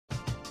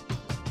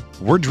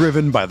We're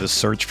driven by the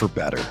search for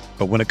better.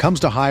 But when it comes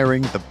to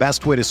hiring, the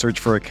best way to search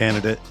for a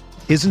candidate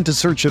isn't to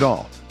search at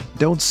all.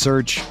 Don't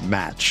search,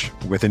 match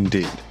with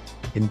Indeed.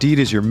 Indeed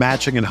is your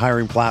matching and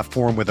hiring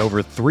platform with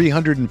over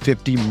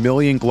 350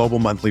 million global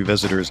monthly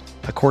visitors,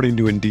 according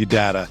to Indeed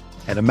data,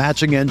 and a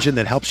matching engine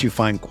that helps you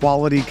find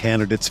quality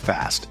candidates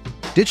fast.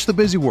 Ditch the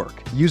busy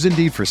work. Use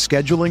Indeed for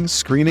scheduling,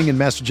 screening, and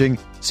messaging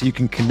so you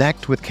can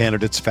connect with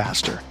candidates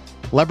faster.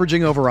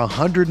 Leveraging over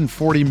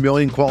 140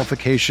 million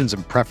qualifications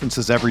and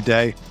preferences every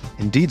day,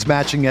 Indeed's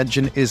matching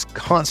engine is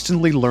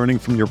constantly learning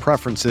from your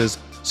preferences,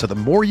 so the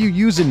more you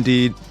use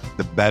Indeed,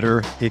 the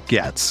better it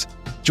gets.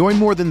 Join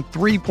more than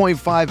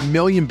 3.5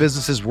 million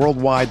businesses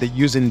worldwide that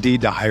use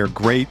Indeed to hire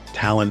great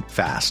talent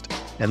fast.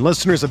 And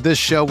listeners of this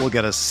show will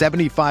get a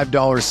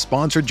 $75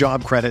 sponsored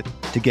job credit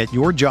to get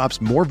your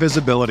jobs more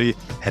visibility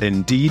at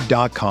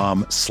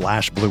Indeed.com/Blue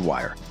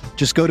Wire.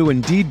 Just go to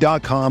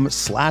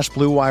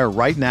Indeed.com/Blue Wire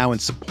right now and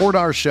support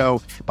our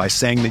show by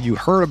saying that you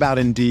heard about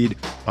Indeed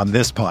on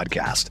this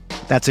podcast.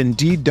 That's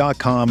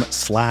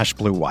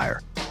Indeed.com/Blue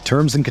Wire.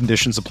 Terms and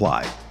conditions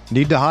apply.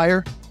 Need to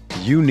hire?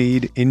 You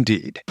need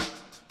Indeed.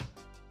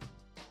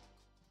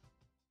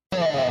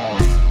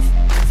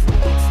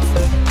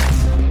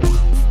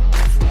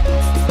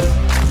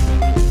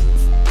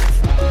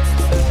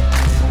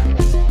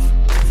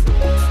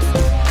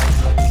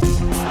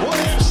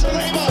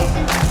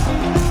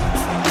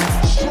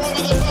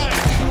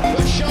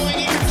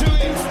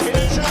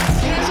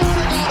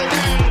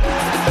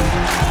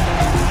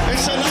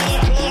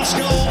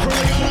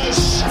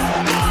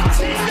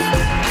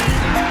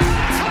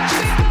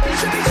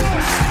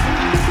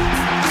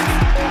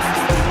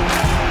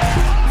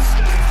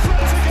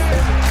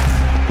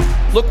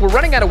 Look, we're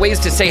running out of ways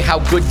to say how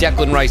good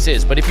Declan Rice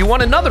is, but if you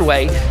want another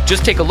way,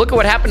 just take a look at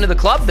what happened to the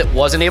club that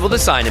wasn't able to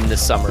sign him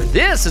this summer.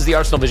 This is the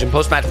Arsenal Vision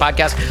post-match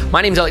podcast.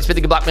 My name's Elliot Smith,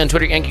 the Black Man on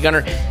Twitter, Yankee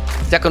Gunner.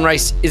 Declan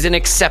Rice is an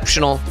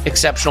exceptional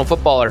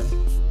footballer,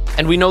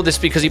 and we know this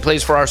because he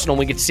plays for Arsenal and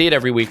we get to see it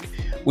every week.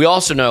 We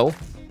also know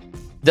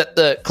that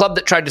the club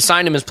that tried to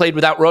sign him has played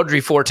without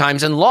Rodri 4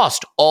 times and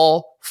lost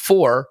all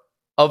 4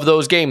 of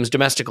those games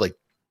domestically,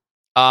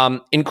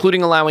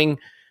 including allowing...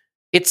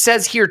 It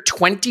says here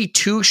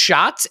 22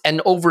 shots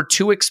and over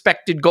 2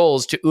 expected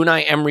goals to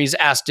Unai Emery's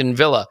Aston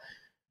Villa.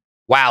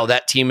 Wow,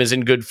 that team is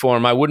in good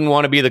form. I wouldn't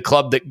want to be the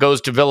club that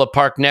goes to Villa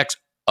Park next.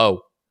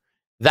 Oh,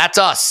 that's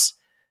us.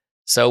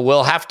 So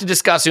we'll have to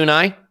discuss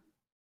Unai.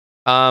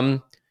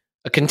 A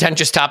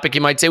contentious topic,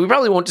 you might say. We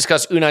probably won't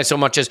discuss Unai so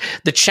much as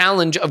the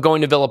challenge of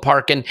going to Villa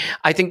Park. And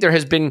I think there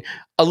has been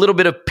a little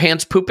bit of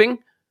pants pooping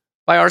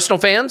by Arsenal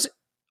fans,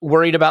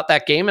 worried about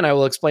that game, and I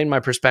will explain my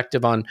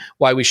perspective on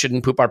why we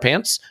shouldn't poop our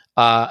pants.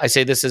 I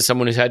say this as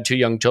someone who's had 2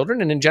 young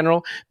children and in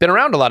general been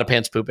around a lot of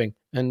pants pooping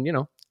and,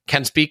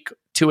 can speak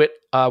to it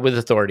with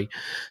authority.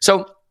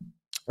 So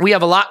we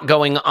have a lot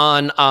going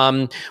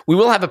on. We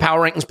will have a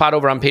power rankings pod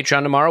over on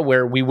Patreon tomorrow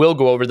where we will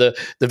go over the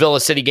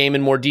Villa City game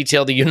in more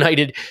detail, the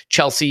United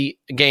Chelsea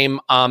game.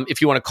 If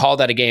you want to call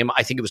that a game,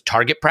 I think it was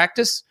target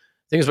practice.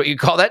 I think is what you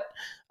call that.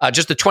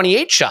 Just the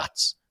 28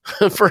 shots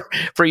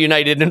for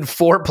United and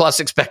 4+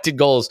 expected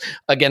goals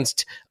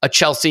against a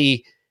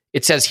Chelsea,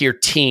 it says here,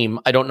 team.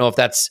 I don't know if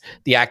that's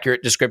the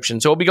accurate description.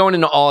 So we'll be going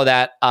into all of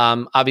that.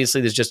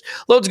 Obviously, there's just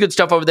loads of good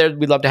stuff over there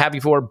we'd love to have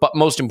you for, but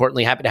most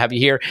importantly, happy to have you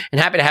here and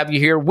happy to have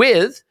you here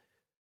with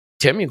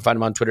Tim. You can find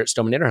him on Twitter at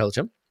Stoneminator. Hello,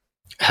 Tim.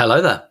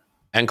 Hello there.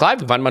 And Clive.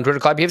 You can find him on Twitter,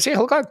 Clive PFC.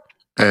 Hello, Clive.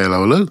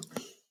 Hello.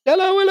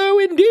 Hello,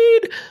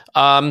 indeed.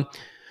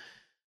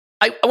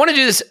 I want to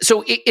do this.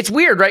 So it's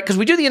weird, right? Because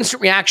we do the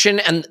instant reaction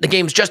and the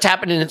game's just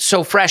happened and it's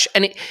so fresh.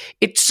 And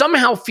it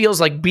somehow feels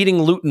like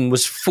beating Luton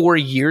was 4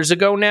 years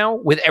ago now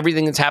with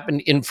everything that's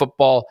happened in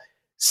football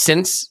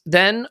since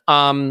then.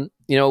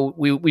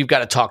 We've got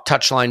to talk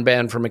touchline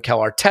ban for Mikel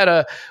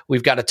Arteta.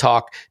 We've got to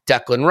talk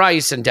Declan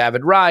Rice and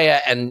David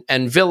Raya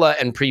and Villa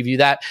and preview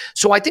that.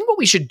 So I think what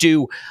we should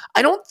do,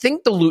 I don't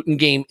think the Luton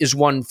game is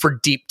one for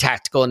deep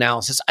tactical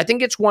analysis. I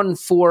think it's one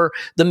for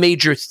the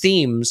major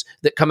themes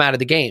that come out of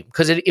the game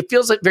because it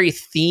feels like very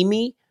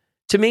themey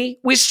to me.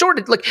 We sort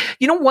of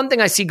one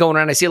thing I see going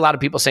around, I see a lot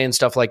of people saying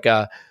stuff like,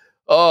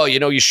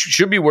 you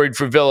should be worried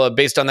for Villa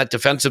based on that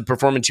defensive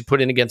performance you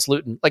put in against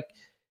Luton.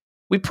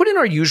 We put in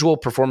our usual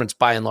performance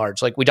by and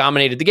large. We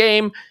dominated the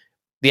game.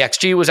 The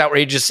XG was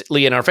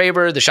outrageously in our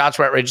favor. The shots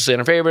were outrageously in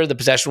our favor. The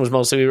possession was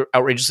mostly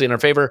outrageously in our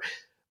favor.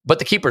 But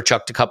the keeper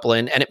chucked a couple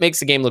in, and it makes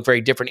the game look very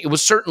different. It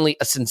was certainly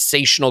a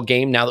sensational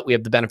game now that we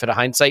have the benefit of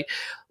hindsight.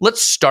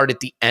 Let's start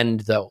at the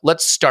end, though.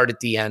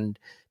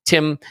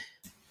 Tim,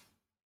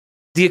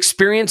 the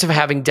experience of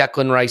having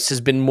Declan Rice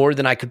has been more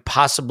than I could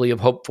possibly have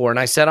hoped for. And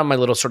I said on my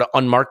little sort of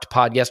unmarked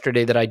pod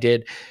yesterday that I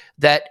did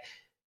that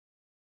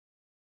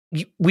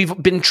we've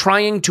been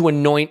trying to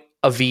anoint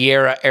a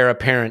Vieira-era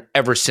parent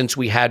ever since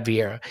we had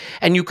Vieira.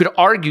 And you could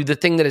argue the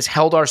thing that has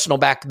held Arsenal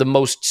back the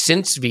most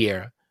since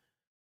Vieira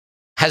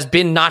has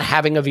been not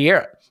having a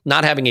Vieira,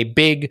 not having a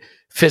big,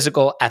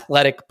 physical,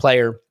 athletic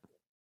player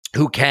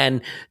who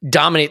can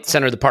dominate the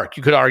center of the park.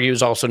 You could argue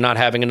is also not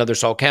having another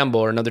Sol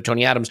Campbell or another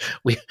Tony Adams.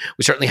 We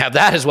certainly have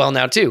that as well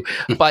now too.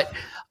 But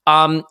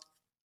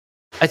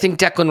I think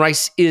Declan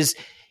Rice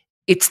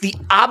it's the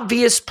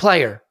obvious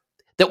player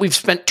that we've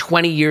spent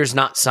 20 years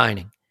not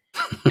signing.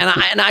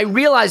 And I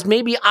realized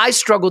maybe I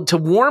struggled to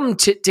warm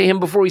to him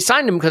before we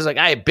signed him because, like,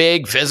 I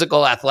big,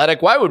 physical,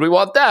 athletic. Why would we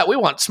want that? We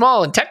want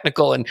small and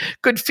technical and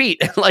good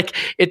feet. Like,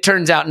 it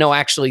turns out, no,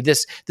 actually,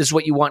 this is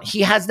what you want.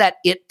 He has that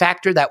it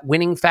factor, that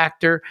winning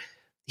factor.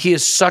 He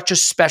is such a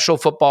special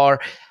footballer.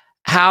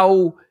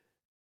 How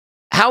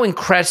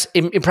impressed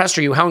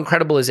are you? How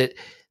incredible is it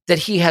that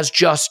he has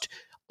just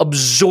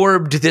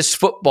absorbed this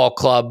football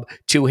club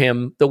to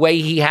him the way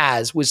he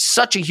has, with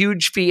such a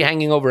huge fee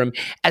hanging over him,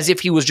 as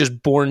if he was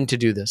just born to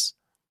do this?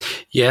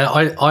 Yeah,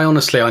 I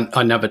honestly,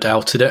 I never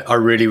doubted it. I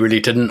really, really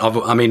didn't.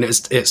 I mean,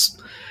 it's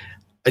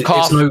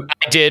cough.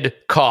 I did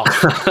cough.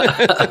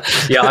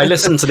 Yeah, I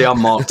listened to the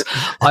Unmarked.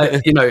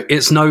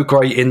 It's no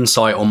great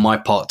insight on my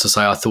part to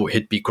say I thought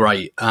he'd be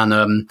great,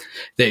 and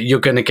that you're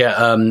going to get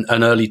an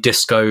early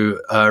disco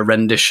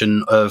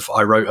rendition of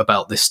 "I Wrote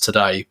About This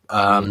Today,"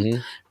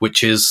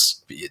 which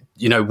is,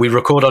 we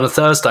record on a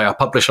Thursday, I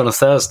publish on a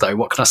Thursday.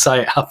 What can I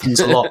say? It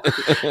happens a lot.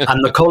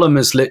 And the column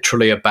is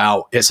literally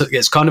about,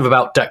 it's kind of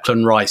about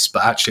Declan Rice,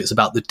 but actually it's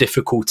about the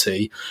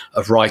difficulty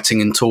of writing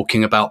and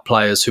talking about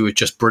players who are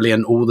just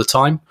brilliant all the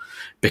time,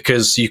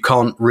 because you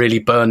can't really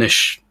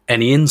burnish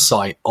any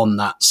insight on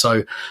that.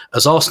 So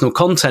as Arsenal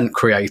content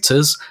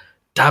creators,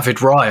 David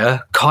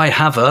Raya, Kai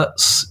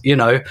Havertz,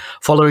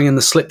 following in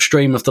the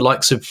slipstream of the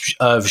likes of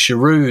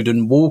Giroud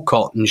and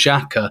Walcott and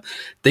Xhaka,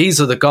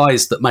 these are the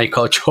guys that make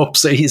our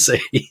jobs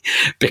easy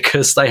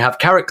because they have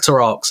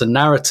character arcs and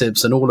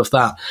narratives and all of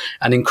that.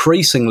 And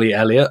increasingly,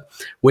 Elliot,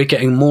 we're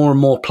getting more and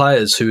more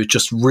players who are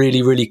just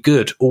really, really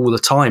good all the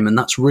time. And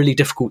that's really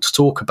difficult to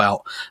talk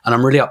about. And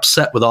I'm really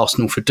upset with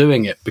Arsenal for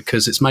doing it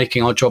because it's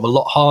making our job a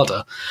lot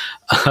harder.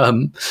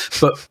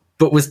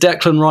 But with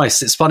Declan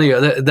Rice, it's funny,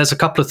 there's a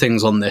couple of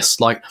things on this.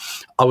 Like,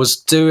 I was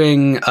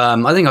doing,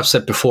 I think I've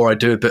said before, I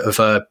do a bit of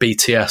a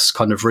BTS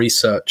kind of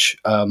research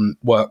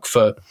work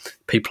for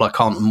people I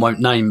can't and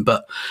won't name,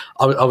 but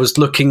I was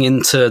looking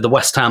into the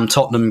West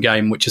Ham-Tottenham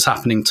game, which is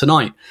happening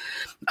tonight.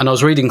 And I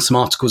was reading some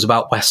articles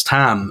about West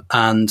Ham,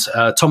 and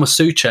Thomas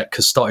Souček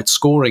has started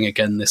scoring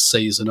again this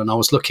season, and I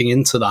was looking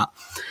into that.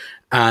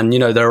 And,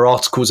 there are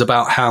articles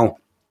about how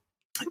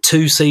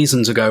 2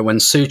 seasons ago, when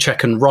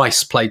Souček and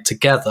Rice played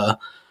together,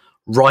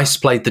 Rice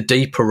played the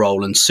deeper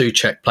role and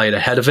Souček played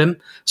ahead of him,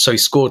 so he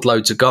scored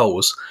loads of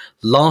goals.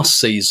 Last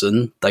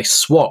season, they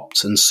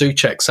swapped and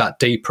Souček sat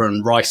deeper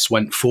and Rice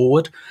went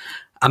forward.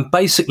 And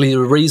basically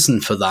the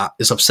reason for that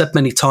is, I've said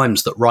many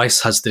times that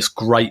Rice has this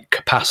great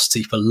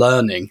capacity for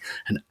learning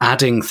and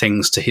adding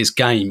things to his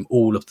game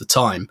all of the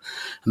time.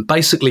 And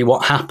basically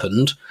what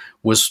happened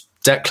was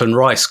Declan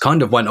Rice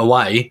kind of went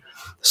away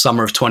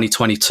summer of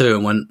 2022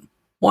 and went,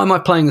 why am I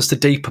playing as the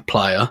deeper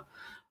player?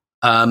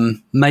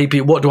 Maybe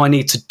what do I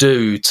need to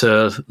do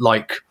to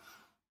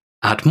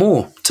add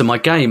more to my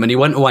game? And he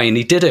went away and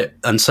he did it.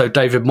 And so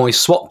David Moyes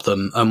swapped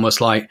them and was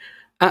like,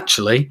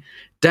 actually,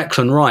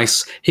 Declan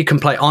Rice, he can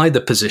play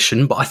either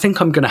position, but I think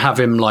I'm going to have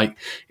him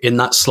in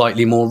that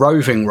slightly more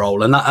roving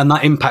role. And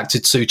that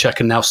impacted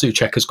Souček, and now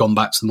Souček has gone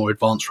back to the more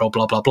advanced role,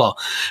 blah, blah, blah.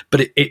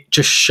 But it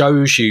just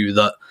shows you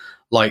that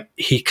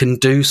he can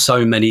do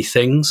so many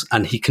things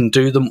and he can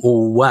do them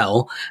all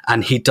well,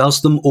 and he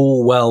does them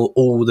all well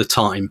all the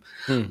time.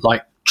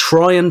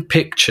 Try and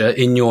picture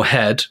in your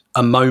head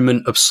a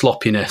moment of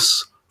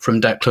sloppiness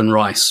from Declan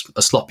Rice,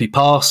 a sloppy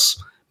pass,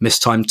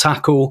 mistimed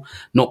tackle,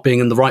 not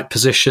being in the right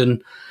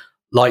position.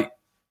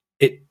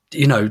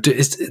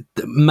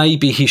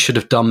 Maybe he should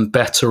have done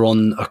better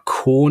on a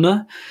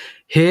corner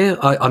here.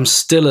 I'm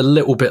still a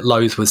little bit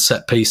loath with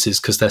set pieces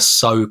because they're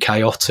so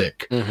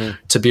chaotic,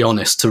 to be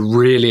honest, to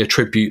really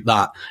attribute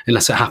that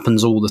unless it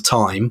happens all the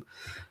time.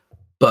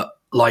 But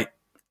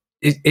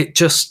it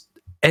just,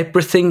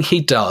 everything he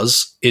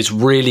does is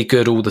really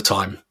good all the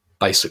time,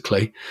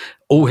 basically.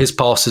 All his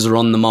passes are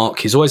on the mark.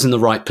 He's always in the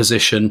right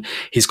position.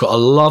 He's got a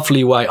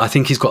lovely way. I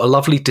think he's got a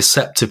lovely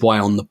deceptive way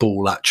on the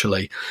ball,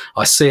 actually.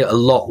 I see it a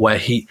lot where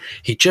he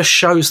just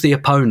shows the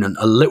opponent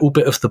a little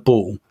bit of the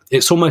ball.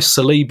 It's almost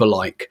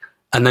Saliba-like.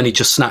 And then he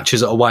just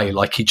snatches it away.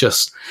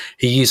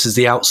 He uses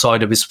the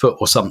outside of his foot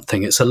or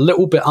something. It's a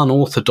little bit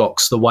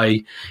unorthodox the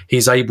way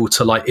he's able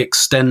to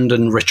extend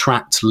and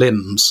retract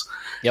limbs.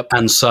 Yep.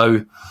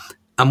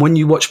 And when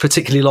you watch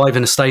particularly live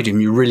in a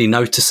stadium, you really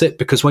notice it,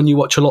 because when you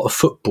watch a lot of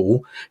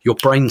football, your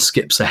brain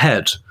skips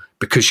ahead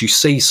because you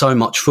see so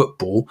much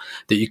football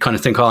that you kind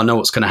of think, I know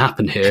what's going to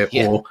happen here.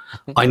 Yeah. Or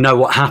I know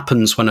what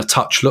happens when a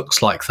touch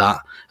looks like that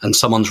and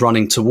someone's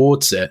running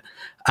towards it.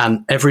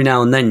 And every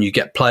now and then you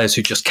get players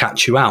who just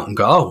catch you out and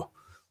go, oh,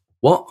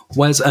 what?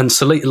 And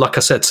Saliba, like I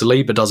said,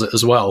 Saliba does it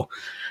as well.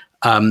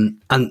 And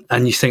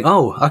you think,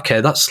 oh, okay,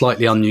 that's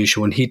slightly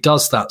unusual. And he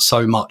does that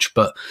so much.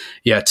 But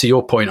yeah, to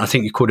your point, I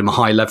think you called him a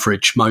high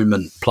leverage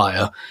moment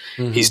player.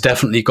 Mm-hmm. He's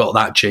definitely got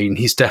that gene.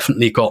 He's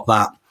definitely got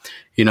that,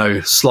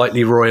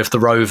 slightly Roy of the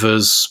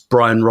Rovers,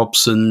 Brian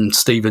Robson,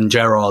 Steven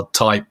Gerrard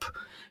type,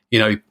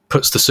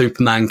 puts the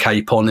Superman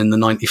cape on in the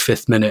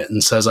 95th minute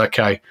and says,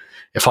 okay,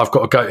 if I've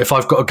got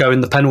to go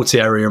in the penalty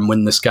area and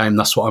win this game,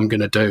 that's what I'm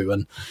going to do.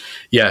 And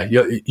yeah,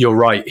 you're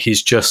right.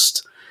 He's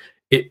just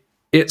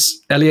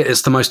it's Elliot.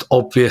 It's the most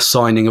obvious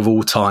signing of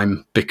all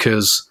time,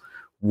 because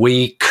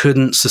we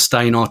couldn't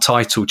sustain our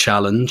title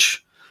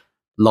challenge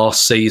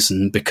last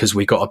season because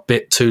we got a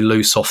bit too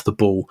loose off the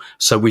ball.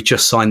 So we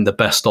just signed the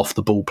best off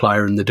the ball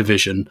player in the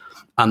division,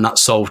 and that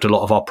solved a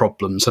lot of our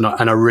problems. And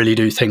I really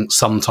do think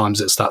sometimes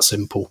it's that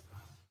simple.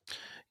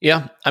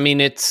 Yeah, I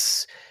mean,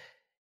 he's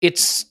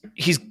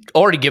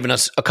already given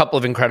us a couple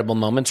of incredible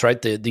moments,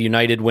 right? The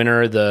United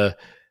winner, the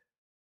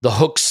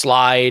hook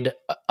slide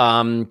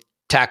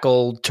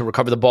tackle to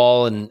recover the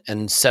ball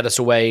and set us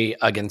away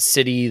against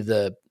City,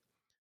 the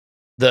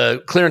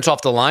clearance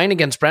off the line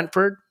against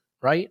Brentford,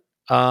 right?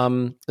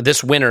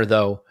 This winner,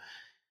 though,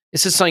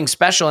 this is something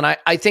special, and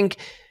I think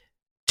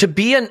to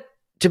be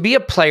a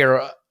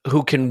player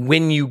who can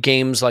win you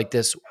games like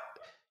this,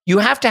 you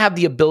have to have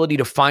the ability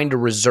to find a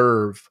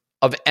reserve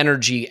of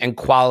energy and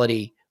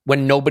quality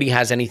when nobody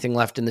has anything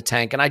left in the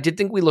tank. And I did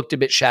think we looked a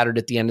bit shattered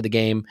at the end of the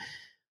game.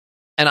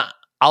 And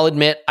I'll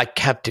admit, I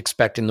kept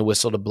expecting the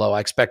whistle to blow.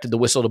 I expected the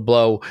whistle to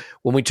blow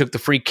when we took the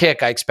free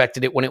kick. I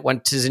expected it when it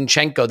went to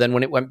Zinchenko, then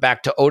when it went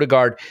back to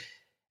Odegaard.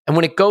 And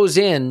when it goes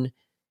in,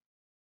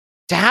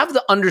 to have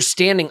the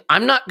understanding,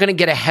 I'm not going to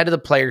get ahead of the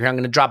player here. I'm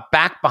going to drop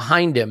back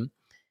behind him.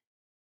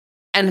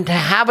 And to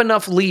have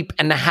enough leap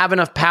and to have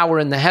enough power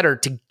in the header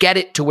to get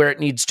it to where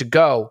it needs to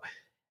go.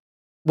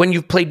 When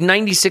you've played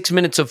 96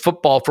 minutes of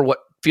football for what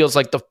feels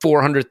like the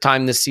 400th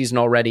time this season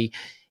already,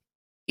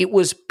 it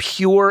was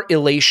pure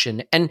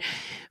elation. And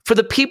for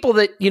the people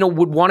that,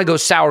 would want to go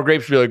sour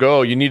grapes, be like,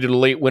 oh, you needed a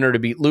late winner to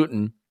beat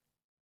Luton.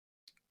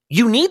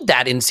 You need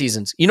that in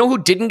seasons. You know who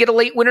didn't get a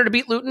late winner to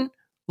beat Luton?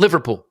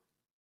 Liverpool.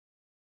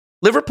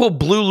 Liverpool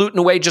blew Luton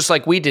away just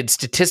like we did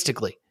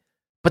statistically,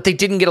 but they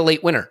didn't get a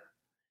late winner.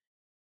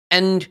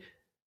 And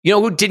you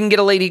know who didn't get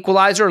a late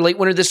equalizer or late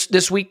winner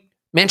this week?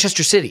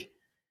 Manchester City.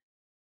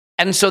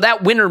 And so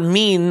that winner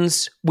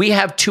means we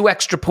have 2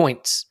 extra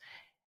points.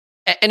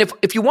 And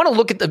if you want to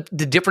look at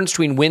the difference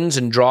between wins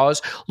and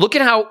draws, look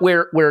at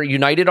where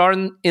United are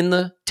in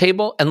the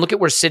table and look at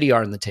where City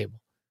are in the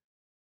table.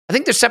 I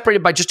think they're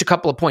separated by just a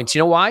couple of points. You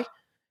know why?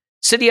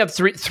 City have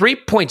three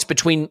points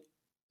between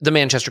the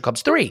Manchester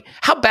clubs. 3.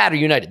 How bad are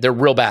United? They're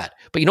real bad.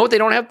 But you know what they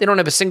don't have? They don't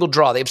have a single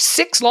draw. They have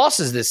 6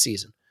 losses this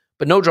season,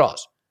 but no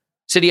draws.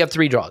 City have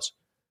 3 draws.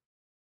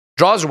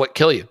 Draws are what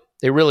kill you.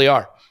 They really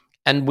are.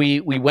 And we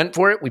went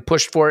for it, we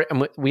pushed for it,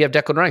 and we have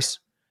Declan Rice.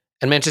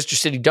 And Manchester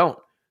City don't.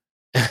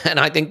 And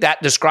I think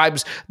that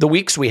describes the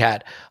weeks we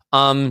had.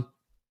 It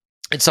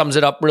sums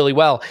it up really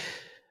well.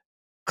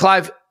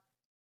 Clive,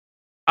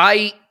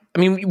 I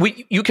mean,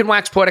 you can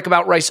wax poetic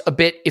about Rice a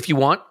bit if you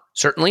want,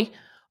 certainly.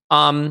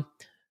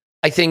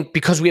 I think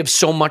because we have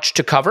so much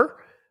to cover,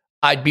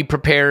 I'd be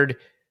prepared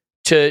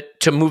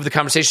to move the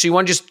conversation. So you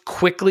want to just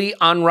quickly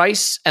on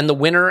Rice and the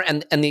winner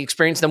and the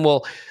experience, then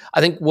we'll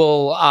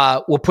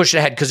push it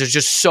ahead because there's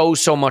just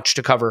so much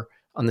to cover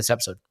on this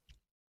episode.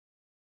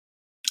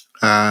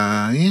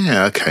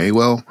 Yeah, okay.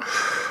 Well,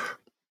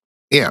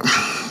 yeah.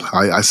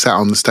 I sat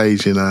on the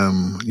stage in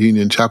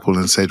Union Chapel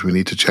and said we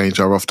need to change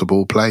our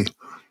off-the-ball play.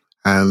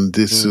 And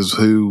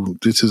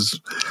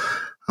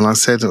and I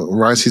said,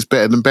 Rice is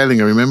better than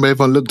Bellingham. Remember,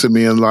 everyone looked at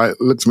me like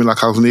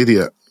I was an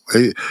idiot.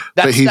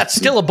 That's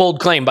still a bold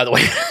claim, by the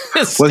way.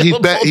 Well, he's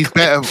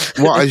better.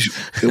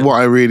 What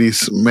I really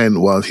meant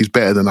was he's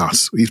better than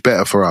us. He's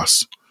better for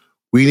us.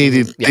 We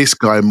needed this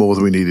guy more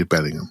than we needed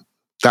Bellingham.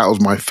 That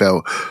was my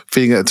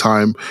feeling at the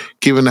time,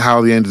 given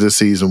how the end of the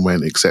season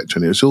went, etc.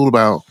 And it was all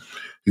about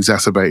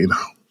exacerbating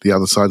the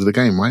other side of the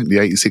game, right? The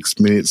 86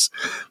 minutes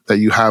that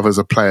you have as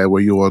a player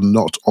where you are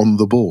not on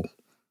the ball.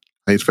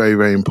 And it's very,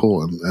 very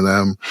important.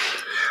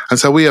 And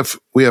so we have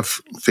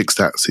fixed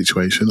that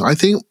situation. I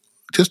think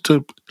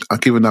I'll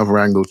give another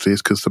angle to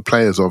this because the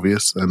player's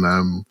obvious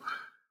and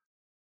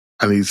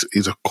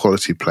he's a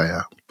quality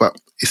player.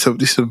 But this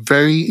is a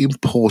very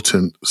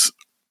important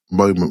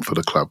moment for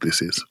the club,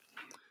 this is.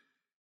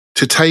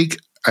 To take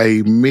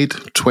a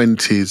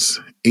mid-20s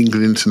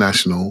England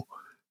international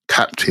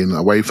captain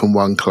away from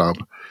one club,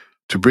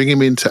 to bring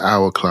him into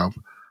our club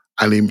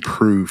and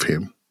improve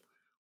him.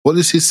 What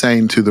this is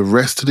saying to the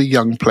rest of the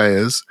young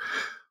players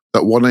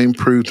that want to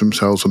improve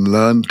themselves and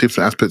learn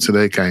different aspects of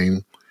their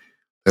game,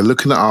 they're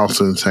looking at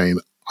Arsenal and saying,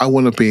 I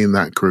want to be in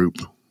that group.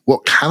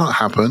 What cannot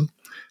happen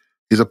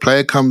is a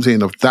player comes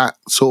in of that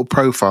sort of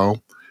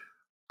profile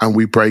and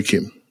we break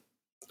him.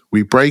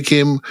 We break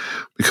him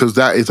because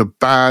that is a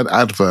bad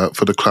advert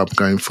for the club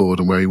going forward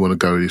and where you want to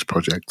go with this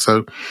project.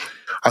 So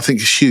I think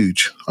it's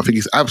huge. I think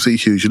it's absolutely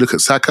huge. You look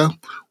at Saka,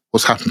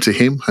 what's happened to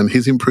him and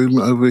his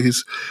improvement over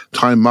his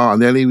time,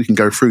 Martinelli, we can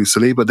go through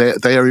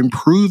Saliba. They are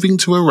improving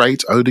to a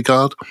rate,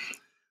 Odegaard.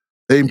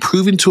 They're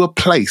improving to a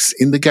place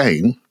in the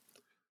game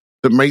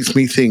that makes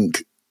me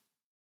think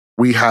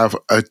we have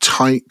a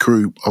tight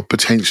group of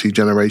potentially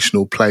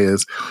generational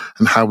players,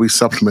 and how we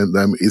supplement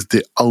them is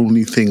the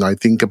only thing I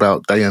think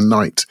about day and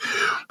night,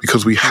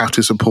 because we have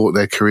to support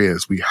their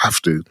careers. We have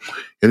to.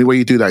 The only way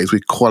you do that is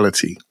with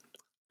quality.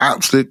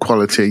 absolute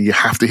quality. You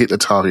have to hit the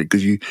target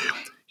because you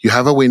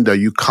have a window.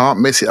 You can't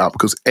mess it up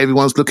because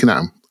everyone's looking at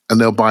them and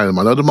they'll buy them.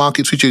 I know the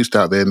market's reduced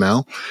out there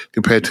now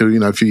compared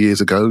to, a few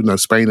years ago.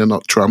 Spain are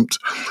not trumped.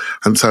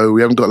 And so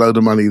we haven't got a load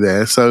of money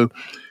there. So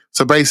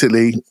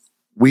basically,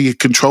 we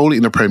control it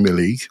in the Premier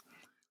League.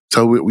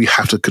 So we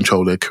have to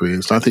control their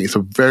careers. And I think it's a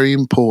very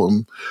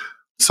important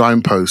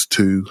signpost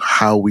to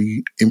how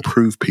we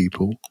improve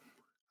people.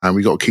 And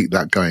we got to keep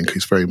that going because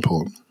it's very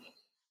important.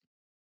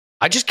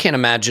 I just can't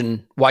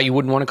imagine why you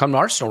wouldn't want to come to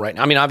Arsenal right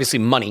now. I mean, obviously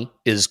money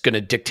is going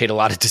to dictate a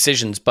lot of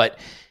decisions, but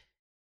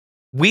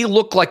we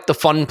look like the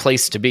fun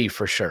place to be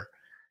for sure.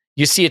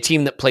 You see a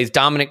team that plays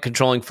dominant,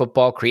 controlling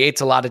football,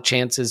 creates a lot of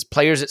chances,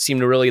 players that seem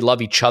to really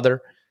love each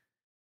other,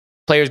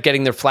 players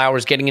getting their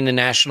flowers, getting into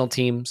national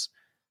teams.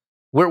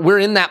 We're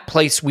in that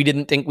place we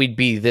didn't think we'd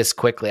be this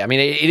quickly. I mean,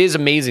 it is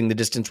amazing the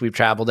distance we've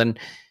traveled, and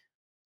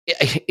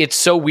it's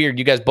so weird.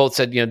 You guys both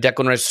said,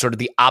 Declan Rice is sort of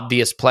the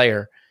obvious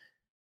player.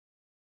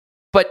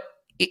 But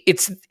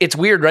it's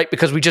weird, right?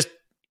 Because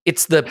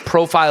it's the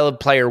profile of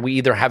player we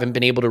either haven't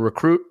been able to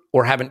recruit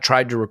or haven't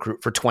tried to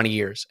recruit for 20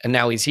 years. And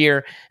now he's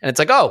here. And it's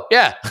like, oh,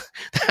 yeah,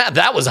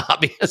 that was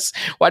obvious.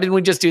 Why didn't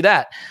we just do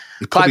that?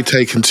 It's probably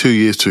taken 2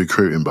 years to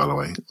recruit him, by the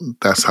way.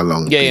 That's how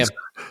long it is.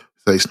 Yeah.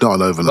 So it's not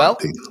an overnight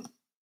thing.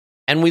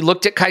 And we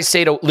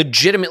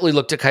legitimately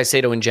looked at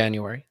Caicedo in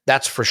January.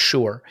 That's for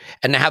sure.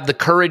 And to have the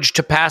courage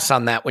to pass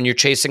on that when you're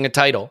chasing a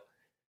title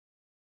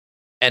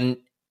and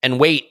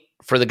wait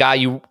for the guy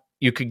you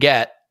could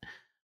get. I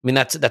mean,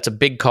 that's a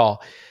big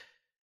call.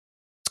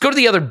 Let's go to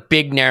the other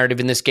big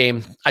narrative in this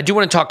game. I do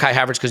want to talk Kai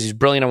Havertz because he's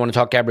brilliant. I want to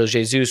talk Gabriel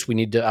Jesus. We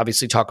need to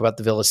obviously talk about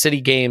the Villa City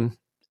game,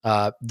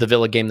 the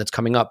Villa game that's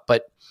coming up.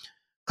 But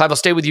Clive, I'll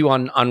stay with you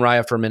on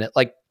Raya for a minute.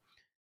 Like,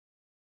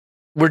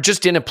 we're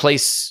just in a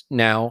place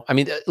now. I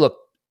mean, look,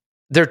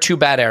 there are two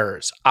bad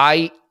errors.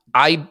 I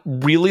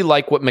really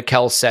like what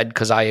Mikel said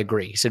because I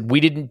agree. He said, we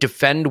didn't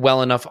defend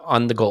well enough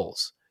on the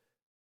goals.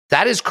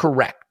 That is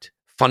correct,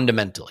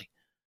 fundamentally.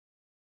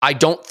 I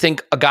don't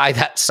think a guy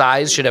that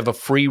size should have a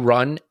free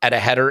run at a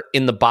header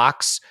in the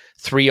box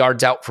 3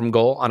 yards out from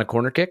goal on a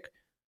corner kick.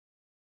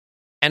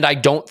 And I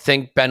don't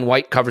think Ben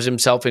White covers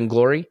himself in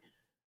glory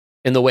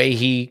in the way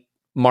he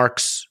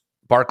marks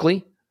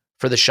Barkley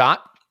for the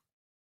shot.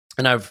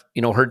 And I've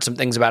heard some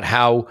things about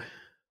how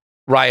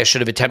Raya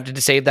should have attempted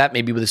to save that,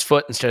 maybe with his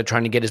foot instead of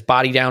trying to get his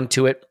body down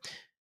to it.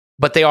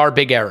 But they are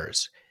big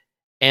errors.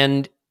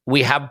 And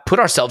we have put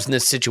ourselves in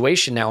this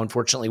situation now,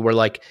 unfortunately, where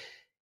like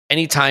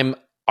anytime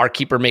our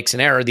keeper makes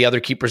an error, the other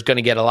keeper's going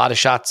to get a lot of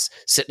shots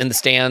sitting in the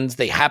stands.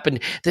 They happen.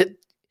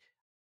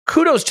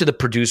 Kudos to the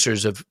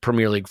producers of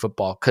Premier League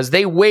football because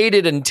they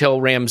waited until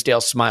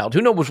Ramsdale smiled.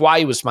 Who knows why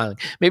he was smiling?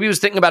 Maybe he was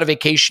thinking about a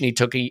vacation he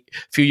took a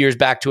few years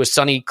back to a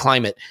sunny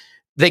climate.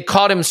 They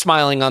caught him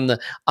smiling on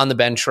the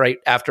bench right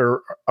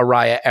after a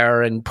Raya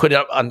error and put it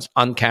up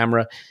on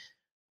camera.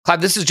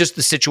 Clive, this is just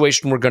the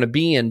situation we're going to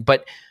be in.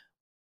 But,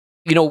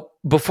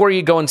 before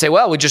you go and say,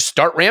 well, we just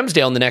start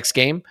Ramsdale in the next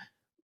game,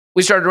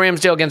 we started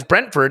Ramsdale against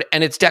Brentford,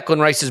 and it's Declan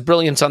Rice's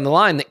brilliance on the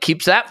line that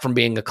keeps that from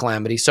being a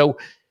calamity. So,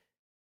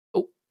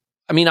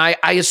 I mean, I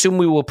assume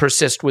we will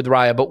persist with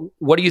Raya, but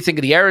what do you think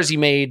of the errors he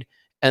made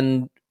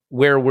and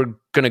where we're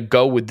going to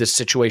go with this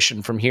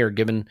situation from here,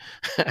 given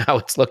how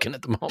it's looking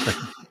at the moment?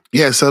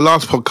 Yeah, so the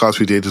last podcast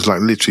we did was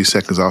like literally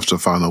seconds after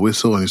the final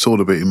whistle, and it's all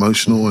a bit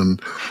emotional,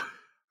 and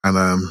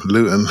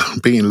Luton,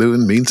 beating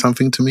Luton means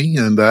something to me,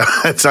 and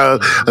so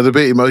it's a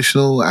bit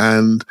emotional,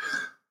 and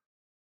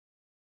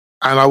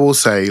I will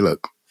say,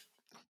 look,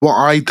 what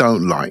I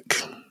don't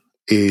like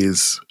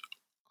is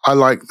I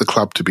like the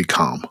club to be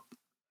calm.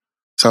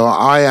 So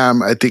I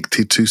am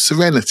addicted to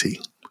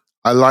serenity.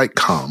 I like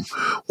calm.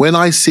 When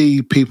I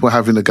see people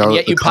having a go and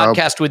yet at the you club,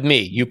 podcast with me,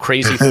 you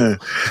crazy fool.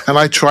 And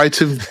I try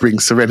to bring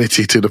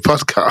serenity to the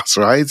podcast,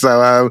 right?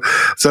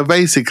 So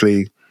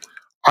basically,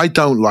 I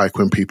don't like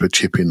when people are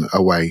chipping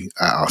away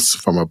at us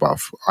from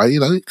above.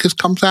 It just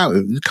comes out.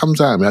 It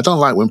comes out of me. I don't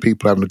like when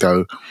people are having to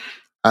go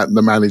at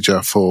the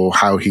manager for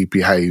how he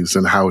behaves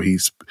and how he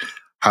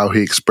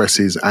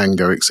expresses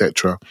anger,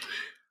 etc.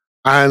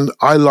 And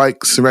I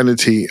like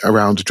serenity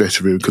around the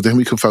dressing room because then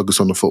we can focus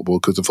on the football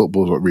because the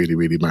football is what really,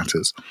 really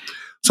matters.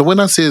 So when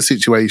I see a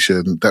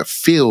situation that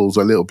feels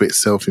a little bit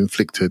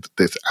self-inflicted,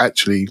 that's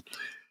actually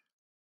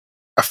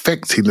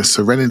affecting the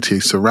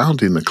serenity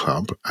surrounding the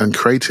club and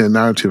creating a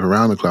narrative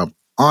around the club,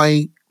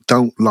 I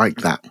don't like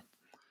that.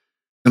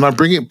 And I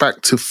bring it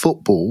back to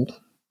football.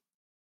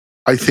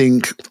 I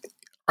think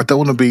I don't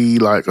want to be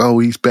like, oh,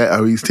 he's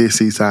better, he's this,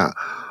 he's that.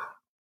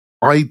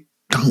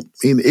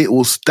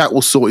 That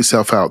will sort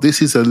itself out.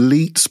 This is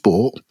elite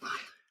sport.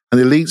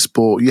 And elite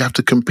sport, you have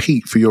to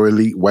compete for your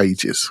elite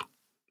wages.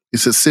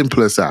 It's as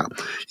simple as that.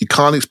 You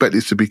can't expect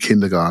this to be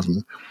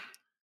kindergarten.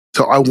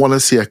 So I want to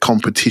see a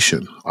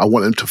competition. I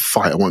want them to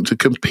fight. I want them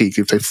to compete.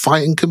 If they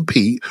fight and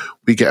compete,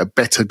 we get a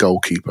better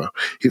goalkeeper.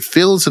 It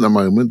feels at the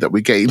moment that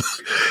we're getting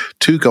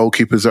two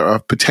goalkeepers that are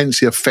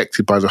potentially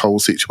affected by the whole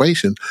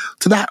situation.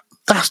 So that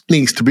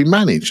needs to be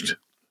managed.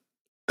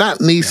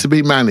 That needs to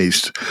be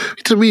managed.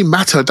 It doesn't really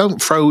matter.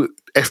 Don't throw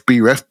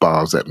FB ref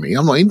bars at me.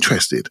 I'm not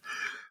interested.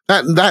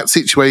 That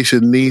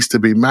situation needs to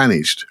be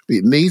managed.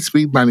 It needs to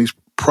be managed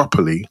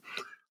properly.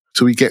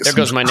 So we get there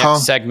goes my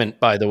next segment,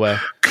 by the way.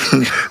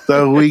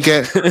 So we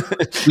get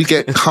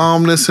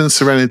calmness and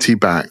serenity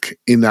back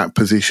in that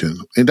position.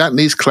 And that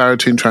needs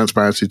clarity and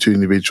transparency to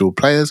individual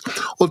players,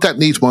 or if that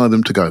needs one of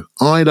them to go.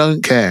 I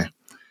don't care.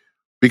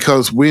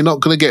 Because we're not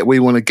going to get what we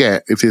want to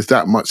get if there's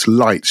that much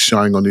light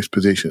shining on this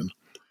position.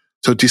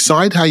 So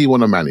decide how you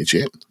want to manage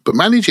it, but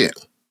manage it.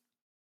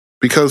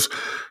 Because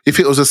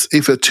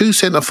if a two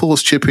centre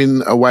forwards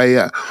chipping away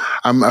at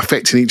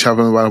affecting each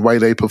other by the way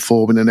they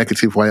perform in a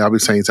negative way, I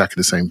would say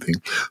exactly the same thing.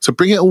 So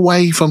bring it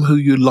away from who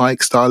you like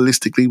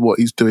stylistically, what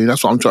he's doing.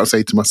 That's what I'm trying to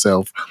say to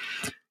myself.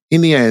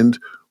 In the end,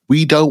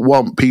 we don't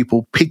want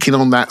people picking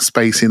on that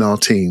space in our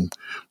team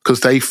because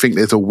they think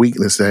there's a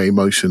weakness there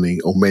emotionally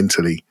or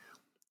mentally.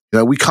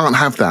 We can't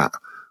have that.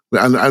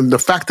 And the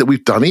fact that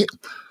we've done it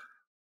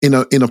in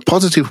a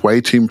positive way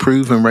to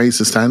improve and raise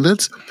the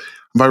standards,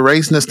 by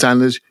raising the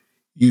standards,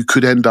 you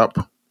could end up,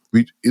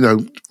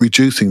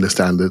 reducing the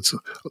standards.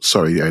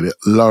 Sorry, Elliot,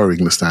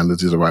 lowering the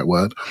standards is the right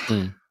word.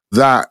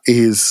 That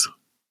is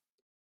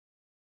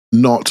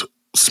not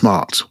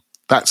smart.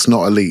 That's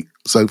not elite.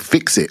 So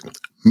fix it,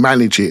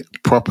 manage it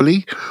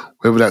properly,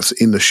 whether that's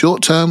in the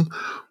short term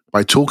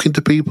by talking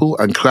to people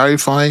and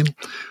clarifying,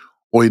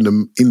 or in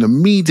the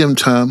medium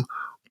term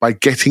by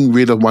getting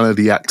rid of one of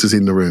the actors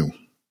in the room.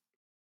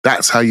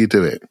 That's how you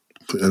do it.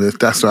 And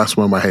that's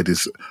where my head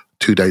is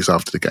 2 days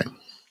after the game.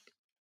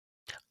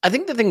 I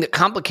think the thing that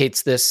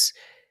complicates this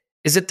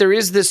is that there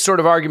is this sort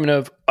of argument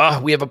of,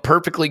 we have a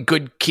perfectly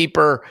good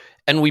keeper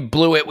and we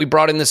blew it. We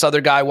brought in this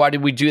other guy. Why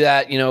did we do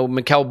that?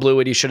 Mikel blew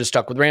it. He should have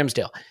stuck with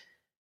Ramsdale.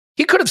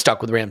 He could have stuck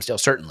with Ramsdale,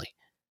 certainly.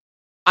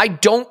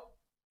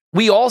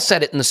 We all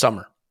said it in the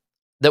summer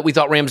that we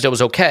thought Ramsdale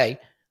was okay,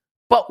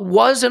 but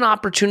was an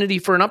opportunity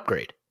for an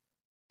upgrade.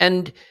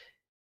 And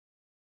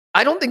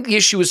I don't think the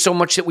issue is so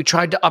much that we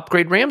tried to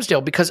upgrade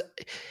Ramsdale, because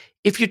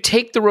if you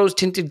take the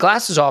rose-tinted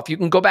glasses off, you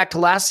can go back to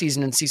last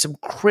season and see some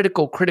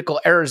critical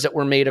errors that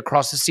were made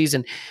across the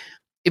season.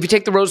 If you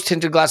take the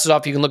rose-tinted glasses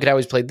off, you can look at how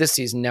he's played this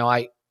season. Now,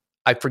 I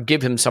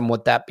forgive him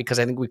somewhat that, because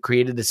I think we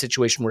created a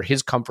situation where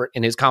his comfort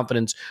and his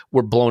confidence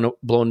were blown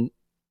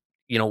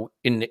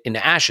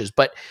into ashes.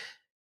 But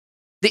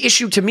the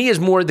issue to me is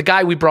more the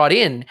guy we brought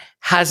in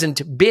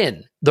hasn't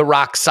been the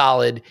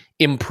rock-solid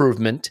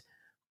improvement.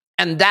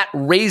 And that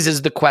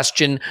raises the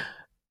question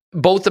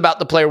both about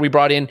the player we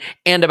brought in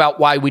and about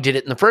why we did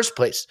it in the first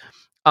place.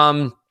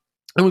 And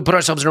we put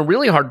ourselves in a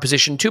really hard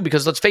position too,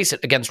 because let's face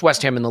it, against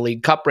West Ham in the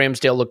League Cup,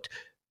 Ramsdale looked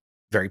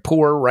very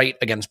poor, right?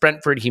 Against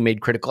Brentford, he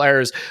made critical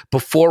errors.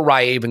 Before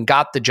Raya even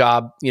got the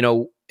job,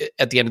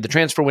 at the end of the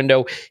transfer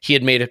window, he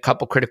had made a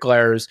couple critical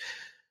errors.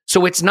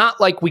 So it's not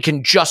like we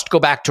can just go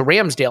back to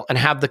Ramsdale and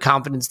have the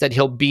confidence that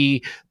he'll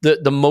be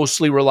the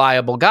mostly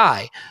reliable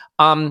guy.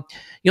 The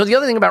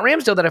other thing about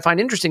Ramsdale that I find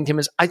interesting, Tim,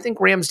 is I think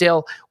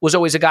Ramsdale was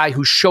always a guy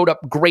who showed up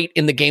great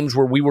in the games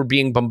where we were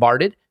being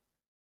bombarded.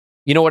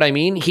 You know what I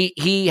mean?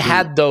 He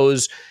had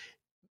those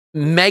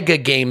mega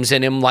games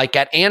in him, like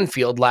at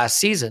Anfield last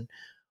season,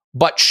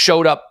 but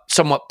showed up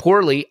somewhat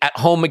poorly at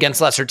home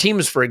against lesser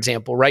teams, for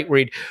example, right? Where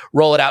he'd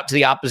roll it out to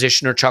the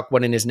opposition or chuck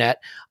one in his net.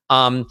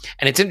 And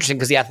it's interesting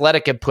because The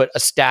Athletic had put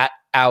a stat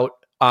out.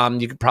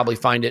 You could probably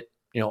find it,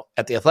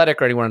 at The Athletic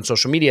or anywhere on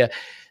social media,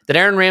 that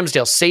Aaron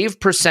Ramsdale save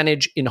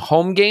percentage in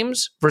home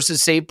games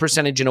versus save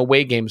percentage in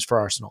away games for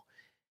Arsenal.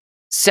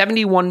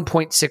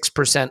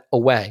 71.6%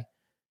 away,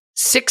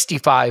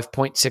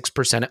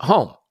 65.6% at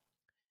home.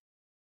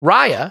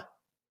 Raya,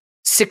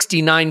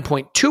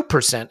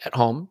 69.2% at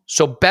home,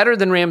 so better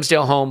than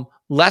Ramsdale home,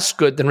 less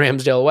good than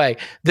Ramsdale away.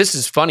 This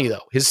is funny,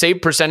 though. His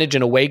save percentage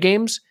in away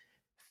games,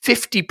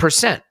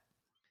 50%.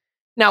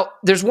 Now,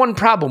 there's one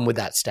problem with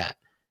that stat.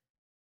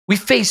 We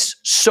face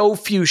so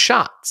few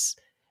shots.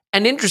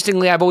 And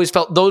interestingly, I've always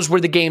felt those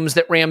were the games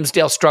that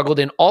Ramsdale struggled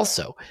in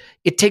also.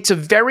 It takes a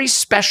very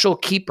special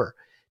keeper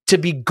to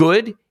be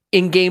good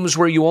in games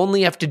where you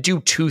only have to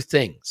do two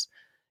things.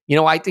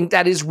 I think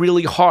that is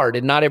really hard,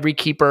 and not every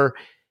keeper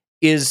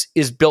is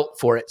built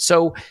for it.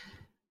 So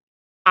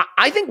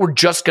I think we're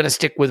just going to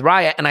stick with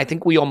Raya, and I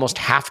think we almost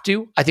have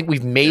to. I think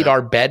we've made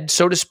our bed,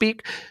 so to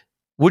speak.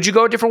 Would you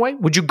go a different way?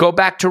 Would you go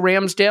back to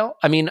Ramsdale?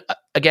 I mean,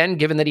 again,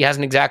 given that he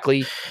hasn't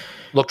exactly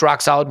looked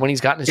rock solid when he's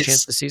gotten his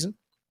chance this season?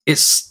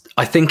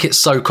 I think it's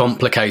so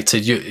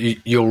complicated.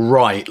 You're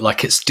right.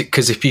 Like, it's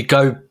because if you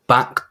go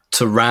back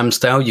to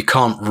Ramsdale, you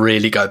can't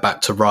really go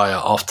back to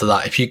Raya after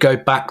that. If you go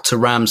back to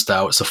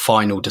Ramsdale, it's a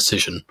final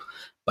decision,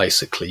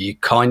 basically. You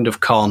kind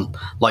of can't,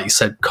 like you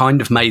said,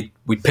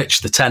 we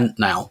pitched the tent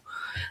now.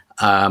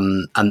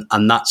 And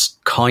that's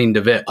kind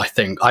of it, I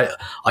think.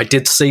 I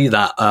did see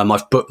that.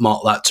 I've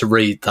bookmarked that to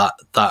read that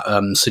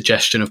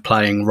suggestion of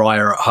playing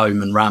Raya at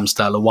home and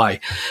Ramsdale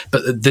away.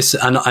 But this,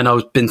 and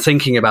I've been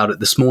thinking about it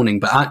this morning,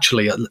 but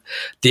actually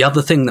the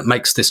other thing that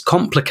makes this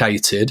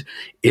complicated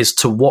is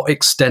to what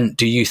extent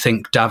do you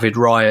think David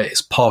Raya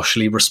is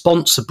partially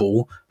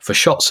responsible for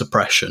shot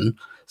suppression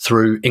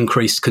through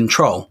increased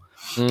control?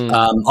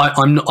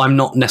 I'm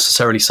not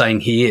necessarily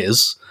saying he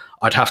is.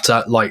 I'd have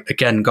to,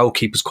 again,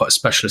 goalkeeper's quite a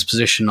specialist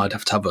position. I'd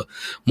have to have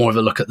more of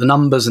a look at the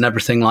numbers and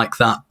everything like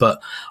that.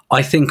 But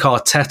I think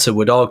Arteta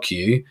would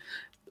argue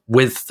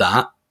with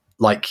that,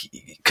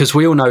 because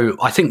we all know,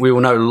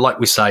 like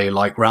we say,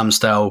 like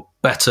Ramsdale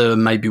better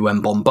maybe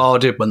when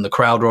bombarded, when the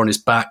crowd are on his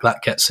back,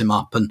 that gets him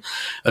up and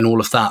all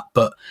of that.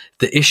 But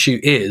the issue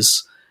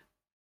is,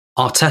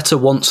 Arteta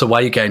wants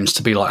away games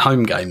to be like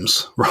home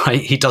games,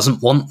 right? He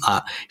doesn't want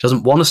that. He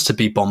doesn't want us to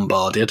be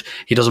bombarded.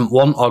 He doesn't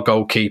want our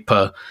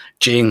goalkeeper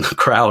geeing the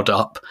crowd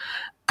up.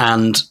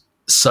 And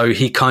so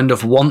he kind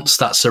of wants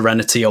that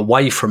serenity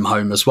away from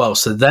home as well.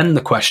 So then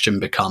the question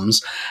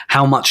becomes,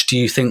 how much do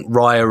you think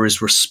Raya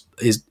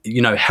is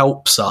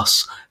helps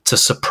us to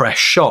suppress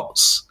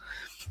shots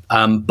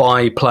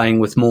by playing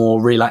with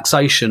more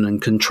relaxation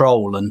and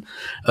control and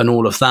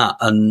all of that?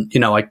 And,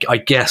 I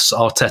guess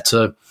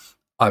Arteta,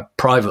 I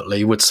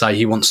privately would say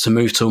he wants to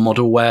move to a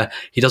model where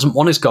he doesn't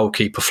want his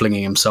goalkeeper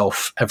flinging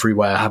himself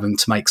everywhere, having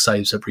to make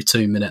saves every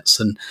 2 minutes.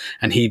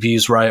 And he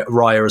views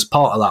Raya as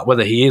part of that.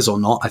 Whether he is or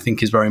not, I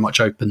think is very much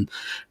open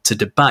to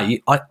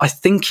debate. I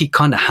think he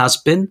kind of has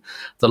been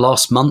the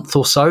last month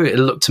or so. It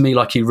looked to me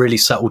like he really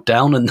settled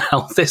down, and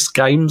now this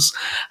game's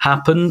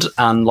happened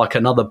and like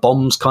another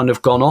bomb's kind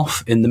of gone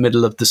off in the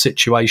middle of the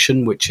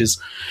situation, which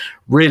is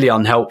really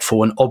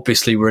unhelpful. And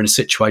obviously we're in a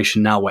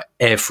situation now where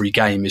every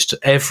game is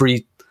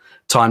every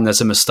time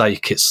there's a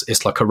mistake,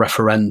 it's like a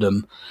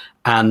referendum.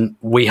 And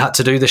we had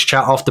to do this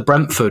chat after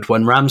Brentford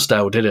when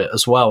Ramsdale did it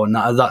as well, and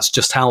that's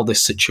just how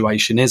this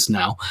situation is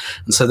now.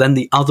 And so then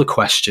the other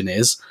question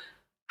is,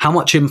 how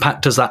much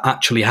impact does that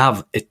actually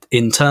have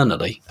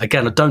internally?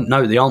 Again, I don't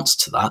know the answer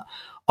to that.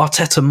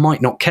 Arteta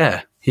might not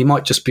care. He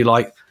might just be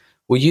like,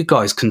 well, you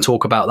guys can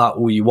talk about that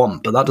all you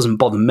want, but that doesn't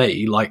bother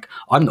me. Like,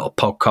 I'm not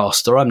a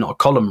podcaster. I'm not a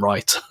column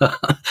writer.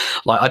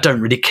 I don't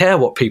really care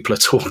what people are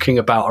talking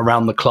about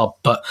around the club,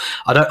 but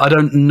I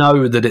don't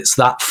know that it's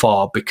that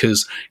far,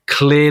 because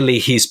clearly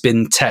he's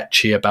been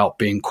tetchy about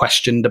being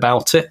questioned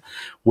about it,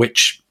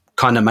 which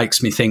kind of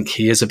makes me think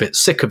he is a bit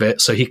sick of it.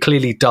 So he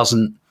clearly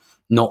doesn't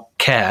not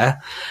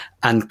care.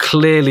 And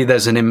clearly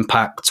there's an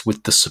impact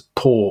with the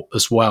support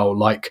as well.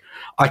 Like,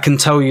 I can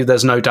tell you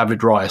there's no David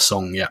Raya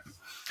song yet.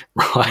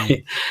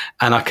 Right.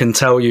 And I can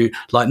tell you,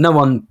 no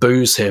one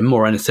boos him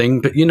or anything,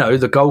 but the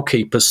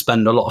goalkeepers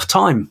spend a lot of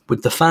time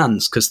with the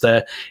fans because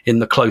they're in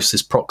the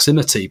closest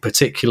proximity,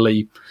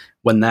 particularly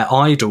when they're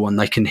idle and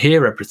they can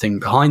hear everything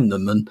behind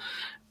them.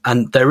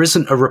 And there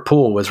isn't a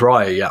rapport with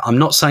Raya yet. I'm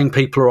not saying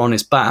people are on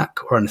his back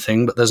or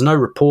anything, but there's no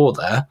rapport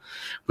there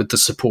with the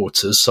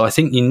supporters. So I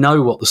think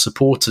what the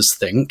supporters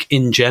think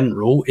in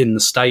general in the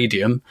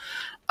stadium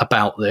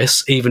about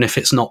this, even if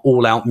it's not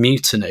all out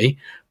mutiny.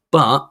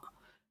 But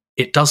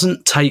it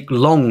doesn't take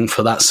long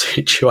for that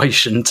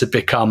situation to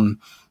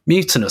become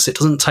mutinous. It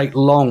doesn't take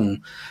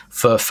long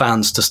for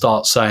fans to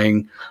start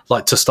saying,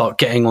 to start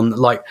getting on.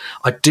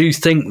 I do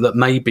think that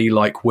maybe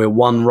we're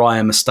one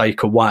Raya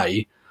mistake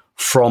away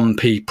from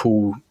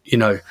people,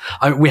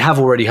 we have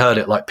already heard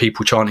it,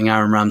 people chanting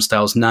Aaron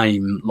Ramsdale's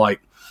name,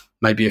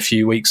 maybe a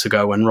few weeks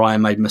ago when Raya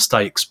made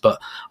mistakes.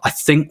 But I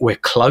think we're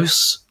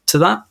close to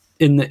that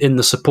in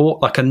the support,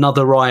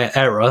 another Raya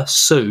error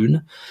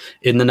soon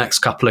in the next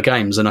couple of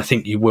games. And I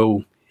think you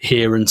will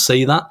hear and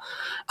see that.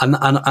 And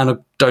I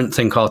don't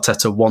think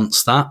Arteta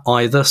wants that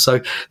either. So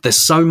there's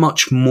so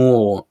much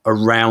more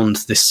around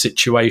this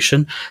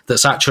situation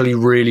that's actually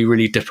really,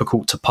 really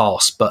difficult to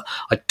pass. But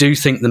I do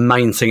think the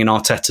main thing in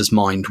Arteta's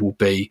mind will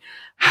be,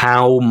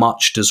 how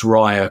much does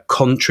Raya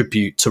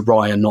contribute to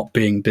Raya not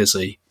being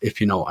busy, if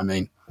you know what I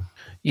mean?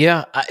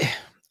 Yeah.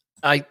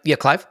 Yeah,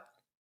 Clive?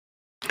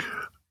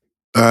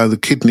 The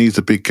kid needs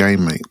a big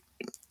game, mate.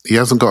 He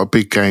hasn't got a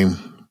big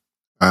game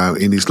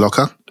in his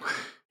locker.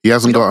 He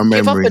hasn't got a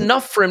memory. Give up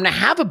enough for him to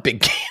have a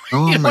big game.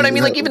 You know what I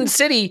mean? Even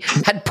City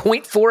had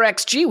 0.4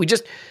 XG.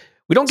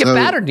 We don't get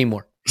battered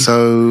anymore.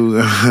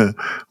 So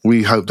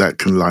we hope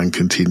that line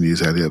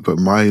continues, Elliot. But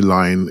my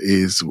line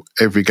is,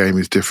 every game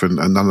is different,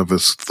 and none of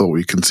us thought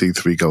we could see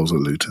 3 goals at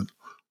Luton.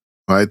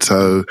 Right?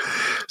 So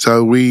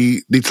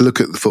we need to look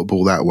at the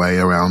football that way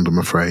around, I'm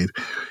afraid.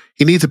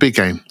 He needs a big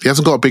game. He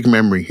hasn't got a big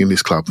memory in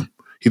this club.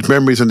 His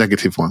memories are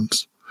negative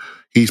ones.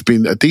 He's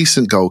been a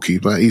decent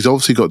goalkeeper. He's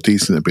obviously got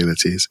decent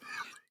abilities.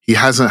 He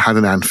hasn't had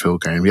an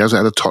Anfield game. He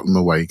hasn't had a Tottenham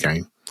away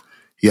game.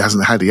 He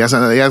hasn't had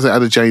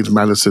a James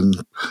Maddison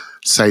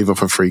save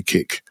off a free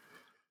kick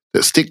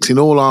that sticks in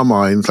all our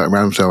minds like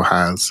Ramsdale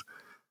has.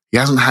 He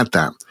hasn't had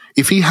that.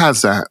 If he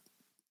has that,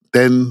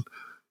 then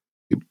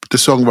the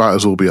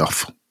songwriters will be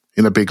off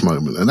in a big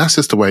moment. And that's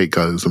just the way it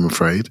goes, I'm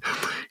afraid.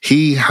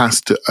 He has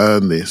to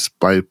earn this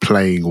by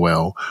playing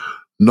well,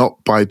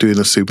 not by doing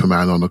a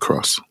Superman on a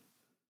cross.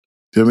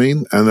 Do you know what I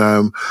mean?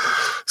 And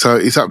so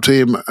it's up to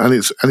him,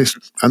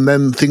 and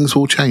then things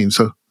will change.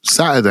 So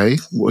Saturday,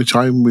 which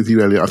I'm with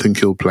you, Elliot, I think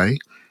he'll play.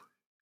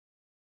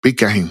 Big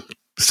game.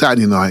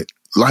 Saturday night,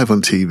 live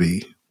on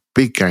TV.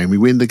 Big game. We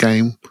win the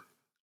game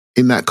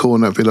in that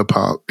corner at Villa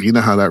Park. You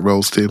know how that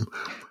rolls, Tim.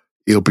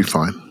 He'll be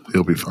fine.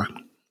 He'll be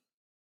fine.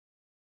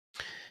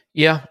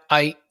 Yeah,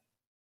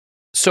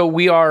 So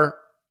we are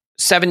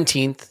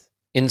 17th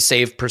in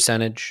save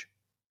percentage.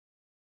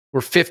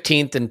 We're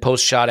 15th in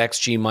post-shot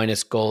XG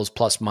minus goals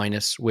plus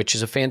minus, which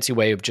is a fancy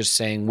way of just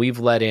saying we've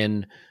let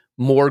in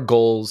more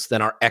goals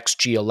than our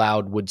XG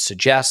allowed would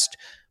suggest.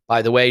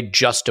 By the way,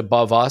 just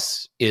above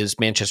us is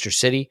Manchester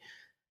City.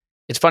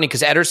 It's funny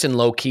because Ederson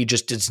low-key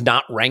just does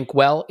not rank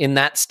well in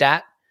that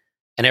stat.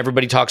 And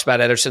everybody talks about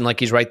Ederson like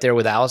he's right there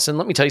with Alisson.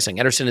 Let me tell you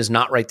something. Ederson is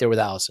not right there with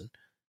Alisson.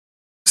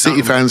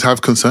 City fans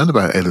have concern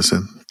about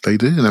Ederson. They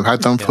do, and they've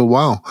had done for a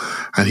while.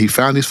 And he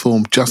found his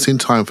form just in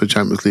time for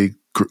Champions League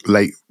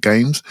late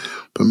games.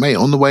 But, mate,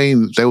 on the way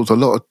in, there was a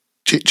lot of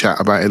chit-chat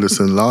about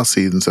Ederson last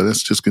season, so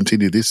let's just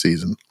continue this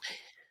season.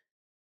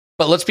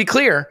 But let's be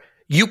clear.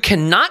 You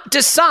cannot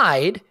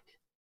decide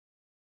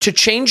to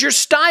change your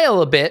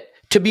style a bit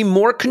to be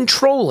more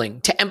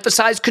controlling, to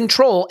emphasize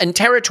control and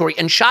territory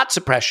and shot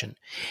suppression,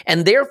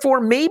 and therefore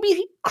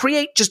maybe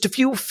create just a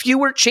few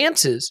fewer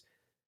chances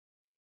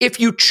if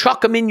you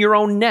chuck them in your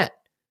own net.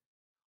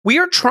 We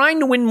are trying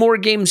to win more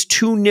games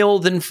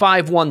 2-0 than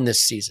 5-1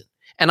 this season.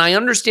 And I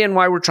understand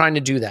why we're trying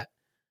to do that,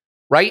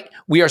 right?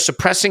 We are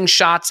suppressing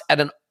shots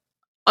at an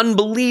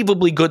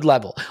unbelievably good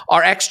level.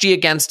 Our XG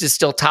against is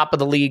still top of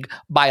the league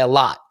by a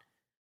lot.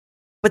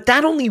 But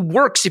that only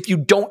works if you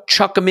don't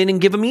chuck them in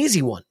and give them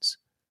easy ones.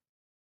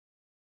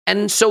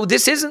 And so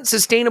this isn't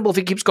sustainable if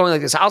it keeps going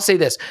like this. I'll say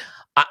this.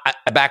 I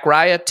back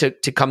Raya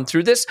to come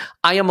through this.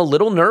 I am a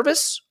little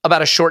nervous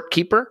about a short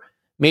keeper.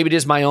 Maybe it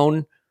is my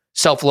own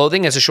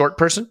self-loathing as a short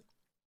person.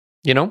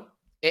 You know,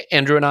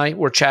 Andrew and I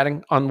were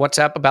chatting on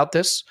WhatsApp about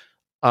this,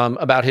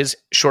 about his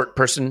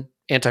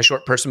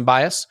anti-short person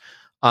bias.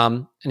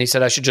 And he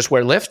said I should just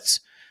wear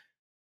lifts.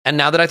 And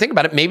now that I think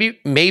about it,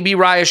 maybe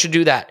Raya should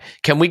do that.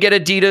 Can we get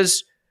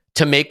Adidas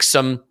to make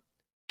some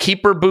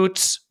keeper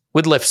boots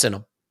with lifts in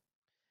them?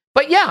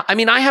 But yeah, I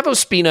mean, I have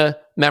Ospina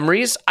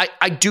memories.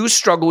 I do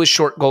struggle with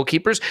short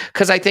goalkeepers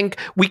because I think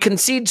we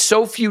concede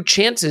so few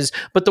chances.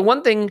 But the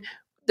one thing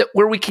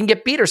where we can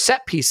get beat are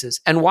set pieces.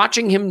 And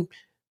watching him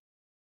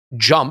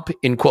jump,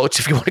 in quotes,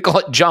 if you want to call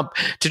it jump,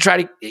 to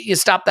try to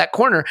stop that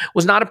corner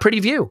was not a pretty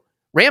view.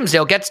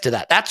 Ramsdale gets to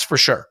that. That's for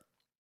sure.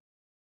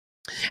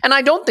 And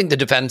I don't think the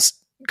defense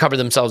cover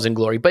themselves in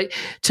glory. But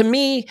to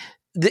me,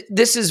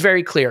 this is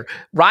very clear.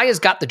 Raya's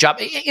got the job.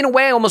 In a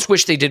way, I almost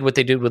wish they did what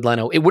they did with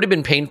Leno. It would have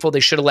been painful. They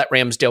should have let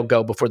Ramsdale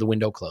go before the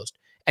window closed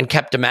and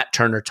kept a Matt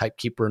Turner type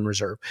keeper in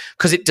reserve,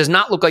 because it does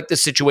not look like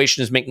this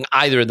situation is making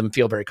either of them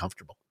feel very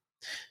comfortable.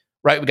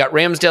 Right? We got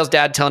Ramsdale's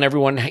dad telling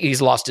everyone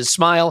he's lost his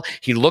smile.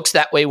 He looks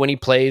that way when he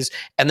plays.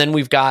 And then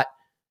we've got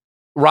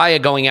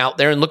Raya going out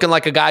there and looking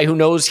like a guy who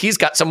knows he's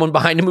got someone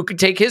behind him who could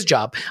take his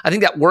job. I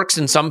think that works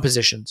in some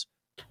positions.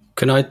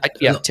 Can I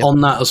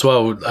on that as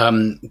well,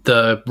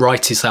 the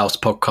Righty's House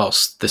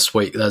podcast this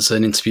week, there's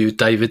an interview with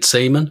David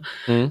Seaman,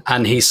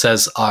 and he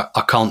says,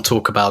 I can't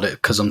talk about it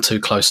because I'm too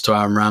close to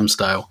Aaron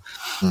Ramsdale.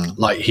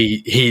 Like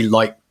he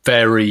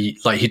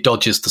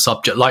dodges the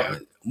subject. Like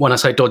when I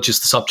say dodges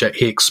the subject,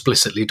 he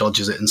explicitly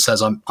dodges it and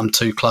says, I'm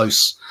too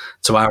close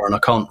to Aaron. I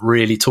can't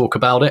really talk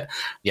about it.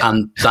 Yeah.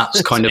 And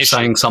that's kind of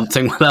saying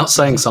something without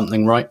saying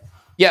something, right?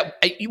 Yeah.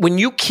 When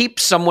you keep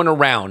someone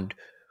around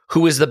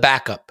who is the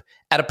backup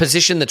at a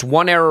position that's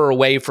one error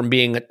away from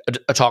being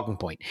a talking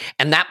point,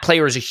 and that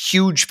player is a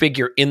huge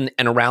figure in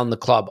and around the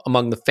club,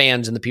 among the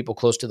fans and the people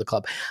close to the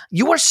club,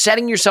 you are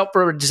setting yourself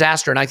for a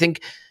disaster. And I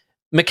think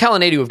Mikel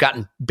and Edu have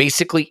gotten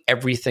basically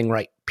everything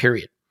right,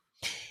 period.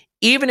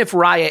 Even if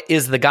Raya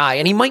is the guy,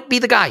 and he might be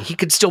the guy, he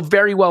could still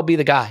very well be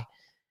the guy,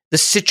 the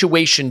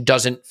situation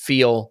doesn't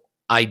feel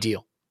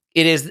ideal.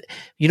 It is,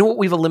 you know what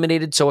we've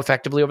eliminated so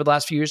effectively over the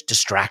last few years?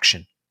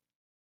 Distraction.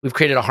 We've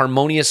created a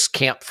harmonious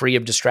camp free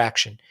of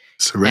distraction.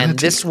 Serenity. And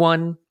this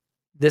one,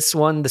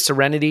 the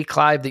serenity,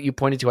 Clive, that you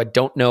pointed to, I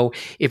don't know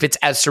if it's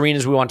as serene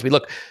as we want it to be.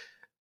 Look,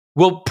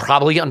 we'll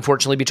probably,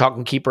 unfortunately, be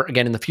talking keeper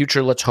again in the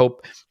future. Let's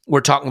hope we're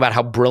talking about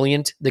how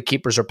brilliant the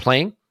keepers are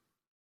playing.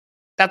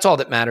 That's all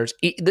that matters.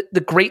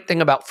 The great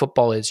thing about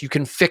football is you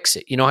can fix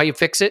it. You know how you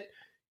fix it?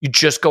 You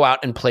just go out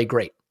and play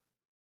great.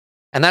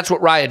 And that's what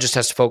Raya just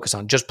has to focus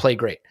on, just play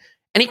great.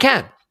 And he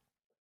can.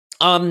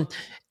 And,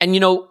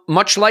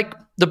 much like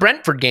the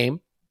Brentford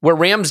game, where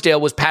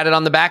Ramsdale was patted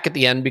on the back at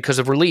the end because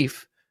of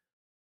relief,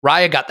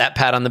 Raya got that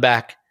pat on the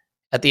back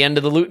at the end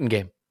of the Luton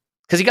game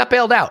because he got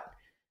bailed out.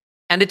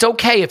 And it's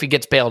okay if he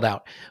gets bailed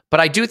out.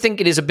 But I do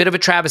think it is a bit of a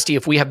travesty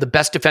if we have the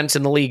best defense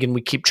in the league and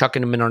we keep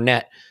chucking him in our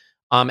net.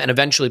 And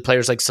eventually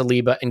players like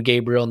Saliba and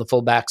Gabriel and the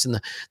fullbacks and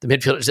the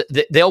midfielders,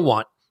 they'll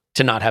want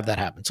to not have that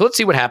happen. So let's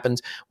see what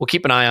happens. We'll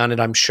keep an eye on it.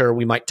 I'm sure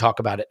we might talk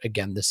about it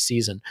again this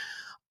season.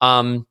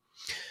 Clive,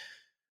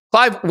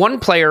 one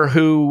player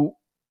who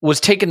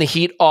was taking the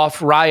heat off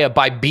Raya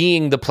by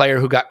being the player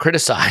who got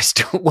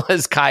criticized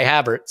was Kai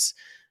Havertz.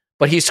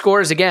 But he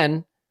scores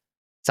again.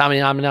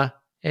 Samina,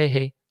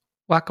 hey,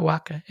 waka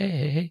waka,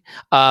 hey.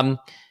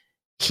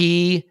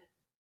 He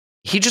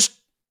just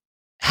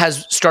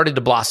has started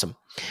to blossom.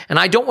 And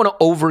I don't want to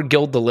over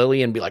gild the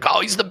lily and be like,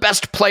 oh, he's the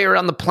best player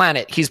on the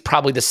planet. He's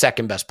probably the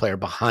second best player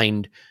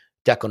behind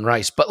Declan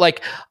Rice. But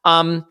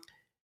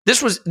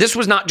this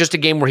was not just a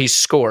game where he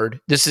scored.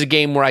 This is a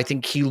game where I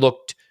think he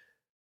looked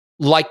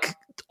like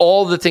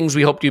all the things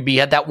we hoped he'd be. He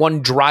had that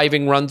one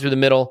driving run through the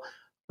middle,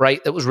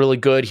 right? That was really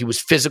good. He was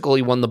physical.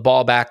 He won the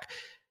ball back.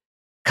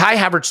 Kai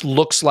Havertz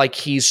looks like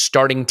he's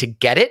starting to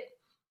get it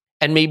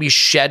and maybe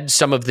shed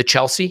some of the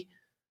Chelsea,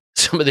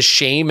 some of the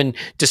shame and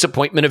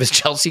disappointment of his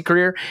Chelsea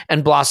career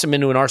and blossom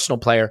into an Arsenal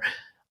player.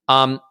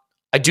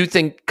 I do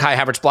think Kai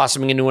Havertz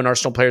blossoming into an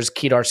Arsenal player is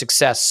key to our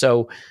success.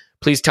 So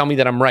please tell me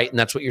that I'm right and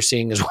that's what you're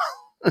seeing as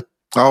well.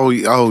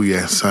 Oh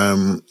yes.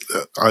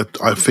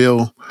 I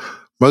feel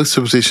most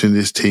of the position in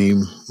this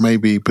team,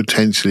 maybe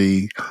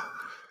potentially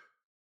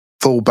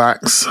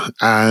fullbacks,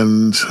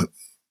 and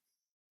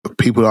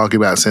people argue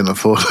about centre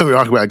forward. We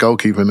argue about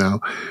goalkeeper now,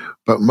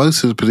 but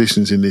most of the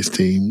positions in this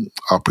team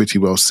are pretty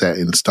well set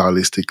in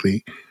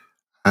stylistically.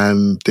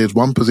 And there's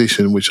one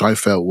position which I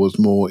felt was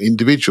more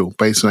individual,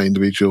 based on that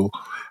individual,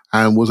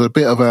 and was a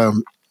bit of a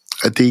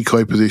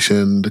decoy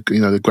position.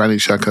 The Granit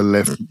Xhaka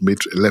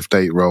left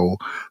 8 role,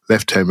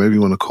 left 10, whatever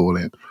you want to call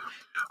it.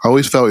 I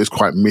always felt it was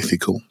quite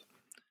mythical.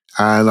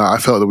 And I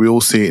felt that we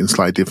all see it in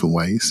slightly different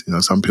ways.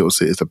 Some people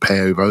see it as a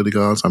pair with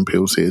Odegaard. Some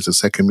people see it as a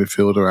second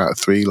midfielder out of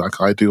 3, like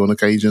I do on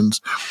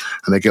occasions.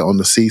 And they get on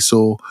the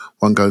seesaw.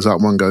 One goes up,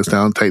 one goes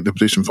down, take the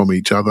position from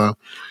each other.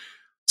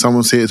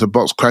 Someone see it as a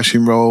box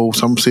crashing role.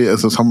 Some see it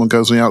as someone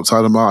goes on the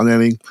outside of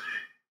Martinelli.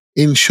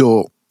 In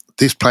short,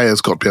 this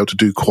player's got to be able to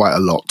do quite a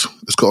lot.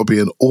 It's got to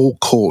be an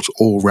all-court,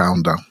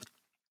 all-rounder,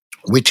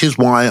 which is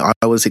why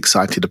I was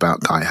excited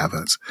about Kai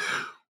Havertz.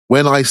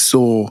 When I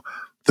saw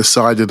the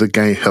side of the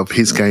game, of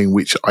his game,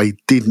 which I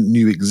didn't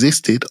knew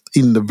existed,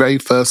 in the very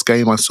first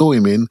game I saw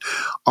him in,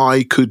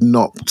 I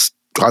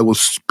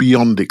was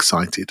beyond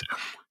excited,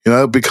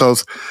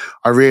 because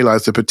I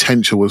realised the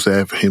potential was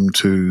there for him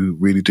to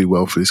really do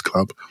well for this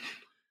club.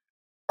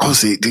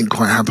 Obviously, it didn't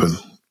quite happen.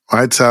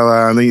 Right,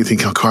 so then you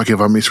think, oh, crikey,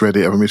 have I misread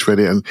it?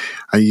 And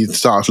you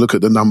start to look at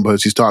the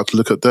numbers, you start to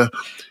look at the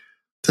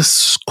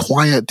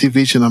quiet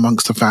division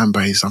amongst the fan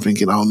base. I'm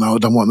thinking, oh no, I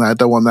don't want that.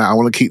 I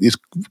want to keep this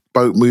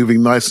boat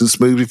moving nice and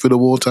smoothly through the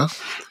water.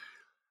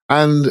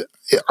 And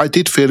I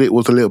did feel it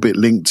was a little bit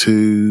linked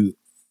to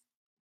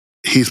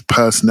his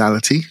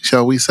personality,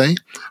 shall we say,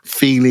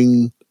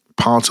 feeling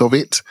part of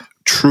it,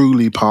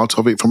 truly part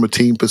of it from a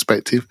team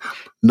perspective,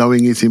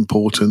 knowing his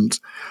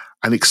importance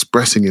and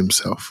expressing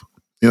himself.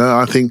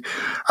 I think,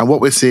 and what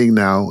we're seeing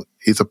now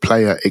is a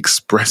player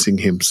expressing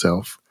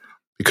himself,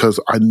 because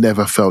I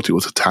never felt it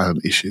was a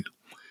talent issue.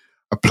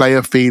 A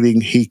player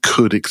feeling he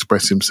could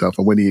express himself.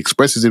 And when he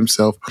expresses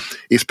himself,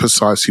 it's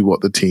precisely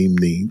what the team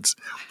needs.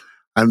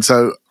 And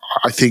so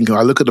I think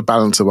I look at the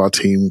balance of our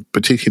team,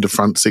 particularly the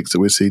front 6 that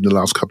we've seen the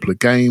last couple of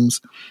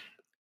games.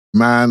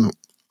 Man,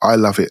 I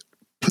love it.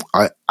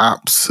 I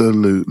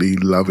absolutely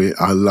love it.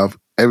 I love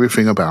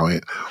everything about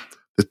it.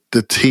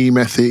 The team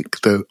ethic,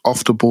 the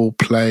off-the-ball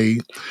play,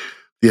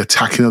 the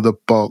attacking of the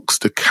box,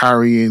 the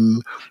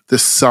carrying, the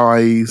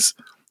size,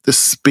 the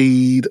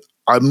speed.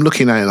 I'm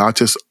looking at it and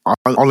I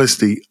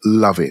honestly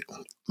love it.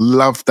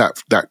 Love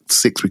that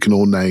 6 we can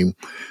all name.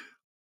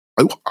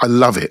 I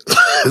love it.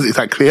 Is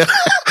that clear?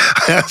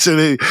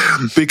 Absolutely.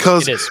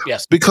 Because it is,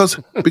 yes. Because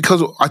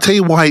I tell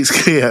you why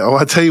it's clear, or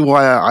I tell you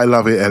why I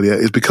love it,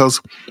 Elliot, is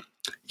because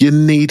you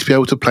need to be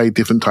able to play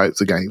different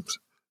types of games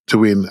to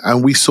win.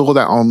 And we saw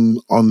that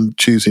on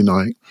Tuesday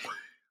night.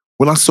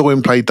 When I saw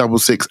him play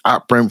 6-6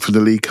 at Brentford, the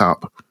League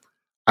Cup,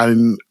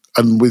 and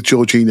with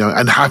Jorginho,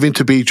 and having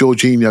to be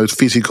Jorginho's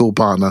physical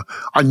partner,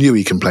 I knew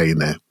he can play in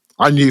there.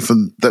 I knew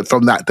from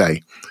that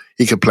day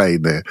he could play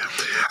in there.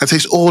 And so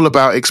it's all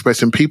about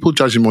expressing. People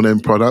judge him on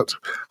end product.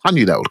 I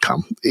knew that would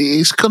come.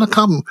 It's going to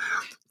come.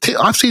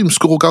 I've seen him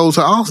score goals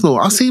at Arsenal.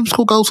 I've seen him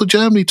score goals for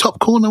Germany, top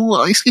corner.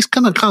 It's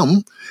going to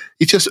come.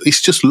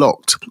 It's just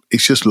locked.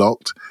 It's just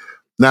locked.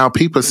 Now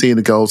people are seeing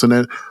the goals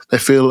and they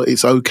feel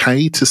it's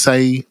okay to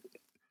say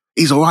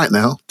he's all right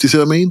now. Do you see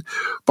what I mean?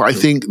 But I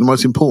think the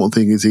most important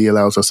thing is he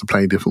allows us to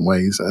play in different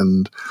ways.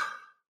 And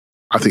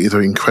I think it's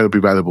an incredibly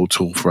valuable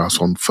tool for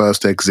us on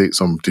first exits,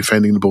 on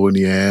defending the ball in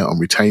the air, on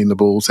retaining the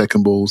ball,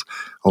 second balls,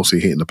 also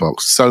hitting the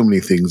box. So many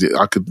things.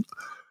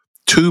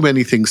 Too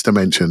many things to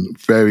mention.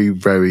 Very,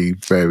 very,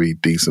 very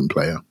decent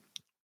player.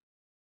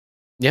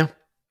 Yeah.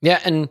 Yeah.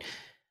 And,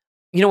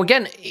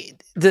 again,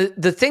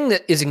 the thing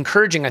that is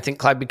encouraging, I think,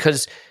 Clive,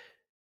 because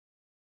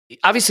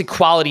obviously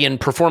quality and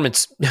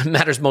performance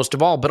matters most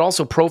of all, but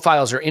also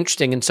profiles are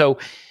interesting. And so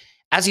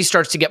as he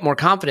starts to get more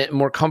confident and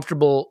more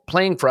comfortable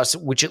playing for us,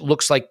 which it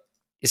looks like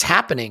is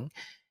happening,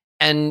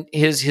 and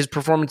his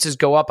performances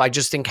go up, I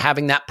just think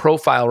having that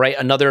profile, right?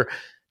 Another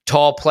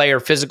tall player,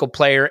 physical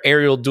player,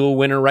 aerial duel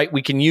winner, right?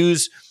 We can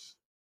use,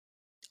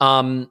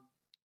 we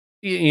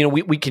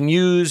can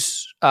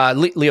use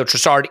Leo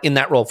Trossard in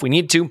that role if we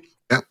need to.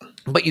 Yep.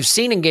 But you've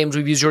seen in games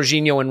we've used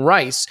Jorginho and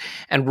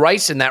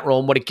Rice in that role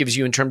and what it gives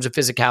you in terms of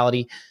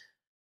physicality.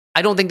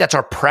 I don't think that's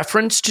our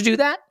preference to do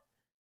that.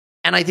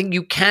 And I think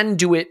you can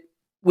do it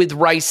with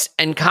Rice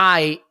and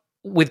Kai,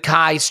 with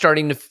Kai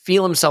starting to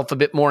feel himself a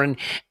bit more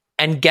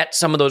and get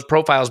some of those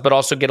profiles, but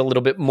also get a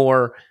little bit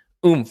more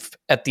oomph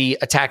at the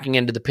attacking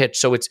end of the pitch.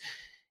 So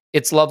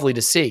it's lovely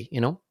to see,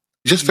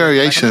 Just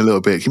variation a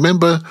little bit. You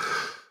remember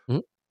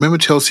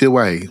Chelsea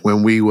away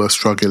when we were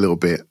struggling a little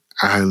bit,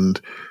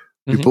 and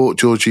we brought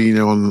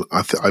Jorginho on,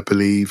 I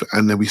believe,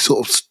 and then we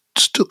sort of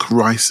stuck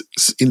Rice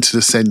into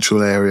the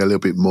central area a little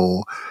bit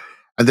more,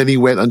 and then he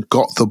went and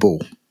got the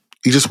ball.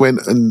 He just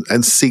went and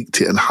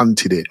seeked it and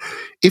hunted it.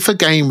 If a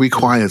game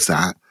requires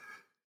that,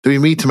 then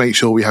we need to make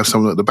sure we have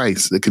someone at the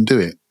base that can do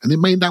it. And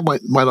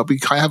that might not be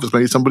Kai Havertz,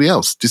 maybe somebody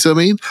else. Do you see what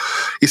I mean?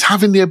 It's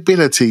having the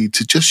ability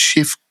to just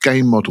shift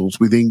game models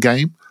within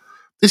game.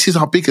 This is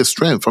our biggest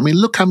strength. I mean,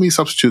 look how many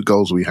substitute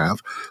goals we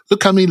have.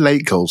 Look how many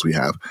late goals we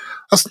have.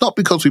 That's not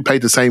because we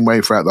played the same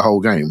way throughout the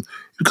whole game.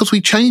 It's because we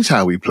changed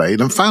how we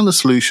played and found a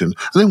solution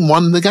and then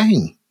won the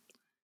game.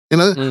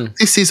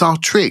 This is our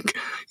trick.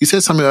 You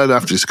said something earlier, I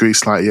have to disagree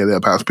slightly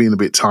about us being a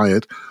bit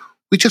tired.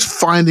 We're just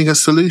finding a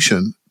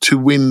solution to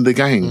win the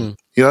game,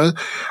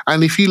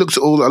 And if you looked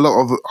at a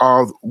lot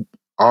of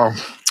our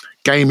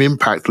game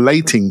impact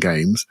late in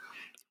games,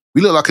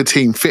 we look like a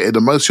team fitter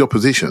than most of the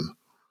opposition.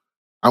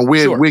 And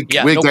we're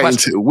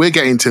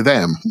getting to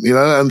them,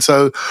 and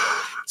so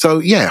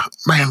yeah,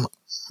 man,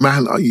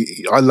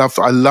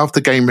 I love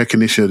the game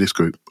recognition of this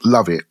group.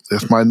 Love it.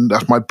 That's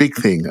my big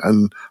thing,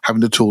 and having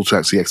the tools to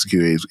actually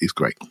execute it is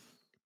great.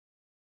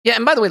 Yeah,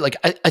 and by the way,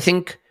 I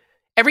think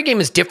every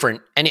game is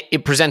different, and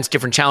it presents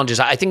different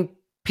challenges. I think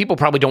people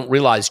probably don't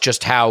realize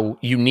just how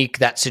unique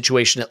that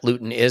situation at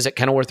Luton is at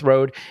Kenilworth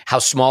Road, how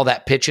small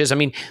that pitch is. I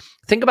mean,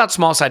 think about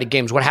small-sided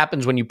games. What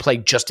happens when you play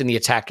just in the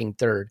attacking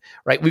third,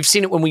 right? We've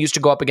seen it when we used to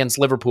go up against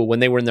Liverpool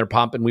when they were in their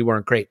pomp and we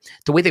weren't great.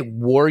 The way they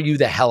wore you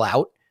the hell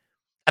out,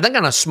 I think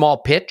on a small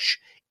pitch,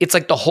 it's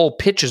like the whole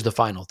pitch is the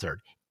final third.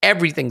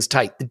 Everything's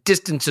tight. The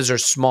distances are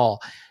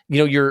small.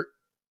 You're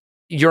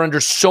under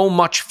so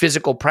much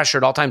physical pressure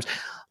at all times.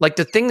 Like,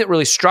 the thing that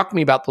really struck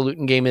me about the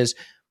Luton game is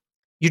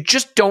you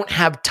just don't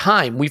have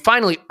time. We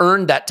finally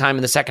earned that time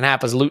in the second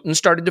half as Luton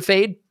started to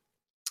fade.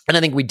 And I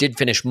think we did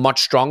finish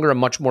much stronger and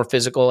much more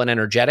physical and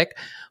energetic.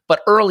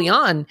 But early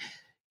on,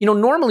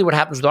 normally what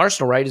happens with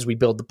Arsenal, right, is we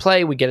build the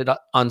play, we get it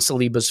on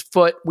Saliba's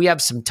foot, we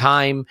have some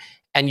time,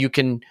 and you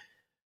can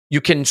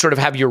sort of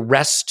have your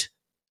rest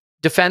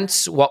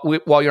defense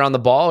while you're on the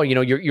ball, or,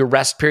 your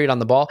rest period on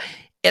the ball.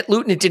 At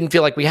Luton, it didn't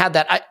feel like we had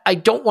that. I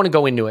don't want to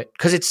go into it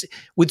because it's,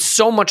 with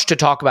so much to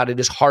talk about, it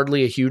is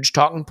hardly a huge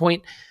talking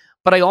point.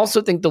 But I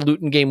also think the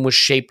Luton game was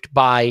shaped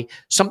by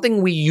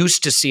something we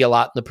used to see a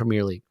lot in the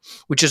Premier League,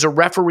 which is a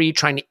referee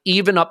trying to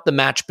even up the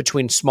match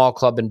between small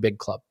club and big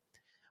club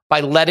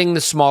by letting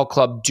the small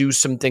club do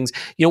some things.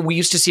 We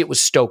used to see it with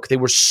Stoke. They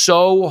were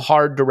so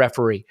hard to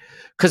referee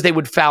because they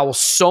would foul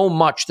so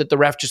much that the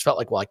ref just felt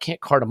like, well, I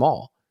can't card them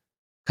all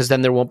because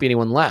then there won't be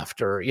anyone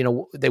left, or,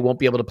 they won't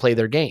be able to play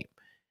their game.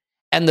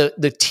 And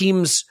the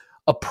team's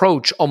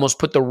approach almost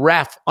put the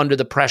ref under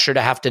the pressure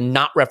to have to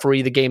not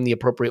referee the game the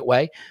appropriate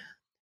way.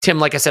 Tim,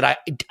 like I said,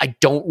 I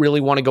don't really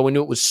want to go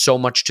into it with so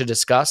much to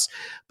discuss,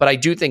 but I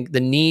do think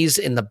the knees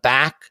in the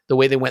back, the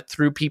way they went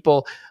through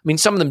people, I mean,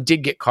 some of them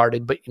did get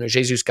carded, but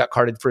Jesus got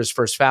carded for his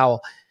first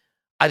foul.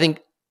 I think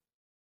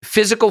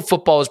physical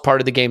football is part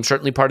of the game,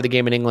 certainly part of the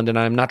game in England, and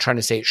I'm not trying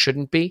to say it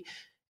shouldn't be,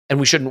 and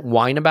we shouldn't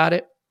whine about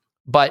it,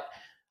 but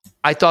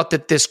I thought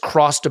that this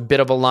crossed a bit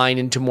of a line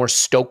into more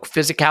Stoke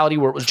physicality,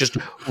 where it was just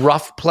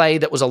rough play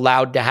that was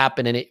allowed to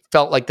happen, and it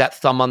felt like that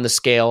thumb on the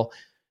scale,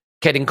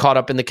 getting caught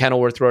up in the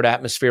Kenilworth Road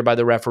atmosphere by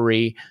the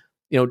referee,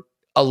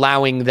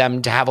 allowing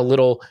them to have a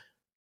little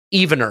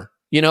evener,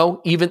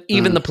 even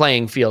the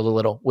playing field a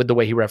little with the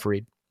way he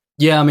refereed.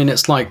 Yeah, I mean,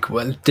 it's like,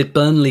 did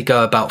Burnley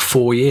go about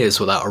 4 years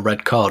without a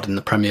red card in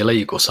the Premier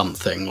League or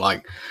something,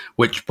 like,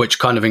 which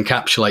kind of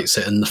encapsulates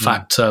it? And the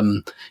fact,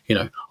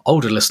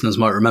 older listeners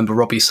might remember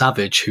Robbie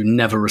Savage, who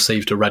never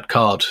received a red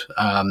card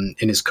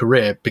in his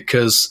career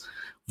because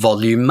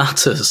volume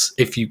matters.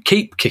 If you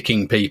keep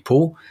kicking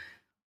people,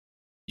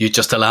 you're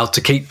just allowed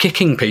to keep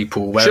kicking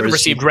people. Should have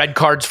received red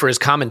cards for his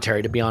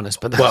commentary, to be honest.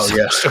 But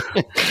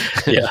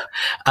yeah,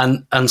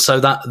 and so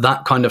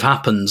that kind of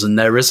happens, and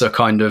there is a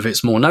kind of,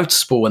 it's more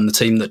noticeable when the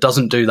team that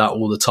doesn't do that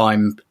all the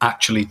time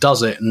actually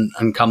does it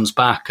and comes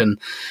back, and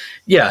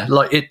yeah,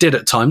 like it did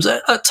at times.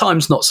 At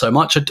times, not so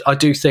much. I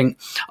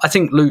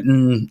think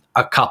Luton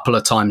a couple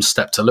of times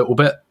stepped a little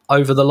bit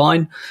over the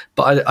line,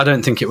 but I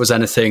don't think it was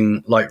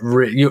anything like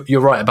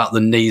you're right about the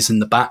knees in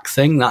the back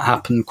thing. That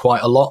happened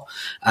quite a lot.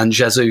 And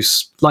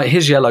Jesus, like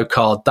his yellow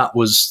card, that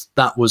was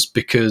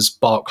because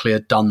Barkley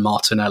had done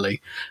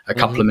Martinelli a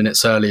couple of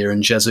minutes earlier,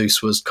 and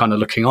Jesus was kind of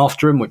looking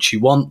after him, which you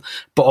want.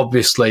 But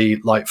obviously,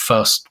 like,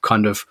 first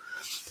kind of,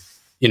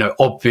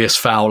 obvious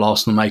foul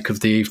Arsenal make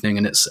of the evening,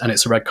 and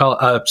it's a red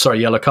card,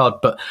 yellow card,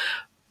 but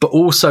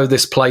also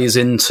this plays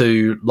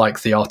into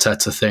like the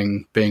Arteta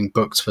thing being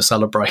booked for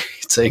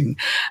celebrating.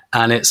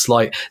 And it's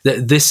like,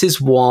 this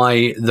is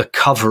why the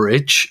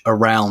coverage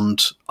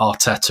around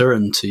Arteta,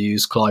 and to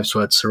use Clive's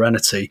word,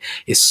 serenity,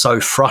 is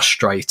so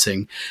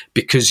frustrating,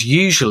 because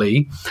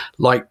usually,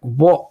 like,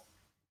 what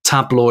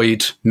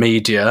tabloid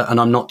media,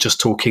 and I'm not just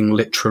talking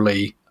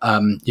literally,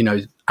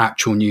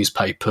 actual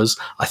newspapers.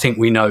 I think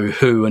we know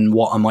who and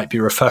what I might be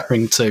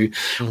referring to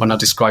when I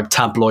describe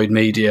tabloid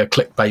media,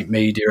 clickbait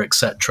media,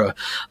 etc.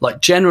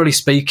 Like, generally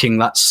speaking,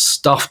 that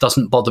stuff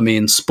doesn't bother me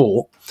in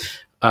sport.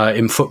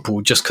 In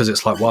football, just because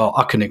it's like, well,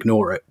 I can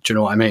ignore it. Do you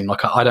know what I mean?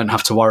 Like, I don't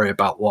have to worry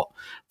about what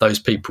those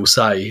people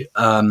say.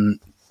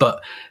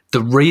 But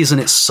the reason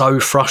it's so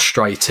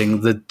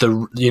frustrating,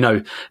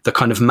 the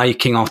kind of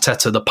making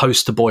Arteta the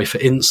poster boy for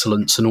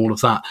insolence and all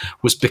of that,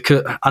 was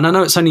because, and I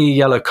know it's only a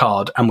yellow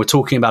card, and we're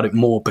talking about it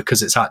more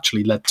because it's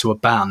actually led to a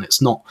ban.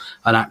 It's not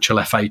an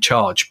actual FA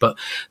charge, but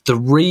the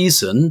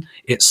reason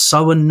it's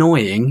so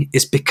annoying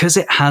is because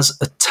it has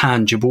a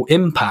tangible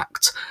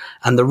impact.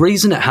 And the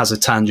reason it has a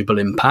tangible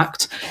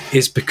impact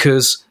is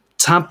because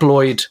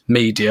tabloid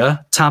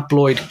media,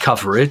 tabloid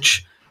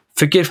coverage,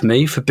 forgive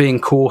me for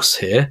being coarse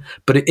here,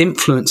 but it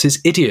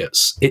influences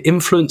idiots. It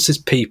influences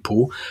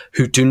people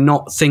who do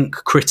not think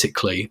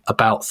critically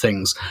about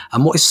things.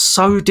 And what is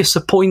so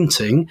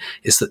disappointing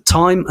is that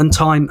time and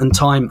time and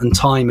time and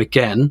time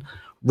again,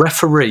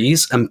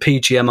 referees and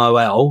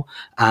PGMOL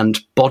and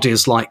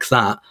bodies like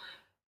that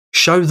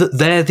show that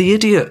they're the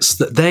idiots,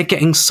 that they're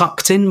getting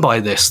sucked in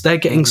by this. They're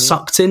getting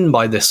sucked in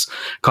by this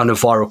kind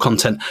of viral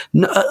content.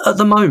 At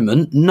the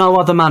moment, no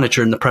other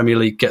manager in the Premier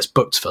League gets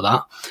booked for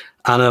that.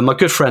 And my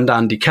good friend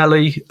Andy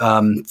Kelly,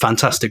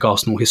 fantastic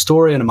Arsenal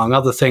historian, among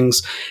other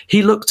things,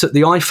 he looked at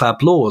the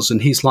IFAB laws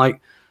and he's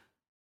like,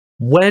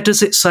 where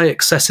does it say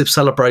excessive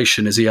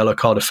celebration is a yellow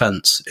card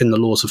offence in the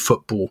laws of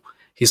football?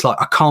 He's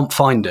like, I can't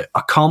find it.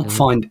 I can't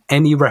find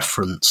any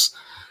reference.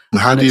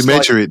 How do you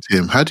measure it,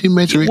 Tim? How do you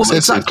measure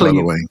excessive, by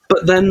the way?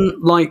 But then,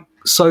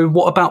 so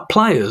what about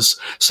players?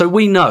 So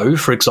we know,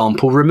 for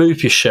example,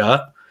 remove your shirt,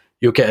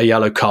 you'll get a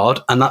yellow card,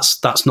 and that's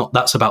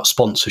about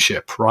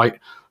sponsorship, right?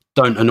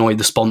 Don't annoy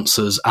the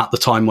sponsors at the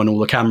time when all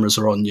the cameras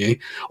are on you,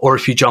 or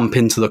if you jump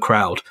into the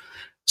crowd.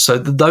 So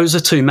those are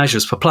two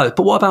measures for players.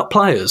 But what about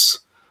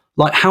players?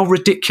 Like, how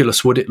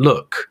ridiculous would it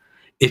look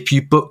if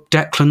you book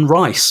Declan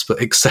Rice for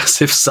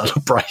excessive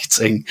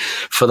celebrating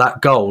for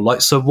that goal?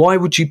 Like, so why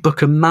would you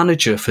book a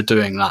manager for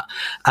doing that?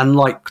 And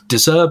like, De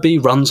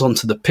Zerbi runs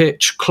onto the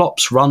pitch,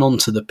 Klopp's run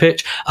onto the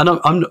pitch, and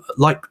I'm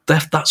like,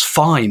 that's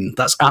fine.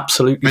 That's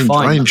absolutely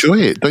fine. I enjoy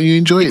it. Don't you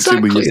enjoy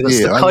exactly. it? Exactly.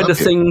 That's the kind of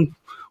thing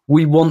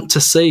we want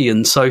to see.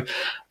 And so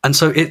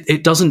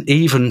it doesn't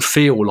even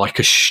feel like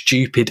a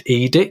stupid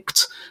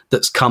edict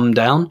that's come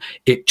down.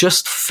 It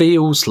just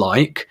feels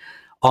like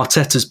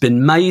Arteta's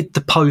been made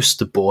the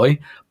poster boy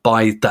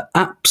by the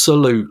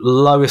absolute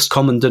lowest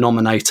common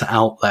denominator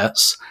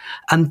outlets,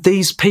 and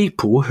these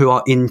people who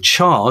are in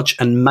charge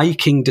and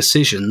making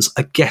decisions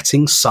are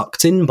getting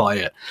sucked in by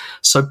it.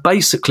 So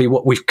basically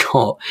what we've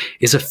got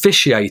is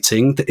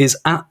officiating that is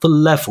at the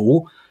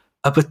level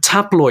of a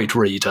tabloid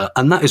reader,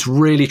 and that is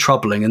really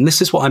troubling. And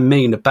this is what I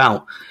mean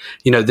about,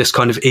 this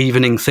kind of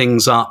evening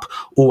things up.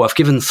 Oh, I've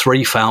given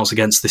 3 fouls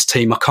against this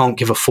team, I can't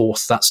give a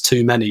 4th, that's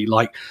too many.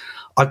 Like,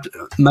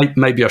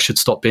 maybe I should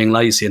stop being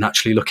lazy and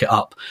actually look it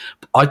up.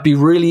 I'd be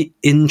really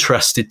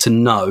interested to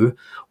know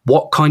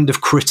what kind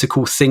of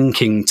critical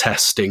thinking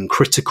testing,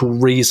 critical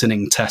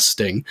reasoning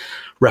testing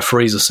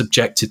referees are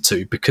subjected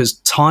to, because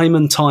time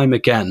and time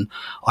again,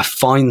 I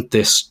find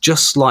this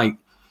just like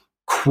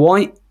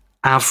quite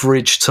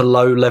average to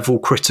low level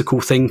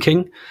critical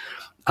thinking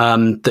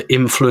that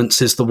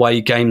influences the way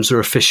games are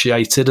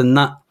officiated. And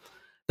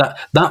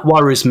that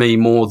worries me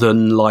more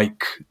than,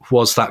 like,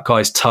 was that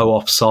guy's toe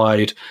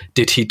offside?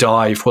 Did he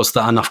dive? Was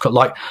that enough?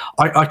 Like,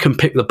 I can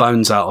pick the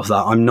bones out of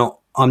that.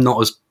 I'm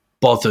not as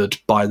bothered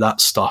by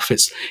that stuff.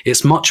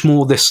 It's much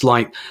more this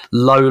like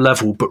low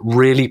level but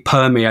really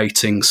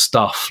permeating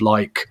stuff,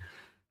 like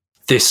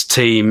this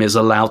team is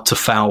allowed to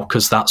foul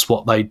because that's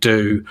what they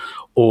do,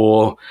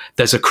 or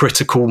there's a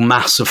critical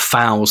mass of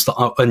fouls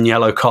and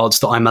yellow cards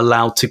that I'm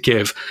allowed to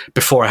give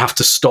before I have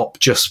to stop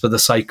just for the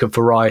sake of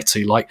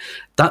variety. Like,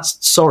 that's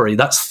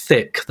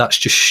thick. That's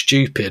just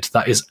stupid.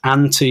 That is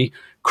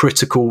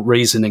anti-critical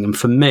reasoning. And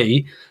for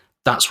me,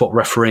 that's what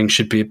refereeing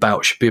should be about.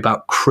 It should be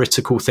about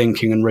critical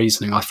thinking and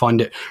reasoning. I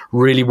find it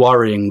really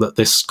worrying that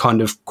this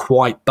kind of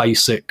quite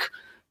basic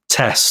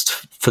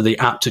test for the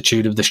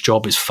aptitude of this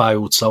job is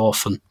failed so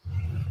often.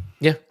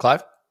 Yeah,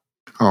 Clive?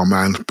 Oh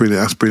man,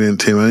 brilliant! That's brilliant,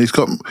 Tim. And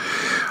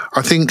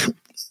I think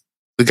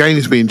the game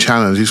is being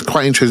challenged. It's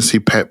quite interesting to see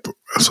Pep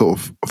sort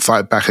of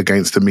fight back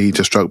against the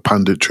media stroke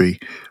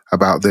punditry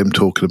about them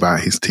talking about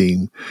his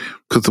team,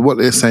 because what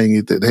they're saying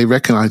is that they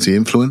recognise the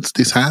influence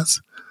this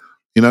has.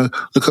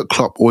 Look at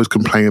Klopp always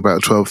complaining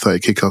about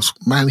 12:30 kickoffs.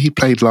 Man, he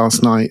played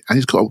last night, and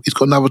he's got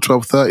another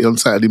 12:30 on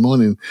Saturday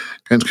morning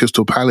against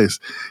Crystal Palace.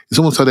 It's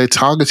almost like they're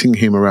targeting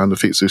him around the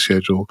fixture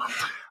schedule.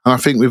 And I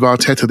think with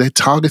Arteta, they're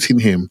targeting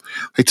him.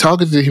 They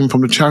targeted him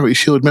from the Charity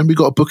Shield. Remember, he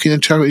got a booking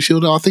in Charity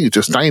Shield? I think he's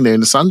just staying there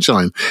in the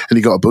sunshine, and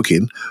he got a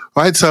booking,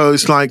 right? So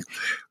it's like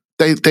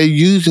they're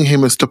using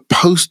him as the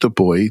poster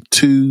boy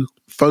to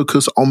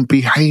focus on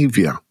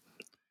behaviour.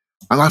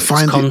 And I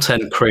find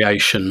content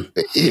creation.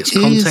 It's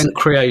content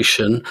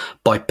creation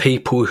by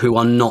people who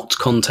are not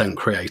content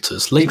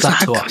creators. Leave that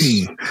to us.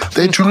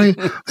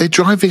 They're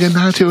driving a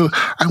narrative,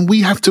 and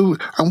we have to.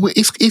 And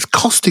it's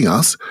costing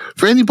us.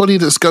 For anybody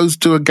that goes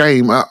to a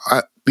game at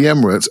the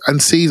Emirates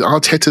and sees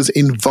Arteta's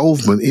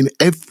involvement in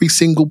every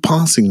single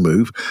passing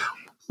move,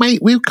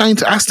 mate, we're going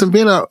to Aston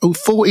Villa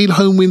 14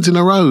 home wins in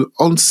a row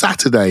on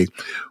Saturday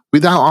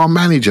without our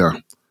manager.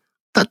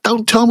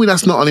 Don't tell me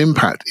that's not an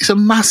impact. It's a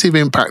massive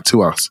impact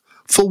to us.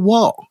 For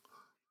what?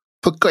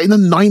 For getting a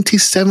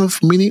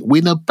 97th minute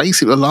winner,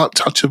 basically a light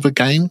touch of a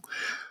game,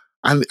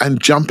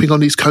 and jumping on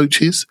these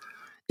coaches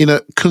in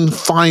a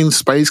confined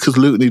space, because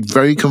Luton is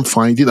very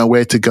confined, didn't know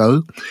where to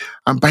go.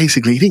 And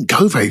basically he didn't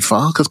go very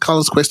far because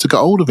Carlos Cuesta got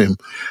hold of him.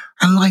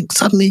 And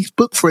suddenly he's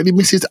booked for it. He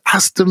misses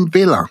Aston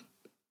Villa,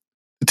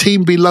 the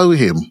team below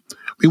him.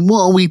 I mean,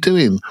 what are we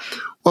doing?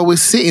 Well, we're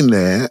sitting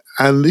there,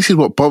 and this is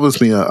what bothers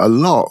me a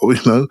lot,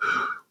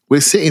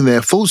 We're sitting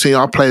there. Fortunately,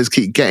 our players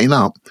keep getting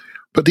up,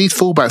 but these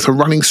fullbacks are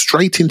running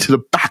straight into the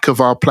back of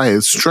our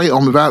players, straight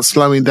on without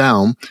slowing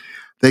down.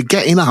 They're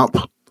getting up.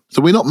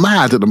 So we're not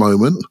mad at the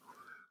moment.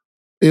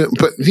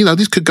 But,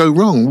 this could go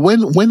wrong.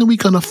 When are we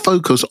going to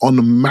focus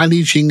on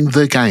managing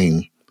the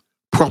game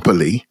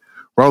properly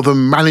rather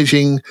than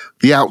managing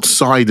the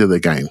outside of the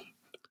game?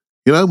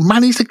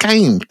 Manage the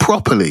game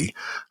properly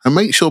and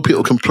make sure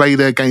people can play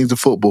their games of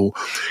football.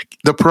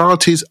 The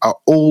priorities are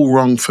all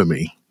wrong for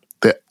me.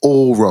 They're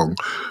all wrong.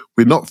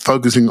 We're not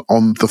focusing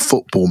on the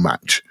football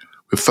match.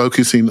 We're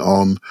focusing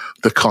on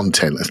the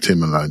content, as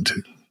Tim alluded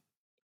to.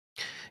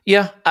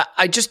 Yeah,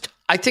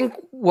 I think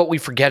what we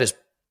forget is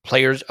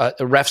players,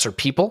 refs are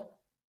people,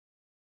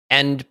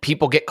 and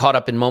people get caught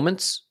up in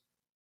moments.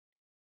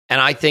 And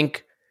I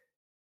think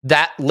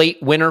that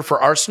late winner for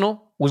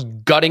Arsenal was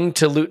gutting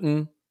to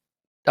Luton,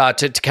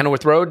 to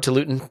Kenilworth Road, to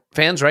Luton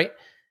fans, right?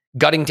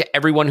 Gutting to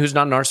everyone who's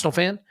not an Arsenal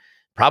fan.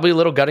 Probably a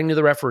little gutting to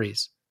the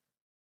referees.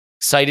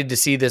 Excited to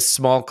see this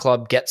small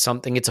club get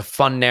something. It's a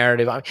fun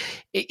narrative.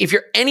 If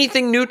you're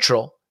anything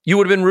neutral, you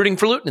would have been rooting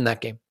for Luton in that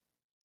game.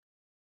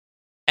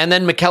 And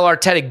then Mikel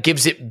Arteta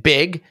gives it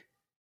big,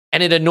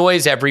 and it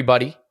annoys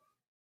everybody.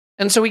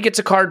 And so he gets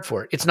a card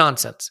for it. It's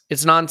nonsense.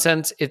 It's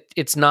nonsense.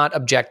 It's not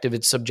objective.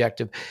 It's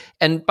subjective.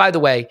 And by the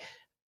way,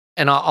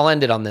 and I'll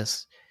end it on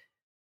this,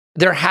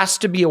 there has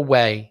to be a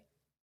way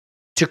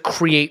to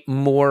create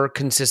more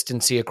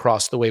consistency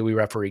across the way we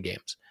referee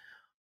games.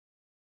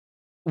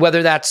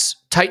 Whether that's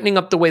tightening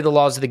up the way the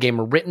laws of the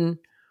game are written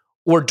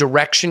or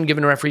direction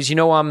given to referees.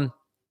 In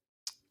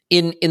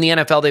the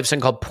NFL, they have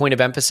something called point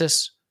of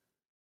emphasis.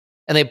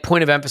 And they have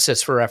point of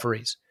emphasis for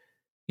referees.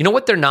 You know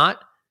what they're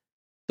not?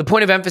 The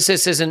point of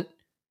emphasis isn't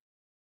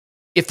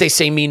if they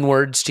say mean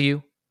words to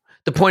you.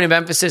 The point of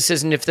emphasis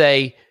isn't if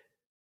they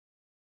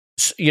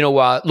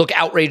look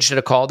outraged at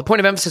a call. The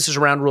point of emphasis is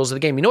around rules of the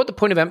game. You know what the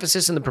point of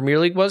emphasis in the Premier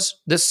League was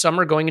this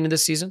summer going into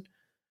this season?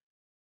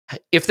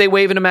 If they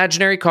wave an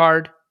imaginary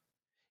card,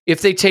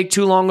 if they take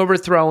too long over a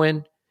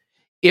throw-in,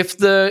 if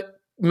the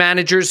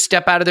managers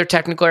step out of their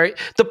technical area,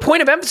 the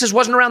point of emphasis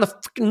wasn't around the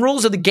fucking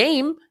rules of the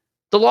game,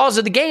 the laws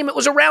of the game. It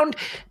was around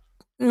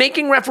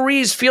making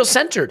referees feel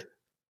centered.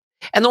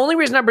 And the only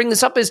reason I bring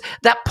this up is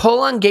that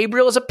pull on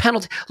Gabriel is a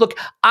penalty. Look,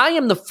 I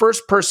am the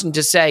first person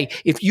to say,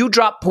 if you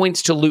drop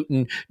points to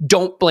Luton,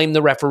 don't blame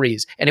the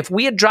referees. And if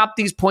we had dropped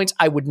these points,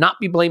 I would not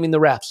be blaming the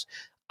refs.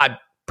 I'd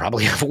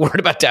probably have a word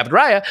about David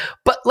Raya,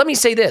 but let me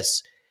say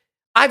this.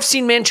 I've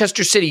seen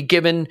Manchester City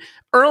given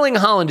Erling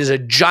Haaland is a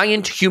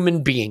giant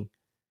human being,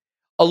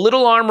 a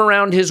little arm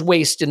around his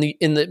waist in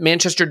the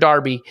Manchester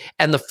derby,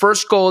 and the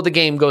first goal of the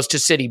game goes to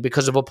City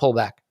because of a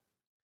pullback.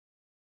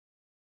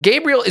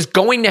 Gabriel is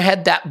going to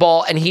head that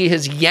ball, and he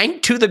is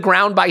yanked to the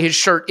ground by his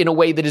shirt in a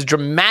way that is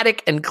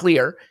dramatic and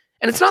clear,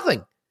 and it's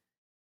nothing.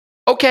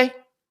 Okay.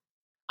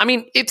 I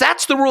mean, if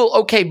that's the rule,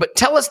 okay, but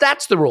tell us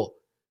that's the rule.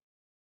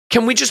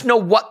 Can we just know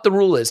what the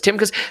rule is, Tim?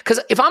 Because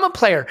if I'm a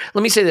player,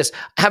 let me say this,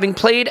 having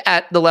played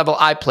at the level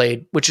I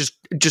played, which is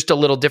just a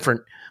little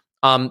different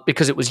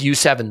because it was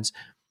U7s.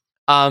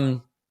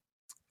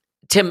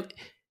 Tim,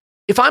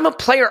 if I'm a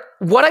player,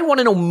 what I want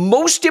to know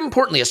most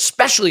importantly,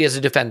 especially as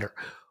a defender,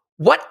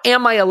 what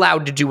am I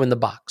allowed to do in the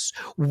box?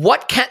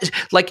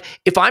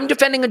 If I'm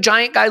defending a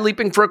giant guy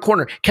leaping for a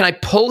corner, can I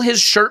pull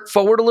his shirt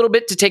forward a little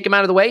bit to take him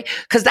out of the way?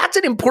 Because that's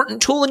an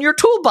important tool in your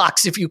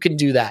toolbox if you can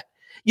do that.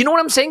 You know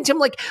what I'm saying, Tim?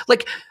 Like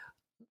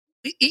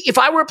if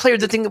I were a player,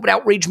 the thing that would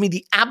outrage me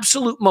the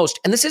absolute most,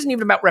 and this isn't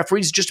even about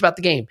referees, it's just about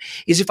the game,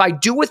 is if I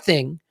do a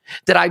thing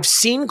that I've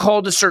seen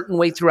called a certain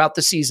way throughout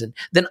the season,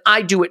 then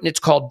I do it and it's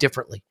called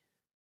differently.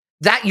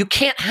 That you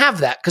can't have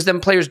that because then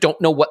players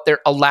don't know what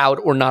they're allowed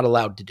or not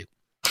allowed to do.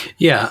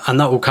 Yeah, and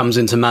that all comes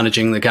into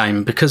managing the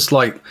game because,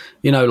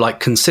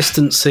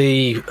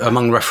 consistency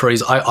among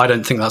referees, I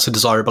don't think that's a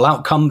desirable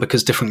outcome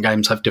because different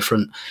games have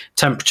different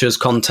temperatures,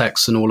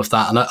 contexts, and all of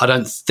that. And I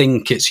don't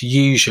think it's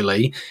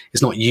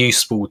not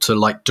useful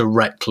to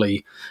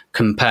directly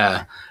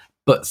compare.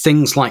 But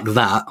things like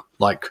that,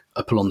 like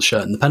a pull on the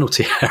shirt in the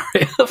penalty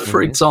area,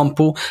 for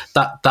example,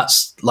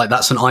 that's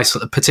an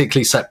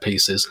particularly set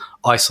pieces,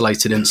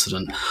 isolated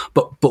incident.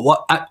 But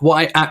what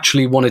I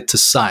actually wanted to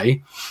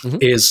say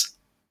is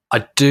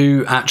I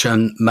do actually,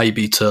 and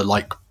maybe to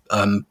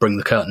bring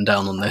the curtain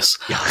down on this,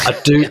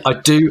 I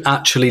do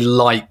actually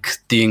like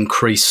the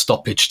increased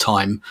stoppage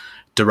time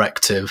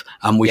directive,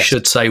 and we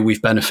should say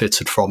we've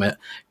benefited from it,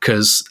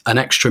 because an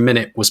extra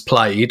minute was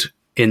played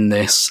in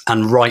this,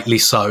 and rightly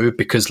so,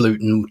 because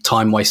Luton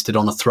time wasted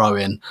on a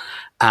throw-in.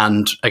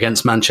 And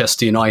against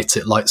Manchester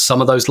United, like some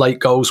of those late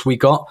goals we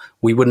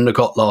wouldn't have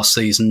got last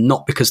season,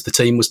 not because the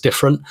team was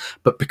different,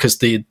 but because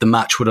the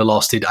match would have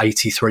lasted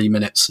 83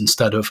 minutes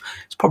instead of,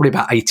 it's probably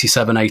about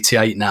 87,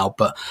 88 now.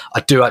 But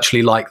I do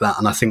actually like that,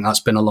 and I think that's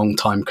been a long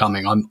time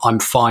coming. I'm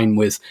fine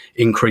with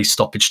increased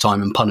stoppage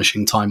time and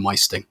punishing time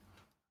wasting.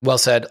 Well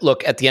said.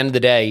 Look, at the end of the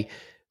day,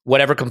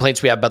 whatever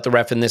complaints we have about the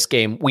ref in this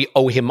game, we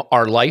owe him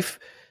our life,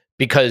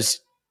 because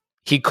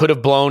he could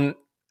have blown,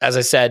 as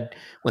I said,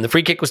 when the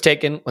free kick was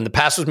taken, when the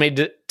pass was made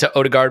to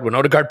Odegaard, when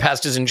Odegaard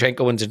passed to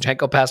Zinchenko, when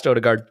Zinchenko passed to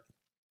Odegaard.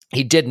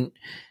 He didn't.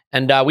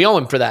 And we owe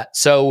him for that.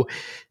 So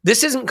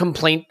this isn't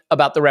complaint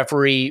about the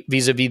referee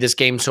vis-a-vis this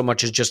game so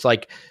much as just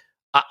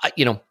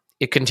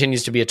it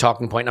continues to be a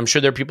talking point. I'm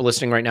sure there are people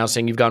listening right now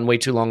saying you've gone way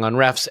too long on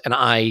refs, and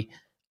I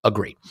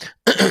agree.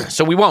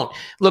 So we won't.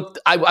 Look,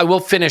 I will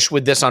finish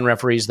with this on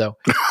referees, though.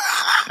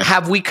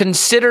 Have we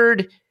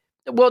considered...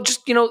 Well,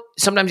 just,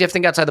 sometimes you have to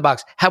think outside the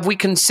box. Have we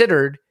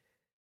considered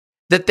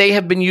that they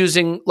have been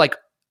using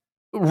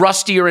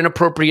rusty or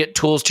inappropriate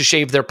tools to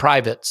shave their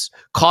privates,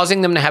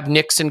 causing them to have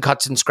nicks and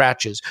cuts and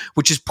scratches,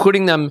 which is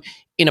putting them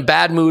in a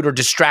bad mood or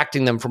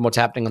distracting them from what's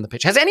happening on the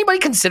pitch? Has anybody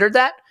considered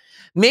that?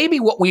 Maybe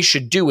what we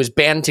should do is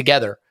band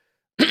together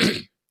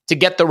to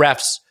get the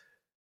refs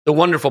the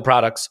wonderful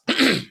products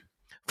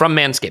from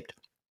Manscaped.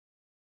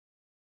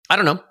 I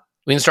don't know.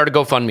 We can start a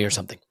GoFundMe or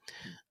something.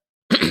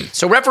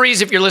 So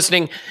referees, if you're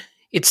listening,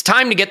 it's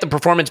time to get the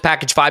Performance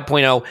Package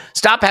 5.0.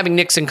 Stop having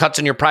nicks and cuts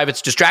in your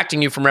privates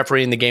distracting you from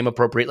refereeing the game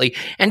appropriately.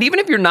 And even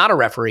if you're not a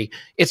referee,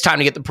 it's time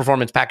to get the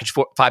Performance Package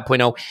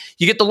 5.0.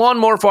 You get the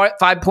Lawnmower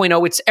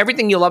 5.0. It's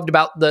everything you loved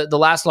about the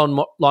last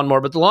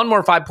Lawnmower, but the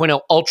Lawnmower 5.0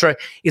 Ultra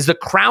is the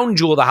crown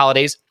jewel of the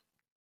holidays.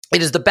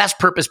 It is the best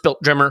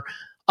purpose-built trimmer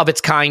of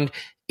its kind.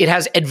 It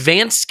has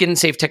advanced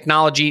skin-safe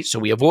technology, so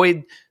we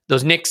avoid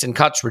those nicks and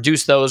cuts,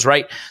 reduce those,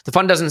 right? The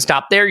fun doesn't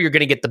stop there. You're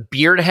going to get the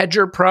Beard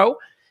Hedger Pro,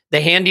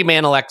 the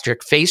Handyman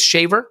Electric Face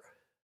Shaver.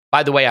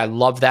 By the way, I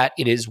love that.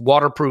 It is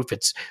waterproof.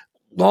 It's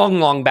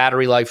long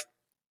battery life.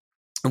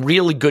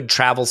 Really good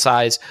travel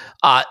size.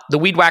 The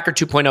Weed Whacker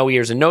 2.0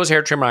 ears and nose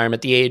hair trimmer. I am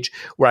at the age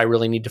where I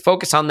really need to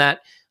focus on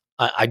that.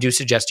 I do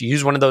suggest you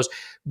use one of those.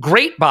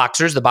 Great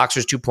boxers, the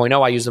Boxers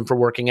 2.0. I use them for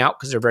working out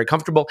because they're very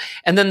comfortable.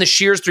 And then the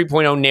Shears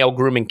 3.0 nail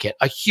grooming kit.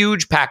 A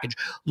huge package.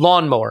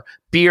 Lawnmower,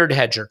 Beard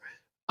Hedger,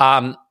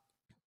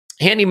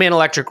 Handyman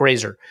Electric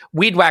Razor,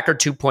 Weed Whacker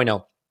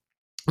 2.0.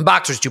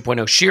 Boxers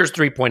 2.0, Shears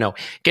 3.0.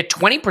 Get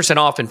 20%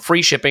 off and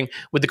free shipping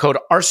with the code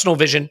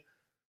ArsenalVision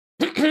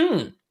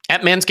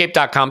at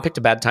manscaped.com. Picked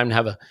a bad time to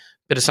have a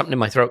bit of something in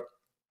my throat.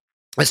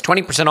 That's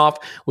 20% off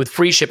with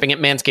free shipping at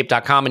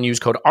manscaped.com and use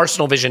code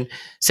ArsenalVision.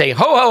 Say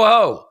ho, ho,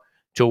 ho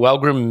to a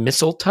well-groomed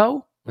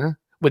mistletoe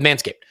with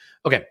Manscaped.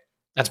 Okay,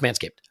 that's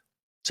Manscaped.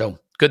 So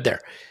good there.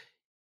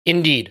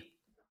 Indeed.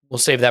 We'll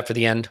save that for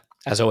the end,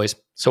 as always.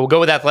 So we'll go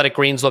with Athletic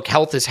Greens. Look,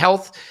 health is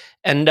health.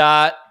 And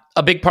a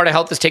big part of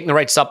health is taking the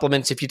right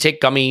supplements. If you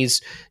take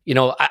gummies,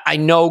 I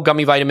know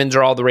gummy vitamins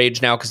are all the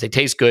rage now because they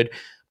taste good.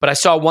 But I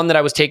saw one that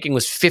I was taking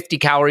was 50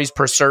 calories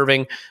per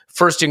serving.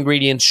 First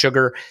ingredient,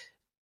 sugar.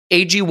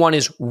 AG1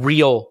 is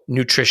real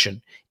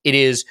nutrition. It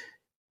is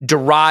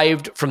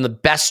derived from the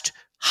best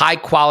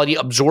high-quality,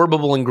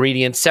 absorbable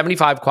ingredients,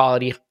 75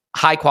 quality,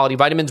 high-quality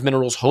vitamins,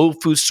 minerals, whole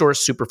food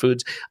source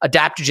superfoods,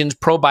 adaptogens,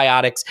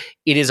 probiotics.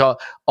 It is a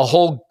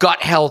whole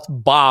gut health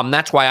bomb.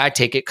 That's why I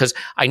take it, because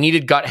I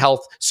needed gut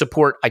health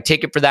support. I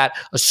take it for that.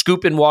 A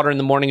scoop in water in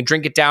the morning,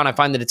 drink it down. I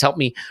find that it's helped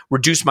me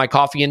reduce my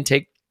coffee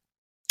intake,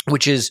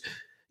 which is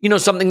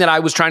something that I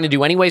was trying to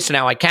do anyway. So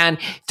now I can.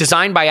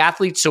 Designed by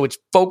athletes, so it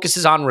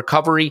focuses on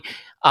recovery.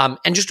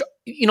 And just,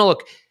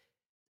 look,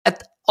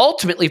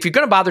 ultimately, if you're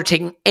going to bother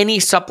taking any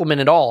supplement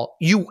at all,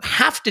 you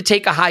have to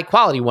take a high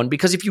quality one,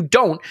 because if you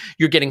don't,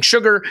 you're getting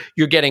sugar,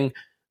 you're getting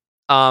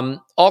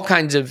all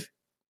kinds of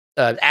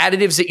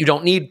additives that you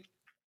don't need,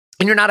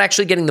 and you're not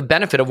actually getting the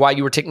benefit of why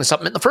you were taking the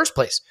supplement in the first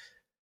place.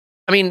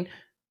 I mean,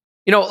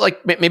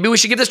 maybe we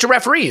should give this to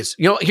referees.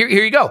 Here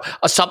you go.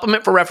 A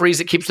supplement for referees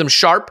that keeps them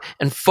sharp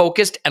and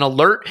focused and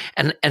alert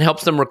and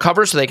helps them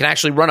recover so they can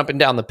actually run up and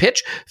down the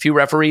pitch. A few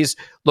referees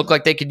look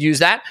like they could use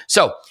that.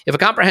 So if a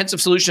comprehensive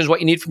solution is what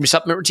you need from your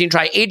supplement routine,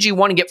 try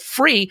AG1 and get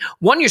free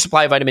 1-year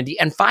supply of vitamin D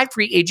and 5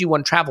 free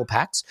AG1 travel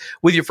packs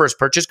with your first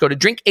purchase. Go to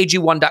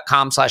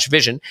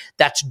drinkag1.com/vision.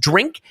 That's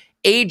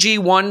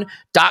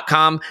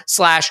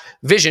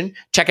ag1.com/vision.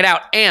 Check it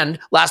out. And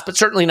last but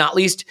certainly not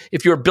least,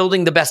 if you're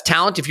building the best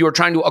talent, if you are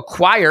trying to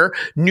acquire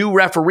new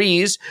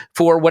referees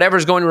for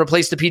whatever's going to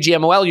replace the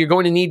PGMOL, you're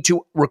going to need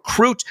to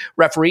recruit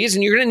referees,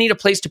 and you're going to need a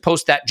place to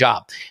post that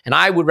job. And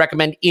I would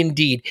recommend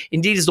Indeed.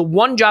 Indeed is the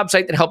one job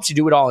site that helps you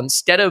do it all.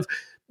 Instead of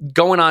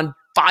going on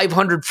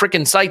 500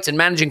 freaking sites and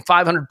managing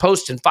 500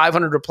 posts and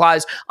 500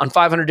 replies on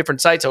 500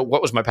 different sites. Oh,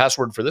 what was my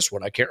password for this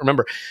one? I can't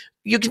remember.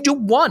 You can do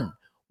one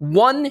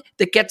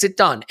that gets it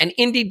done. And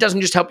Indeed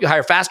doesn't just help you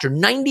hire faster.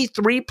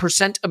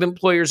 93% of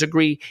employers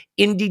agree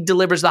Indeed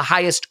delivers the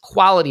highest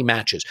quality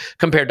matches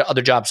compared to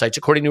other job sites,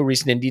 according to a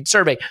recent Indeed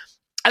survey.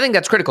 I think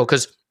that's critical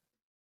because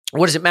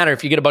what does it matter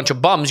if you get a bunch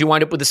of bums? You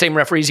wind up with the same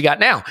referees you got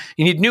now.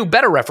 You need new,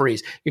 better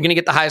referees. You're going to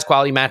get the highest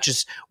quality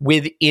matches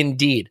with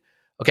Indeed.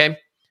 Okay?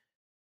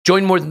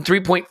 Join more than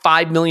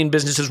 3.5 million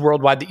businesses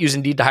worldwide that use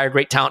Indeed to hire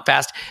great talent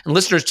fast. And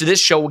listeners to this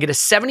show will get a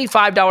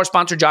 $75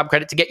 sponsored job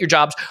credit to get your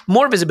jobs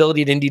more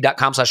visibility at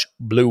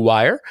Indeed.com/Blue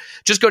Wire.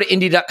 Just go to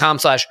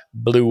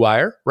Indeed.com/Blue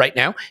Wire right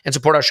now and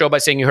support our show by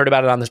saying you heard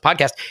about it on this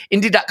podcast.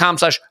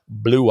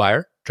 Indeed.com/Blue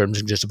Wire. Terms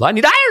and conditions apply.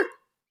 Need to hire?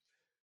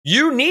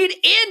 You need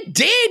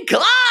Indeed.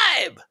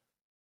 Climb!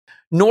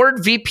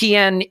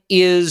 NordVPN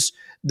is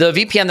the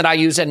VPN that I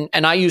use, and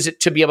I use it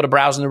to be able to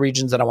browse in the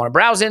regions that I want to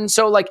browse in.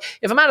 So like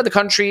if I'm out of the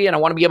country and I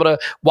want to be able to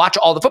watch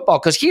all the football,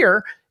 because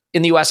here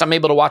in the US, I'm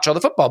able to watch all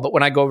the football. But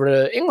when I go over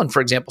to England,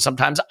 for example,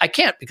 sometimes I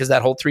can't because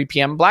that whole 3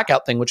 p.m.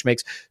 blackout thing, which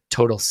makes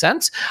total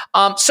sense.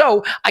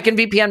 So I can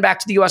VPN back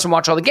to the US and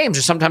watch all the games.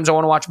 Or sometimes I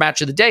want to watch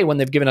Match of the Day when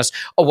they've given us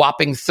a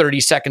whopping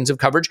 30 seconds of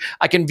coverage.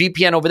 I can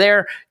VPN over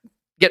there,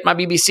 get my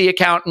BBC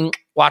account and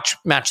watch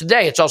Match of the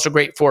Day. It's also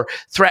great for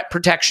threat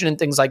protection and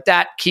things like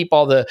that. Keep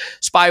all the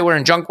spyware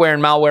and junkware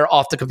and malware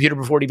off the computer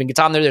before it even gets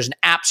on there. There's an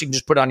app so you can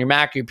just put it on your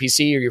Mac or your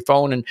PC or your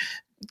phone and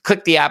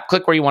click the app,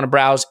 click where you want to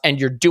browse, and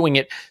you're doing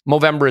it.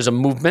 Movember is a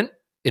movement.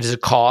 It is a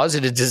cause.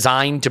 It is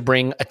designed to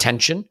bring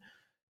attention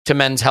to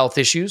men's health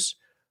issues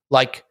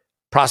like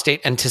prostate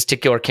and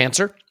testicular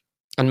cancer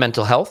and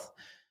mental health.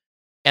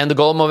 And the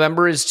goal of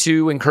Movember is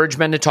to encourage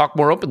men to talk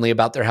more openly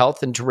about their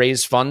health and to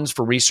raise funds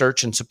for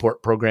research and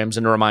support programs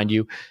and to remind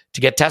you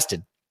to get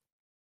tested.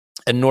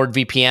 And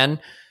NordVPN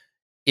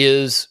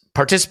is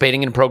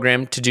participating in a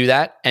program to do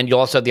that. And you'll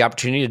also have the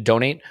opportunity to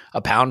donate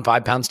 £1, £5,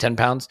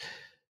 £10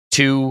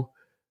 to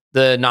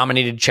the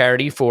nominated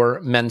charity for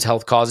men's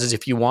health causes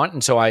if you want.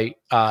 And so I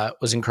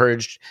was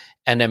encouraged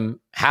and am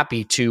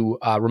happy to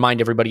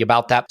remind everybody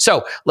about that.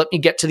 So let me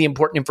get to the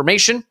important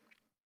information.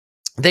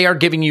 They are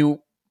giving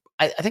you,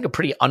 I think, a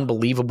pretty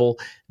unbelievable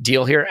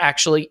deal here,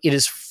 actually. It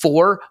is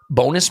 4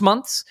 bonus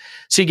months.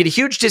 So you get a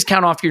huge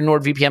discount off your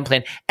NordVPN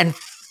plan and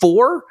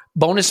 4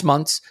 bonus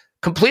months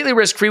completely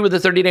risk-free with a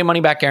 30-day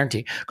money-back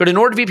guarantee. Go to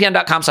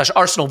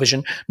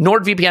nordvpn.com/ArsenalVision,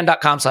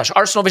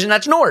 nordvpn.com/ArsenalVision.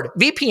 That's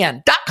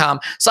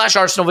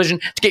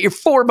nordvpn.com/ArsenalVision to get your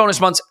 4 bonus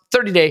months,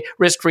 30-day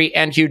risk-free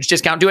and huge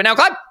discount. Do it now,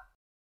 Clive.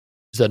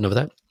 Is that enough of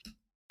that?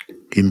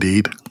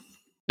 Indeed.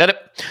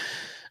 That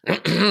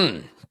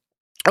it?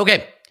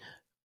 Okay.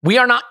 We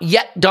are not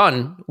yet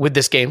done with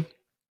this game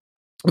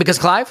because,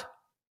 Clive,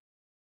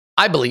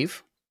 I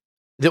believe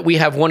that we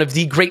have one of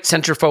the great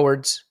center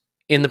forwards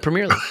in the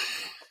Premier League,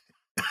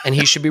 and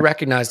he should be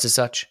recognized as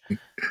such.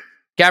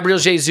 Gabriel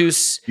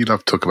Jesus you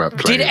love to talk about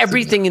players, did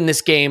everything in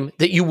this game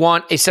that you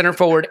want a center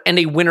forward and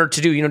a winner to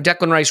do. You know,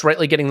 Declan Rice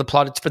rightly getting the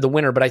plaudits for the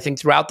winner, but I think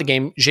throughout the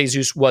game,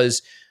 Jesus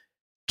was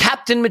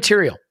captain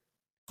material,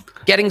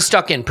 getting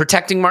stuck in,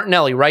 protecting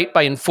Martinelli, right,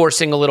 by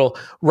enforcing a little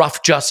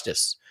rough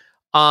justice.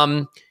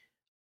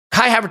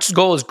 Kai Havertz's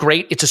goal is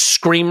great. It's a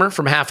screamer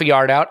from half a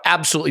yard out,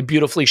 absolutely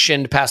beautifully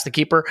shinned past the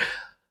keeper.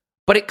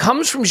 But it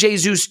comes from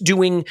Jesus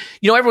doing,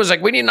 everyone's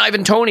like, we need an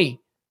Ivan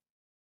Toney.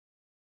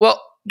 Well,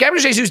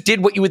 Gabriel Jesus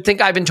did what you would think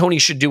Ivan Toney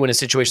should do in a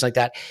situation like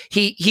that.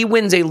 He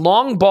wins a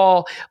long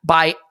ball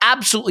by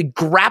absolutely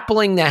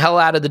grappling the hell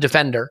out of the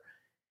defender.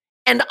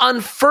 And on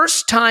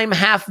first time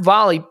half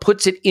volley,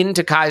 puts it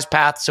into Kai's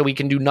path so he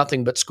can do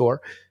nothing but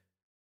score.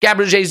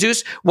 Gabriel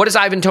Jesus, what does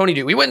Ivan Toney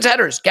do? He wins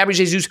headers. Gabriel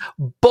Jesus,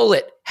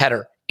 bullet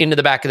header into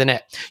the back of the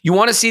net. You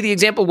want to see the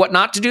example of what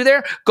not to do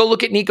there? Go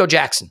look at Nico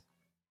Jackson.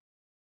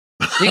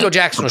 Nico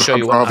Jackson will show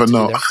you what not to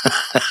do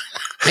there.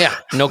 Yeah,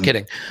 no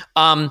kidding.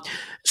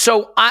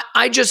 So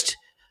I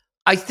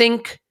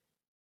think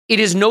it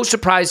is no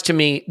surprise to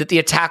me that the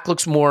attack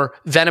looks more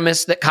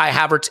venomous, that Kai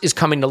Havertz is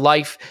coming to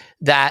life,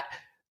 that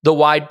the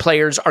wide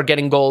players are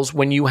getting goals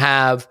when you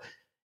have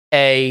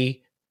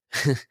a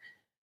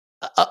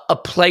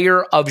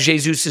player of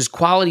Jesus's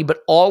quality, but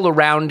all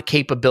around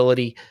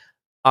capability.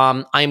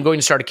 I am going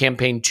to start a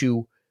campaign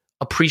to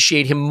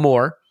appreciate him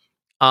more.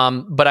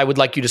 But I would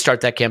like you to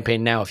start that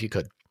campaign now if you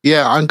could.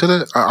 Yeah,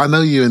 I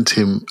know you and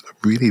Tim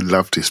really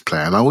love this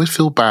player, and I always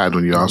feel bad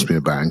when you ask me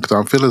about him because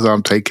I feel as though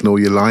I'm taking all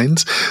your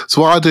lines.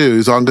 So what I do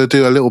is I'm going to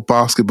do a little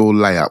basketball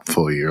layup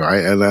for you,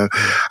 right?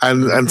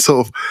 And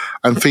sort of,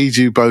 and feed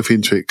you both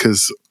into it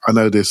because I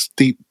know there's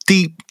deep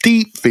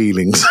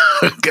feelings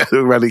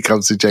when it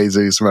comes to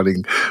Jesus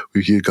running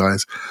with you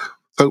guys.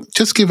 So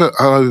just give an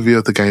overview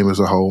of the game as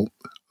a whole.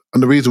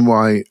 and the reason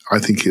why I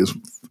think it was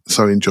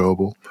so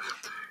enjoyable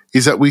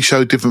is that we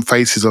showed different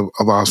faces of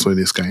Arsenal in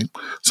this game.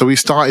 So we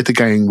started the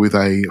game with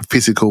a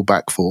physical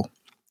back four.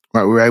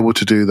 Right, we were able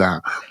to do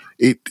that.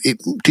 It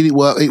didn't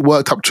work. It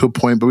worked up to a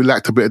point, but we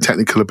lacked a bit of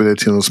technical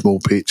ability on a small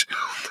pitch.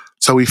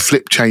 So we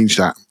changed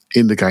that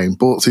in the game.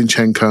 Brought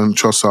Zinchenko and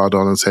Trossard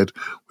on and said,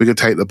 we're going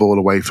to take the ball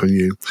away from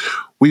you.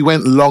 We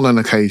went long on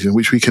occasion,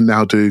 which we can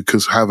now do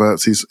because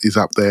Havertz is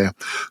up there.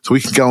 So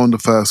we can go on the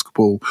first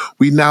ball.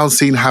 We've now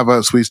seen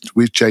Havertz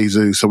with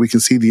Jesus, so we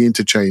can see the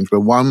interchange where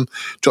one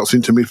drops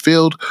into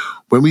midfield.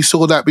 When we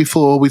saw that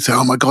before, we said,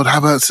 oh my God,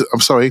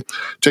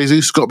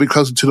 Jesus has got to be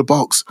closer to the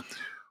box.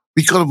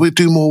 We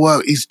do more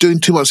work. He's doing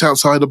too much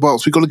outside the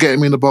box. We've got to get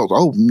him in the box.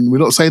 Oh, we're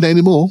not saying that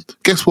anymore.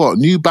 Guess what?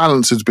 New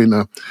balance has been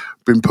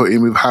put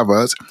in with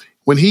Havertz.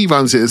 When he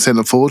runs it as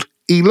centre forward,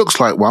 he looks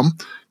like one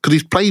because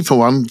he's played for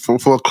one for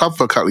a club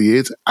for a couple of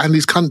years and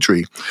his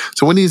country.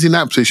 So when he's in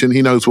that position,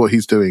 he knows what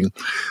he's doing.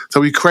 So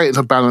we created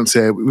a balance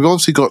there. We've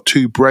obviously got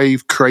two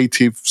brave,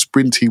 creative,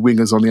 sprinty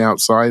wingers on the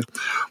outside,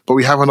 but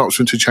we have an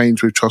option to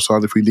change with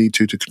Trossard if we need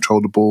to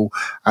control the ball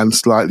and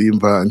slightly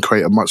invert and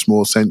create a much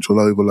more central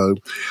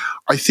overload.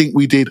 I think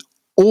we did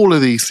all of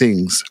these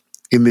things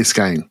in this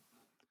game.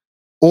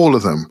 All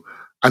of them.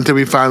 Until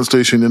we found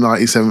solution in the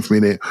 97th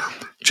minute.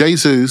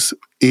 Jesus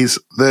is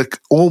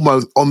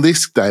almost on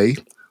this day.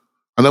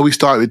 I know we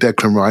started with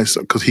Declan Rice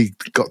because he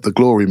got the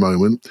glory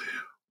moment,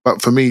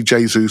 but for me,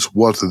 Jesus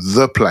was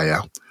the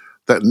player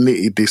that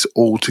knitted this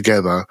all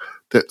together,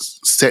 that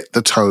set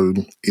the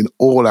tone in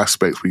all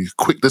aspects with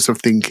quickness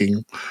of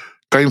thinking,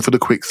 going for the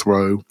quick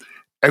throw.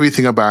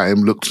 Everything about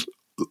him looked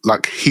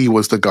like he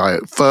was the guy.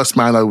 First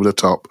man over the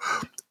top,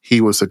 he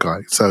was the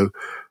guy. So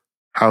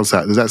how's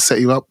that? Does that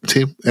set you up,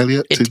 Tim,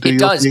 Elliot? It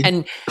does.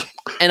 And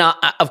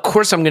of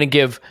course, I'm going to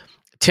give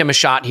Tim a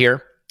shot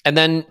here. And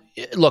then,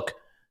 look,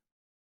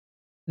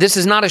 this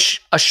is not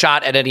a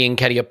shot at Eddie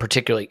Nketiah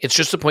particularly. It's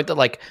just the point that,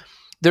 like,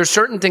 there's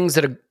certain things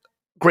that a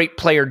great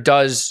player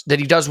does, that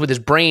he does with his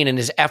brain and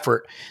his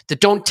effort,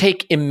 that don't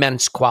take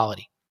immense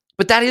quality.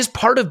 But that is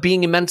part of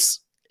being immense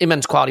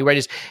quality, right?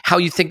 Is how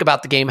you think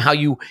about the game, how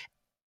you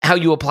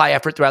apply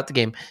effort throughout the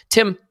game.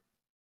 Tim,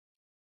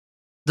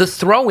 the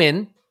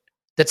throw-in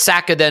that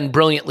Saka then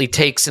brilliantly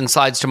takes and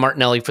slides to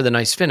Martinelli for the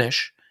nice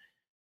finish,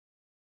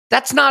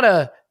 that's not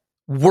a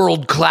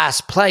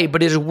world-class play,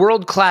 but it is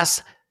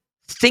world-class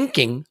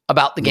thinking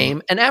about the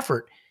game and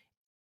effort.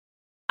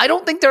 I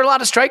don't think there are a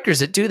lot of strikers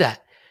that do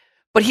that,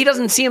 but he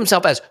doesn't see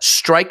himself as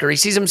striker. He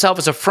sees himself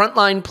as a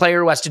frontline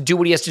player who has to do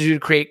what he has to do to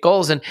create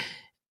goals, and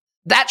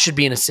that should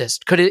be an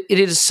assist because it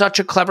is such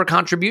a clever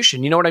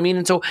contribution. You know what I mean?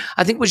 And so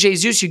I think with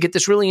Jesus, you get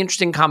this really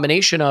interesting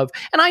combination of,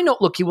 and I know,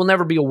 look, he will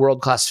never be a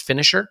world-class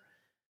finisher,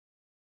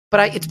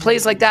 but it's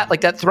plays like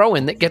that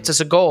throw-in that gets us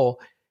a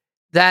goal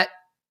that,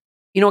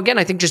 you know, again,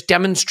 I think just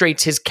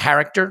demonstrates his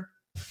character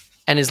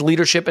and his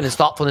leadership and his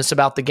thoughtfulness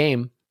about the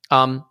game,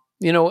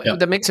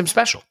 that makes him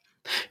special.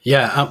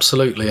 Yeah,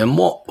 absolutely. And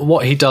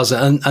what he does,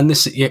 and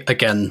this,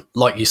 again,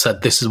 like you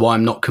said, this is why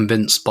I'm not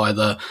convinced by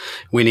the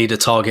we need a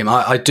target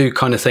man. I do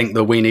kind of think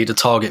the we need a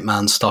target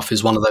man stuff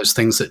is one of those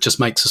things that just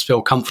makes us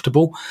feel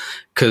comfortable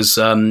because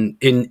in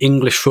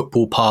English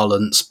football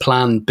parlance,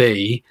 plan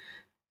B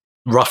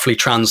roughly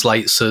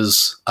translates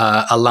as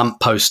a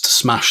lamppost to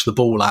smash the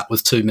ball at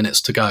with 2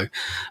 minutes to go.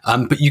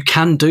 But you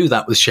can do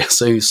that with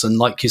Jesus. And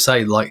like you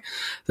say, like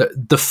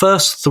the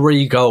first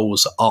 3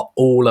 goals are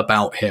all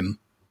about him,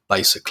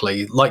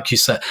 basically. Like you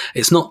said,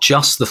 it's not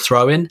just the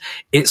throw-in,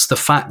 it's the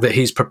fact that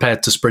he's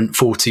prepared to sprint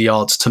 40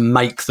 yards to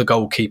make the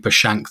goalkeeper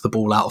shank the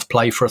ball out of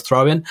play for a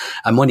throw-in.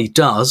 And when he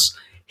does,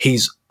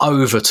 he's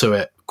over to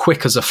it,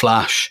 quick as a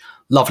flash.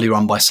 Lovely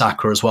run by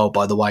Saka as well,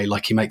 by the way.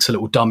 Like he makes a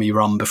little dummy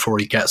run before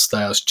he gets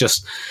there. It's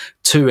just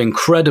 2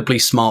 incredibly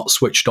smart,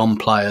 switched-on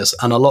players.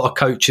 And a lot of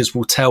coaches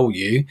will tell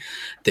you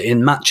that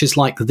in matches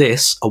like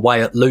this,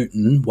 away at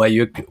Luton,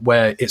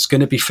 where it's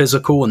going to be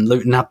physical and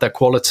Luton have their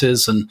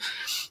qualities and,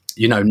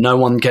 you know, no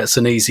one gets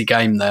an easy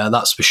game there,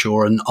 that's for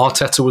sure. And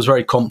Arteta was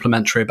very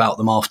complimentary about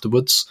them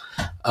afterwards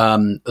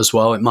as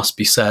well, it must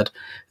be said.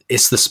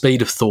 It's the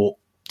speed of thought.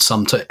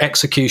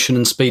 Execution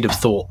and speed of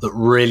thought that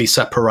really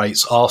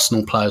separates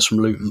Arsenal players from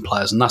Luton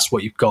players, and that's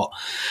what you've got.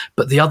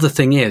 But the other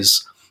thing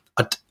is,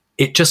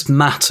 it just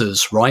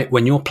matters, right?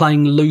 When you're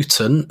playing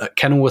Luton at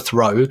Kenilworth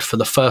Road for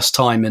the first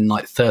time in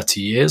like 30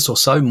 years or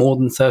so, more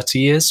than 30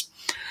 years,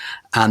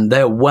 and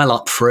they're well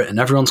up for it, and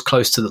everyone's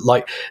close to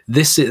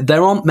the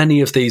there aren't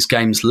many of these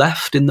games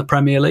left in the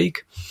Premier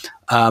League.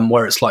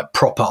 Where it's like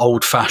proper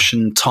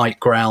old-fashioned, tight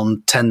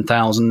ground,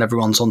 10,000,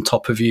 everyone's on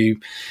top of you,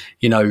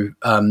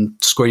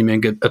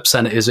 screaming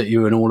obscenities at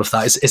you and all of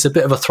that. It's a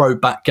bit of a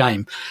throwback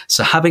game.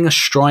 So having a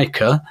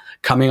striker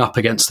coming up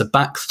against the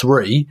back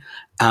 3,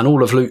 and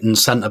all of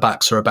Luton's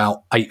centre-backs are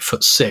about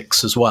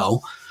 8'6" as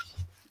well,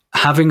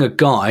 having a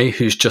guy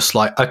who's just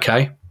like,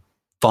 okay,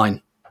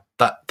 fine.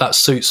 That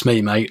suits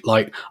me, mate.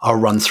 Like, I'll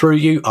run through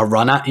you, I'll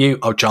run at you,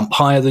 I'll jump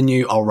higher than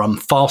you, I'll run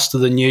faster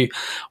than you.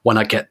 When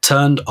I get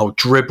turned, I'll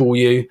dribble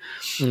you.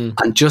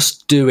 And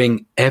just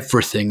doing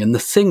everything. And the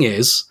thing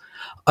is,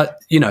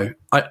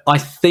 I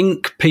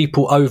think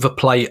people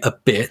overplay a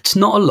bit,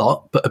 not a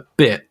lot, but a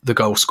bit, the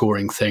goal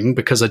scoring thing,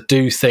 because I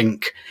do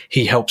think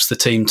he helps the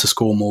team to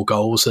score more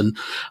goals. And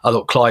I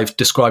thought Clive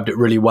described it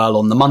really well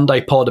on the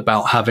Monday pod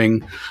about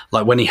having,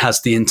 like, when he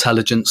has the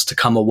intelligence to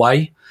come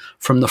away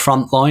from the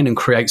front line and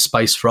create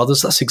space for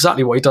others. That's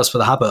exactly what he does for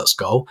the Havertz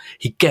goal.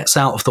 He gets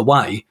out of the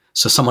way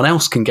so someone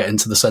else can get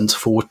into the centre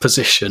forward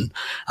position.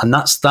 And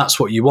that's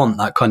what you want,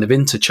 that kind of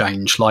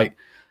interchange. Like,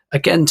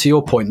 again, to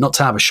your point, not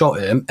to have a shot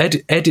at him,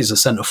 Ed is a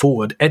centre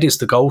forward. Ed is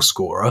the goal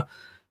scorer,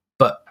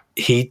 but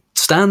he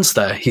stands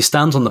there. He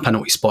stands on the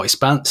penalty spot. He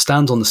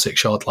stands on the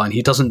 6-yard line.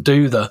 He doesn't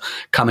do the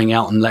coming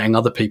out and letting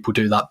other people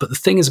do that. But the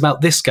thing is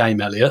about this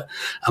game, Elliot,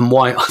 and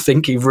why I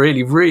think he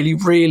really, really,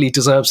 really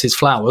deserves his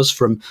flowers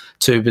from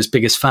two of his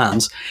biggest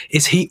fans,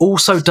 is he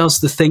also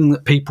does the thing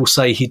that people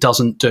say he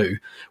doesn't do,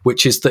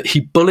 which is that he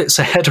bullets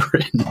a header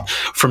in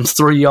from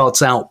 3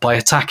 yards out by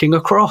attacking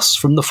across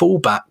from the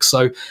fullback.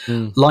 So,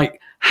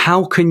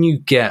 how can you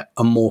get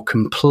a more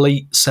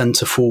complete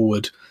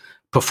centre-forward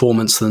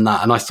performance than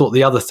that? And I thought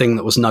the other thing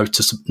that was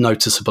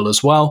noticeable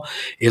as well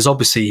is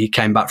obviously he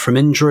came back from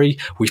injury.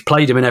 We've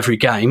played him in every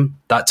game.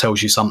 That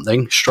tells you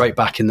something, straight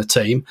back in the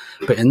team.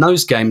 But in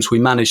those games, we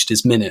managed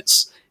his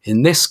minutes.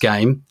 In this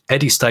game,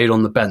 Eddie stayed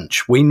on the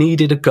bench. We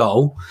needed a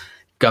goal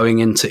going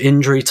into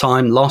injury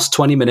time, last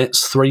 20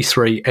 minutes,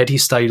 3-3, Eddie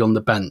stayed on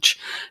the bench.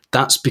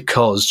 That's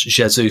because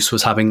Jesus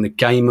was having the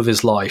game of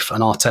his life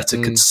and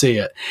Arteta could see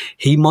it.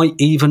 He might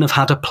even have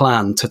had a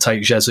plan to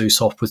take Jesus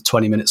off with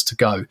 20 minutes to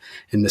go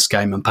in this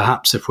game. And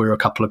perhaps if we were a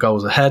couple of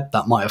goals ahead,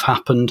 that might have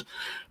happened.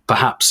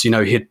 Perhaps,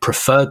 he'd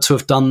preferred to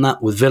have done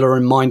that with Villa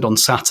in mind on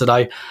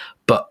Saturday.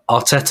 But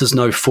Arteta's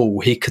no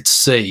fool. He could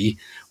see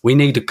we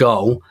need a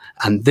goal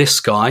and this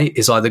guy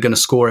is either going to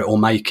score it or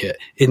make it.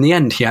 In the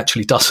end, he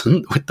actually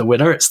doesn't with the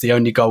winner. It's the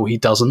only goal he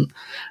doesn't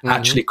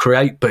actually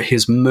create, but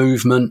his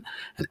movement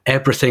and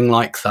everything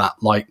like that.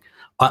 Like,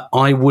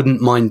 I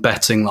wouldn't mind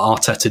betting that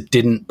Arteta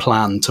didn't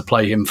plan to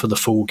play him for the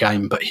full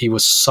game, but he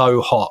was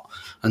so hot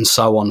and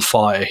so on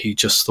fire. He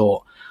just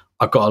thought,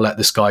 I've got to let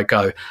this guy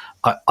go.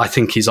 I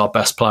think he's our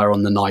best player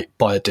on the night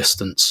by a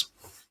distance.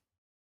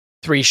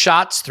 3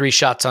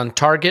 shots on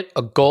target,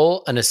 a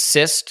goal, an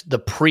assist, the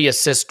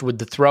pre-assist with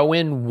the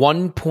throw-in,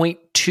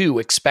 1.2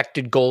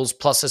 expected goals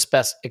plus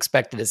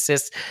expected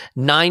assists,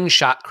 9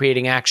 shot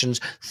creating actions,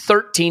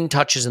 13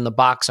 touches in the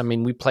box. I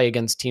mean, we play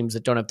against teams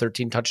that don't have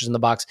 13 touches in the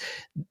box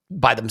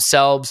by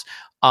themselves.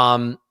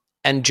 And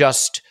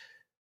just,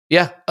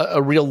 a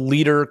real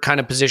leader kind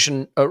of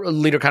position, a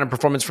leader kind of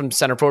performance from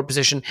center forward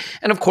position.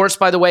 And of course,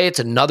 by the way, it's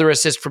another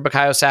assist for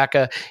Bukayo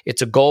Saka.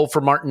 It's a goal for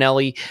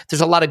Martinelli.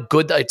 There's a lot of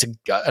good. It's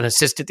an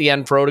assist at the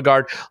end for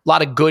Odegaard. A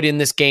lot of good in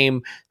this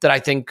game that I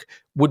think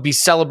would be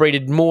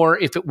celebrated more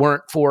if it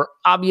weren't for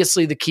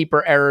obviously the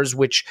keeper errors,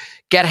 which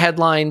get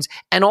headlines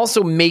and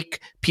also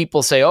make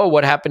people say, oh,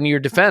 what happened to your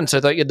defense? I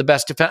thought you had the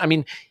best defense. I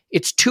mean,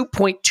 it's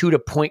 2.2 to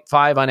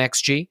 0.5 on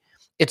XG.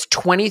 It's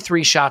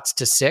 23 shots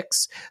to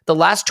 6. The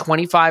last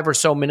 25 or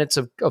so minutes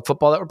of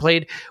football that were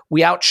played,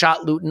 we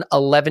outshot Luton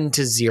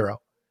 11-0.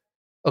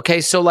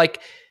 Okay, so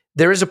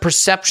there is a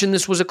perception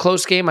this was a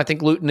close game. I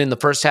think Luton in the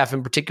first half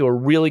in particular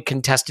really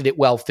contested it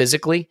well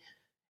physically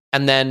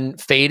and then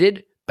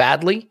faded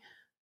badly.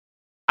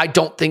 I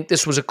don't think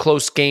this was a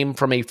close game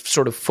from a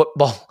sort of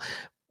football,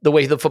 the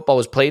way the football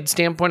was played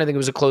standpoint. I think it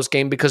was a close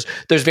game because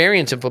there's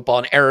variance in football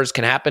and errors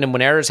can happen. And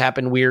when errors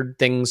happen, weird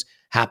things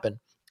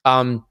happen.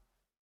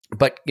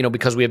 But,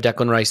 because we have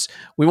Declan Rice,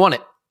 we won it.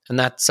 And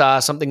that's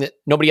something that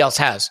nobody else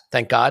has,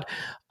 thank God.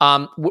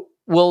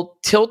 We'll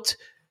tilt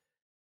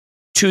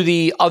to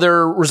the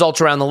other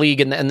results around the league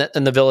and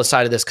the Villa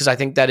side of this, because I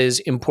think that is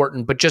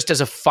important. But just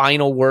as a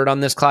final word on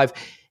this, Clive,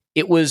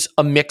 it was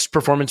a mixed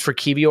performance for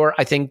Kiwior.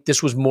 I think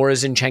this was more a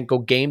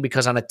Zinchenko game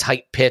because on a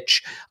tight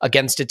pitch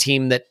against a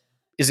team that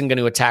isn't going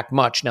to attack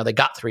much. Now, they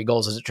got 3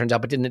 goals, as it turns out,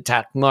 but didn't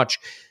attack much.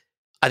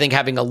 I think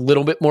having a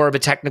little bit more of a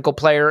technical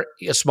player,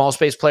 a small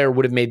space player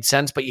would have made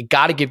sense, but you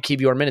got to give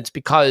Kiwior minutes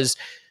because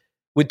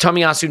with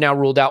Tomiyasu now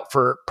ruled out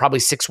for probably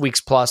 6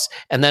 weeks plus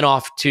and then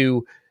off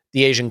to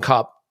the Asian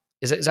Cup.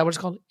 Is that what it's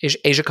called?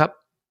 Asia Cup?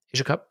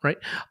 Asia Cup, right?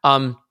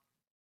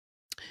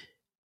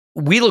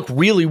 We look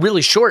really,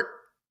 really short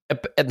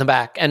at the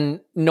back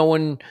and no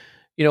one,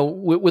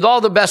 with all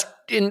the best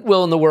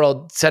will in the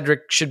world,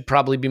 Cedric should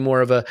probably be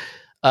more of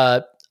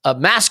a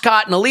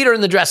mascot and a leader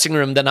in the dressing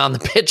room than on the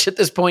pitch at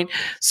this point.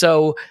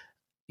 So,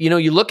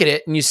 you look at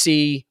it and you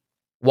see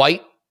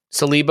White,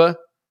 Saliba,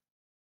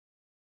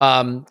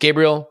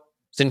 Gabriel,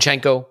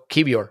 Zinchenko,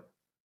 Kiwior.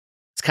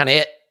 It's kind of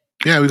it.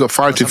 Yeah, we've got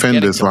 5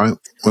 defenders, right?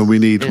 When we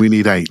need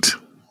 8.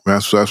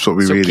 That's what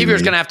we really need. So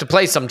Kiwior's going to have to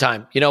play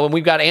sometime, and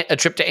we've got a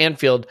trip to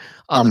Anfield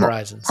on the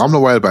horizon. I'm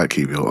not worried about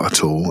Kiwior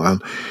at all.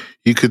 And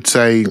you could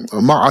say,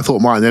 I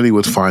thought Martinelli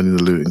was fine in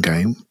the Luton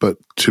game, but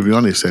to be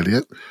honest,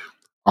 Elliot,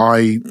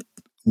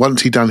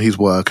 once he'd done his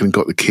work and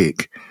got the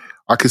kick,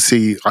 I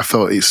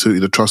felt it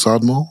suited a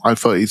Trossard more. I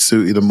felt it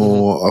suited a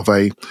more of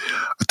a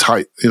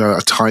tight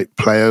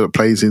player that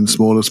plays in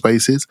smaller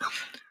spaces.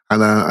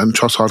 And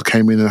Trossard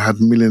came in and had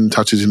a million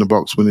touches in the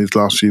box within his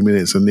last few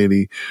minutes and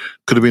nearly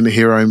could have been the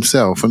hero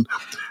himself.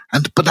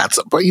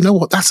 But you know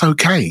what? That's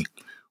okay.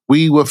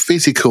 We were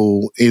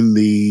physical in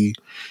the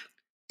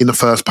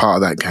first part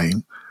of that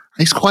game.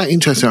 It's quite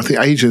interesting. I think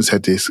Adrian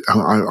said this.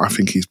 I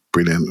think he's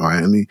brilliant,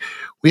 right? And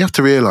we have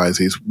to realise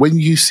is when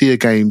you see a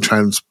game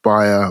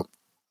transpire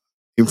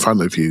in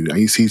front of you and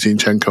you see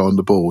Zinchenko on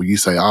the ball, you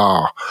say,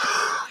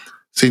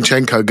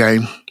 Zinchenko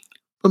game.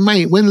 But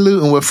mate, when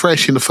Luton were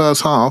fresh in the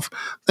first half,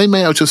 they may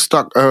have just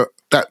stuck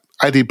that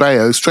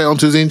Adebayo straight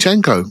onto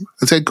Zinchenko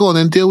and said, go on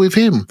and deal with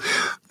him.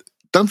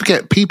 Don't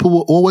forget, people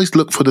will always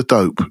look for the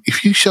dope.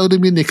 If you show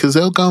them your knickers,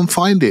 they'll go and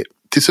find it.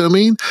 Do you see what I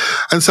mean?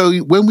 And so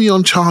when we're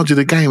on charge of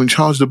the game and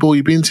charge of the ball,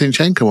 you bring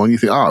Zinchenko on, you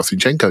think,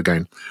 Zinchenko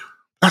game.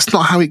 That's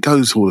not how it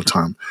goes all the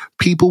time.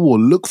 People will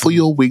look for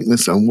your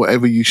weakness and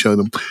whatever you show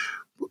them.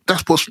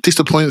 That's what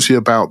disappoints you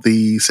about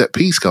the set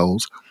piece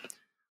goals.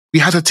 We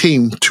had a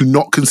team to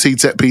not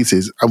concede set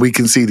pieces and we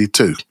conceded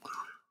two.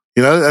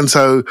 And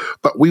so,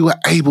 but we were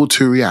able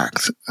to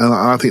react. And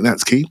I think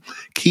that's key.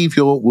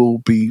 Kiwior will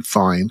be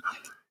fine.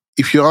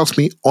 If you ask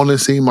me,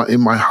 honestly,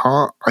 in my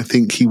heart, I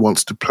think he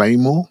wants to play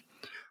more.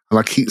 And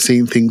I keep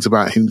seeing things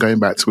about him going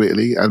back to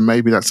Italy. And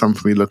maybe that's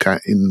something we look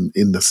at in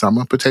the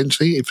summer,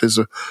 potentially, if there's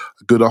a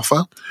good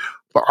offer.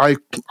 But I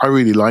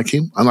really like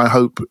him and I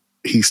hope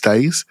he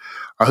stays.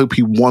 I hope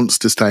he wants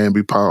to stay and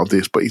be part of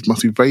this. But it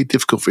must be very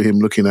difficult for him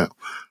looking at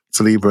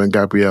Saliba and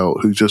Gabriel,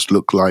 who just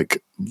look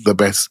like the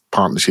best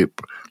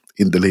partnership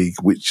in the league,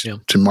 which,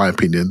 to my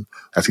opinion,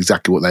 that's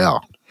exactly what they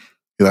are,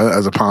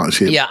 as a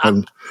partnership. Yeah.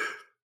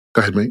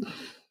 Go ahead, mate.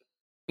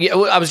 Yeah,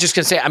 I was just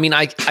going to say,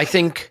 I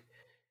think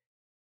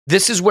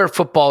this is where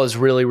football is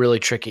really, really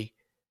tricky,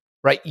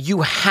 right?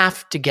 You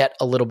have to get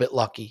a little bit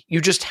lucky.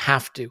 You just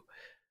have to.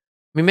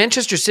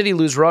 Manchester City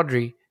lose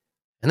Rodri,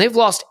 and they've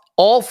lost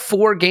all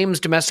 4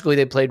 games domestically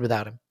they played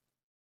without him.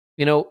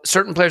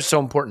 Certain players are so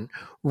important.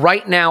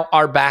 Right now,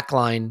 our back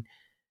line,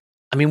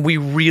 we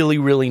really,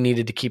 really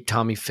needed to keep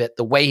Tommy fit.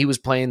 The way he was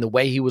playing, the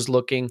way he was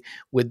looking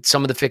with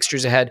some of the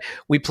fixtures ahead.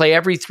 We play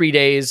every 3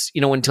 days,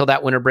 until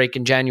that winter break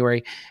in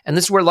January. And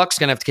this is where luck's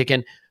going to have to kick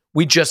in.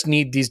 We just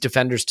need these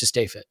defenders to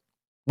stay fit.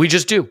 We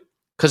just do,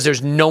 because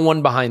there's no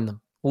one behind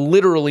them.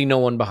 Literally no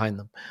one behind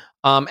them.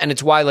 And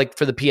it's why,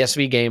 for the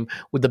PSV game,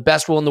 with the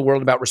best will in the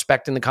world about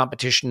respecting the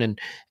competition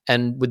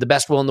and with the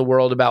best will in the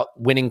world about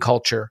winning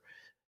culture,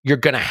 you're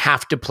going to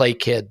have to play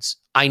kids.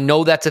 I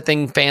know that's a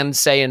thing fans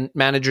say and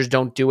managers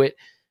don't do it.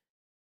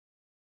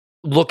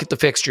 Look at the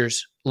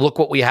fixtures. Look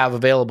what we have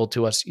available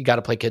to us. You got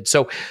to play kids.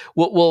 So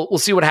we'll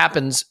see what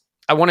happens.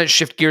 I want to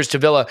shift gears to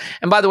Villa.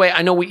 And by the way,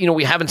 I know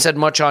we haven't said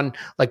much on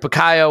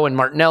Bukayo and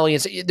Martinelli.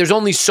 There's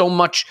only so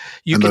much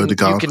you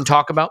can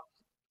talk about.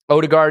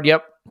 Odegaard,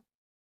 yep.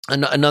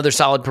 Another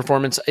solid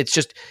performance. It's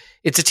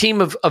a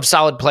team of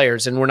solid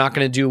players, and we're not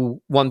going to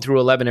do 1 through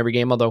 11 every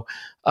game, although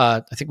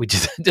I think we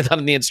did that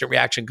in the instant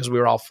reaction because we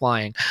were all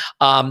flying.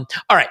 All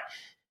right.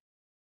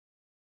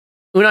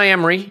 Unai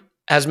Emery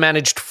has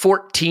managed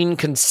 14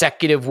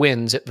 consecutive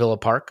wins at Villa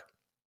Park.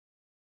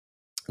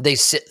 They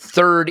sit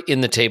 3rd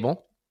in the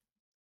table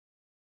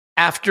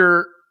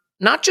after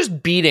not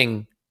just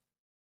beating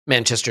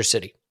Manchester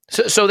City.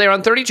 So they're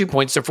on 32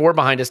 points. They're 4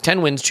 behind us,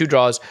 10 wins, 2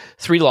 draws,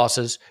 3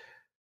 losses.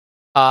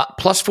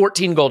 Plus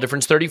 14 goal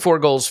difference, 34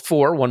 goals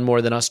for, 1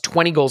 more than us,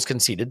 20 goals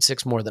conceded,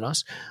 6 more than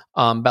us.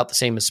 About the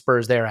same as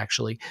Spurs there,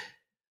 actually.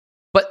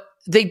 But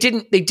they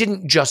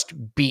didn't just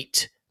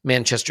beat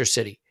Manchester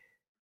City.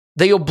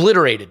 They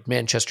obliterated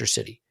Manchester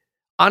City.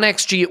 On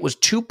XG, it was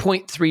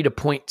 2.3 to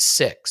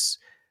 0.6.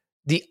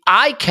 The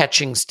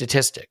eye-catching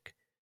statistic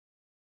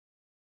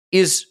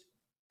is,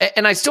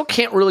 and I still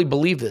can't really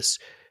believe this,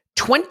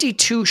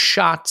 22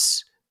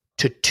 shots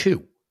to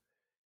 2.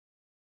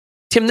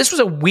 Tim, this was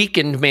a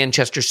weakened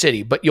Manchester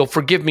City, but you'll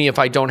forgive me if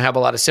I don't have a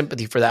lot of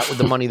sympathy for that with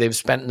the money they've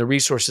spent and the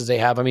resources they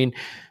have.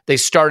 They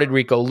started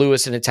Rico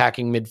Lewis in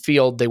attacking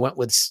midfield. They went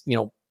with,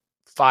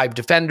 5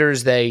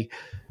 defenders. They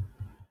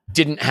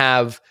didn't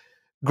have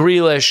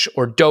Grealish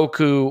or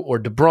Doku or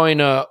De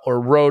Bruyne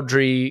or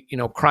Rodri,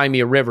 cry me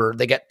a river.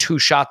 They got 2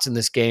 shots in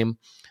this game.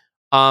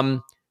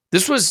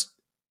 This was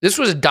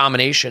a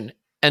domination.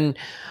 And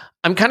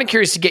I'm kind of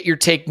curious to get your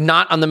take,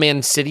 not on the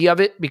Man City of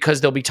it,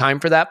 because there'll be time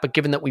for that, but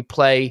given that we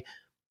play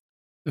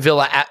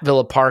Villa at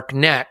Villa Park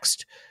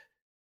next,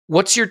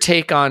 what's your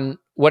take on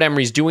what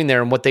Emery's doing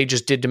there and what they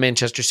just did to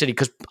Manchester City?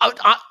 Because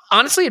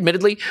honestly,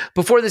 admittedly,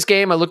 before this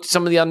game, I looked at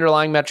some of the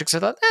underlying metrics. I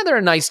thought, they're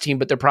a nice team,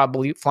 but they're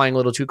probably flying a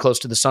little too close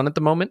to the sun at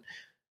the moment.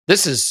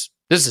 This is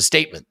a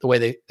statement, the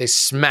way they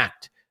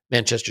smacked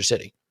Manchester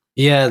City.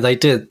 Yeah, they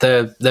did.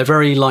 They're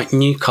very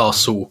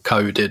Newcastle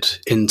coded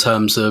in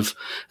terms of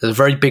there's a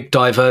very big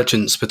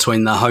divergence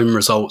between their home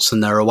results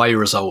and their away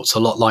results, a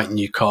lot like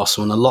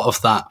Newcastle. And a lot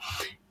of that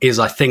is,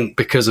 I think,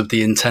 because of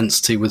the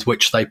intensity with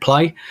which they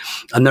play.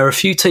 And there are a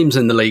few teams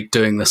in the league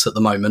doing this at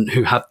the moment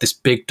who have this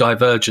big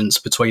divergence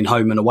between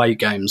home and away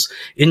games.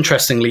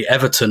 Interestingly,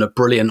 Everton are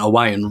brilliant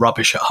away and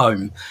rubbish at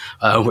home,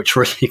 which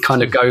really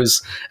kind of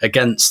goes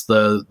against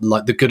the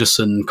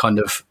Goodison kind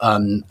of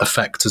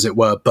effect, as it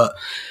were. But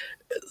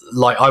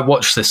like I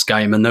watched this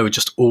game and they were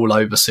just all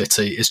over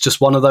City. It's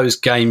just one of those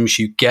games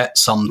you get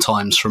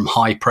sometimes from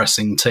high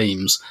pressing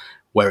teams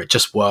where it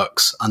just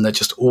works and they're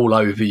just all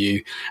over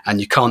you and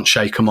you can't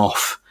shake them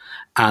off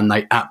and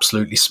they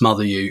absolutely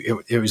smother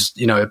you. It was,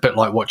 a bit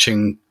like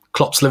watching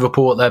Klopp's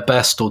Liverpool at their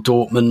best, or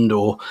Dortmund,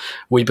 or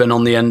we've been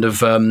on the end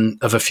of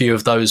a few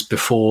of those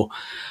before.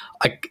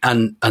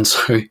 And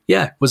so,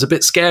 it was a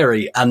bit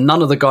scary. And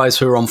none of the guys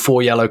who were on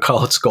 4 yellow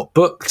cards got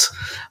booked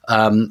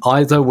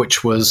either,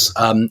 which was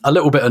a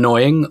little bit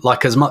annoying.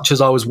 Like, as much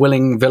as I was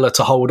willing Villa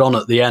to hold on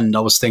at the end,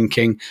 I was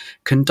thinking,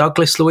 can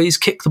Douglas Luiz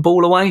kick the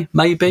ball away?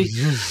 Maybe.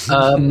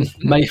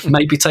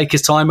 Maybe take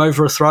his time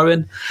over a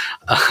throw-in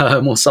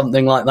or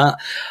something like that.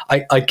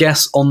 I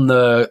guess on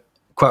the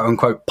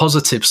quote-unquote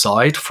positive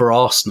side for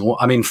Arsenal,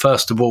 I mean,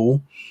 first of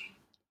all,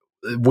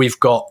 we've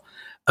got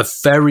a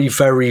very,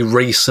 very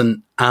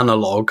recent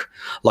analog.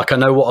 Like, I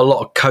know what a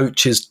lot of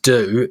coaches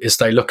do is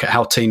they look at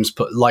how teams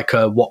put, like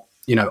what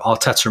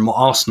Arteta and what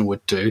Arsenal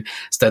would do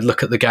is they'd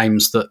look at the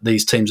games that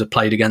these teams have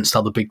played against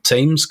other big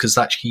teams, because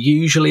that's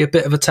usually a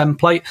bit of a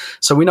template.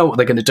 So we know what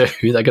they're going to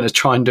do. They're going to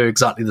try and do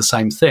exactly the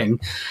same thing.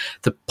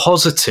 The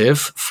positive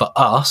for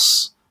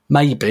us,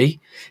 maybe,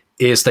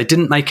 is they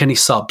didn't make any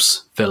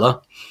subs,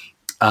 Villa.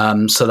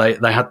 So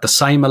they had the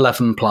same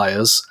 11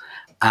 players.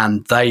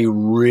 And they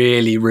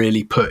really,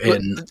 really put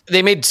in.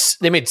 They made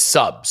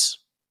subs.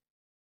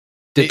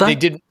 Did they? They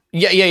did.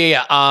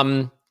 Yeah.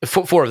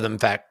 4 of them, in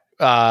fact.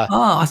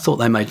 I thought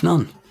they made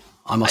none.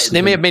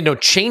 They may have made no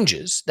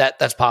changes.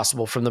 That's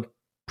possible from the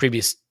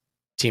previous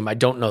team. I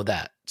don't know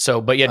that.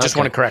 So, but just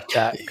want to correct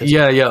that.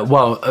 Yeah.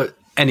 Well,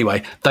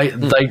 anyway,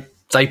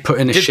 they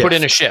put in a shift. Put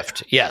in a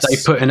shift, yes. They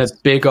put in a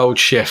big old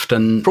shift.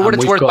 And for what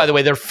it's worth, by the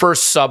way, their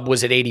first sub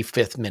was at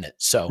 85th minute.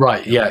 So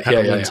right, yeah.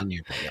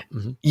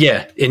 Mm-hmm.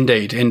 Yeah,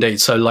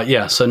 indeed.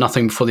 So so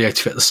nothing before the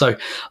 85th. So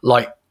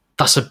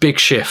that's a big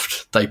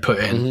shift they put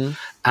in. Mm-hmm.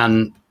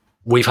 And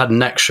we've had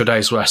an extra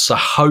day's rest. So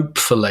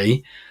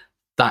hopefully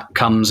that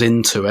comes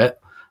into it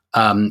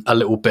a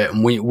little bit.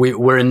 And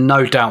we're in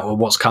no doubt of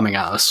what's coming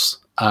at us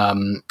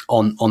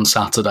on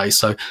Saturday.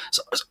 So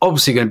it's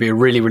obviously going to be a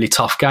really, really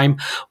tough game.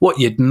 What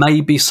you'd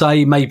maybe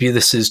say, maybe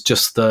this is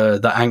just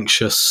the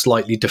anxious,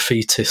 slightly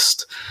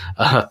defeatist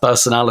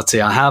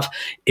personality I have,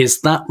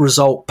 is that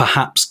result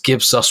perhaps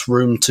gives us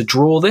room to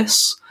draw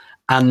this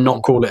and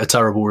not call it a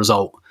terrible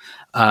result.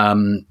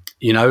 Again,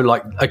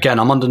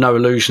 I'm under no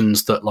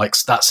illusions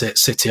that that's it,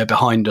 City are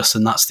behind us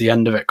and that's the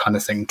end of it kind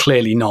of thing.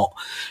 Clearly not.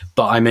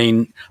 But I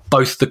mean,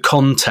 both the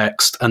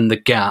context and the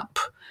gap,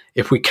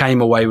 if we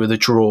came away with a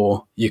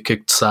draw, you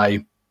could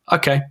say,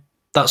 okay,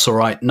 that's all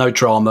right, no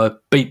drama,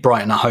 beat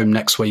Brighton at home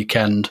next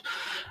weekend,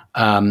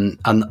 and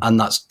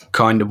that's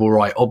kind of all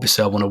right.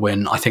 Obviously, I want to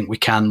win. I think we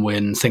can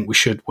win, think we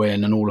should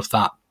win, and all of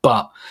that.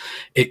 But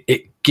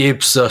it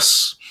gives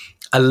us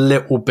a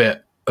little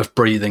bit of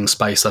breathing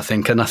space, I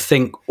think. And I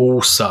think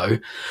also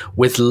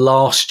with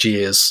last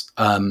year's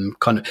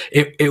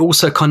it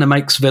also kind of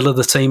makes Villa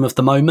the team of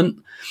the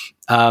moment,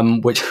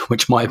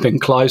 which might have been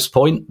Clive's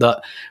point,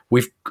 that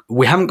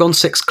we haven't gone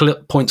 6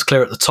 points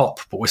clear at the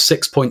top, but we're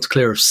 6 points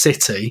clear of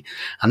City,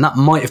 and that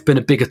might have been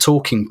a bigger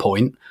talking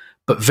point.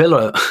 But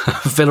Villa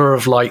have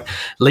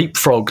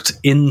leapfrogged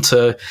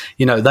into,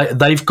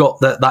 they've got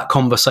that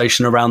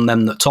conversation around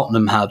them that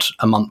Tottenham had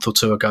a month or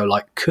two ago.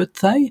 Like, could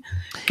they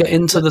get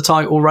into the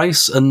title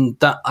race? And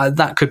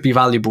that could be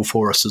valuable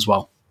for us as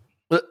well.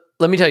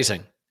 Let me tell you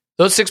something.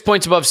 Those 6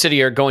 points above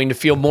City are going to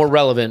feel more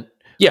relevant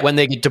when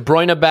they get De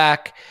Bruyne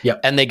back,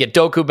 and they get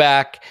Doku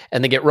back,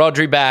 and they get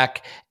Rodri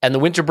back, and the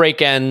winter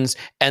break ends,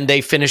 and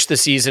they finish the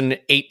season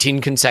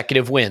 18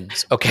 consecutive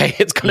wins. Okay,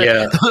 it's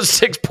gonna those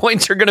 6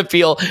 points are gonna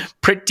feel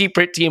pretty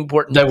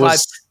important. There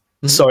was.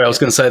 Sorry, I was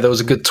going to say there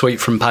was a good tweet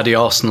from Paddy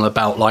Arsenal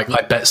about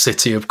I bet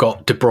City have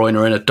got De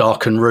Bruyne in a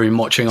darkened room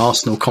watching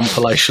Arsenal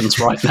compilations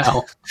right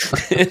now.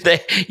 I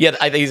think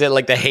he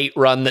said the hate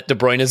run that De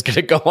Bruyne is going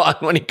to go on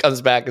when he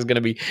comes back is going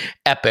to be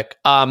epic.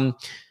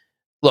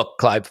 Look,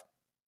 Clive,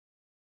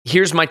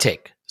 here's my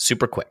take,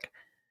 super quick.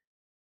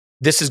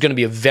 This is going to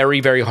be a very,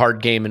 very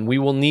hard game, and we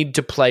will need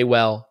to play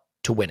well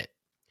to win it.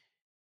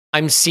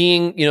 I'm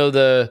seeing,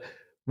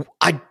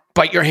 I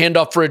bite your hand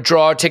off for a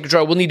draw, take a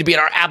draw. We'll need to be at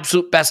our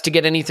absolute best to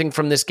get anything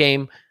from this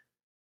game.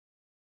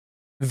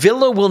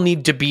 Villa will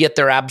need to be at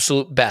their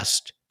absolute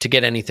best to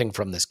get anything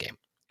from this game.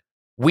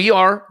 We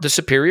are the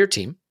superior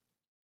team.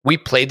 We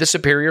play the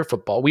superior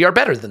football. We are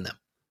better than them.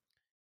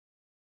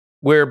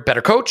 We're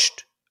better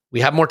coached.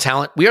 We have more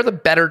talent. We are the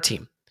better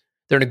team.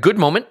 They're in a good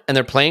moment and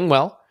they're playing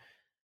well.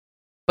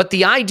 But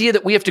the idea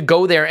that we have to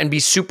go there and be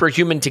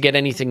superhuman to get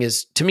anything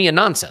is, to me, a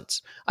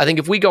nonsense. I think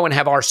if we go and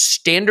have our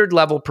standard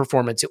level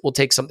performance, it will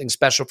take something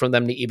special for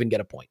them to even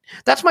get a point.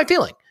 That's my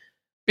feeling,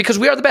 because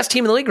we are the best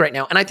team in the league right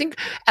now. And I think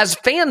as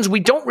fans, we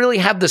don't really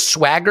have the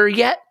swagger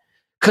yet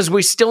because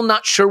we're still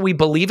not sure we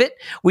believe it.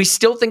 We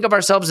still think of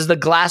ourselves as the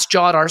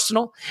glass-jawed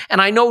Arsenal. And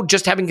I know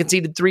just having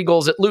conceded 3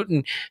 goals at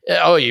Luton,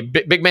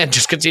 big man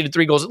just conceded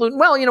 3 goals at Luton.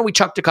 Well, we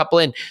chucked a couple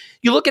in.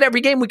 You look at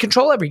every game, we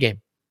control every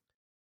game.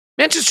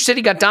 Manchester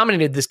City got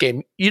dominated this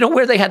game. You know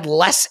where they had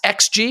less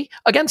XG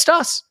against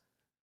us?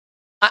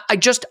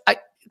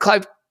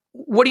 Clive,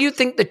 what do you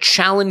think the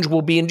challenge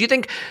will be? And do you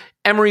think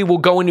Emery will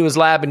go into his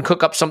lab and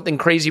cook up something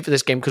crazy for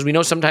this game? Because we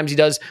know sometimes he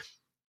does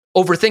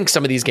overthink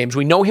some of these games.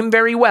 We know him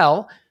very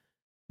well.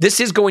 This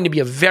is going to be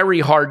a very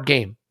hard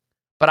game.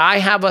 But I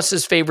have us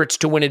as favorites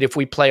to win it if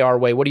we play our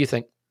way. What do you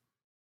think?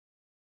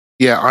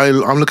 Yeah,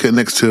 I'm looking at the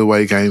next 2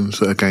 away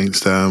games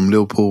against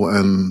Liverpool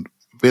and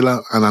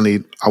Villa,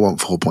 and I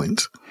want 4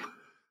 points.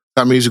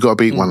 That means you've got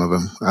to beat one of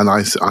them. And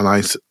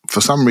I,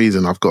 for some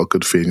reason, I've got a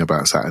good feeling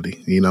about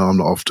Saturday. You know, I'm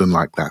not often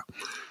like that.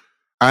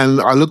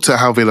 And I looked at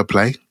how Villa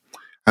play,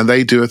 and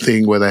they do a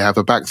thing where they have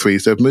a back three.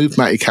 So they've moved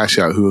Matty Cash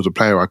out, who was a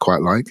player I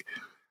quite like,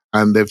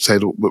 and they've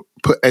said,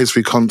 put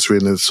Ezri Konsa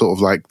in as sort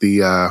of like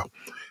the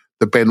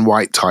Ben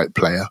White type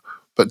player,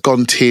 but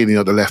gone Tierney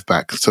at the left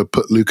back. So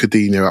put Luca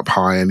Dino up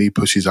high, and he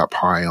pushes up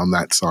high on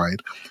that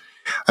side.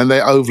 And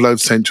they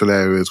overload central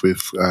areas with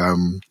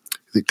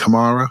is it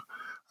Kamara,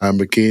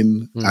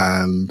 McGinn,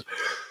 and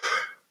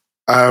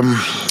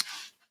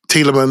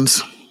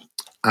Tielemans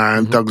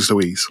and Douglas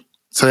Luiz.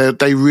 So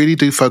they really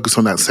do focus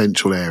on that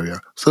central area.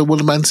 So what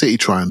do Man City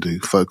try and do?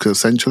 Focus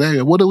central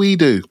area. What do we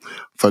do?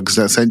 Focus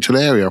that central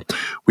area.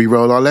 We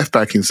roll our left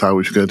back inside,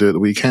 which we're going to do at the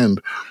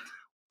weekend.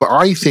 But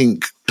I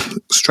think,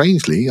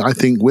 strangely,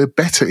 we're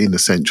better in the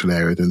central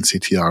area than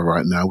City are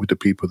right now with the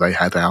people they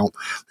had out.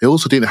 They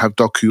also didn't have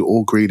Doku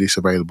or Grealish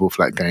available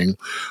for that game.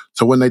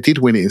 So when they did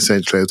win it in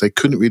central areas, they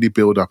couldn't really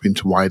build up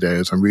into wide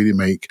areas and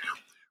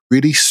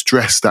really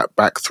stress that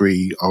back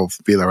three of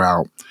Villa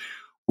out.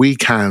 We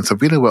can. So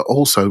Villa were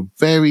also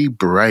very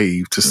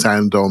brave to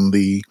stand on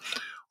the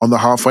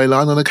halfway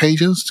line on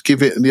occasions, to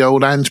give it the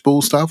old Ange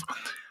Ball stuff.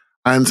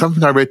 And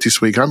something I read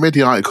this week, I read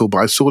the article, but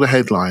I saw the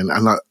headline,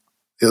 and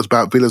it was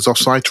about Villa's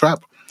offside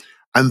trap.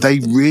 And they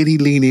really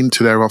lean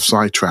into their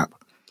offside trap.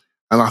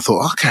 And I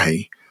thought,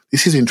 okay,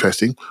 this is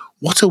interesting.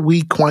 What are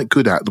we quite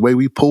good at? The way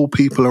we pull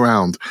people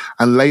around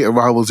and late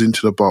arrivals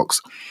into the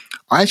box.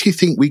 I actually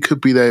think we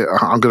could be there.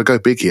 I'm going to go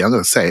big here. I'm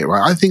going to say it,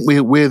 right? I think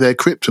we're their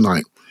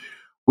kryptonite.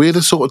 We're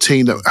the sort of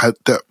team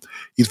that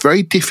is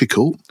very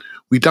difficult.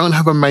 We don't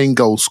have a main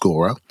goal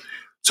scorer.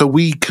 So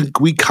we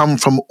come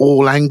from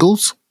all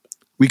angles.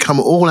 That's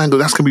going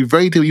to be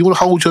very difficult. You want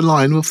to hold your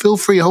line? Well, feel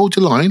free, hold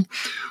your line.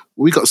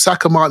 We got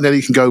Saka,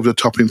 Martinelli can go over the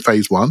top in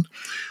phase one.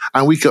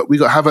 And we got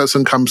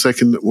Havertz come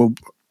second,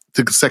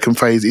 to the second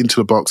phase into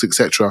the box,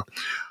 etc.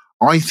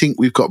 I think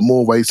we've got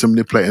more ways to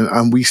manipulate,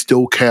 and we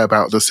still care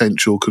about the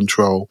central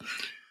control.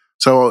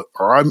 So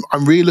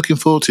I'm really looking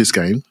forward to this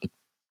game.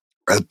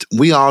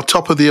 We are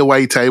top of the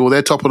away table.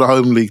 They're top of the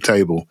home league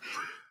table.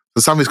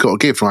 So something's got to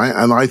give, right?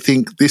 And I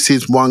think this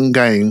is one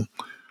game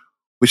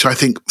which I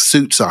think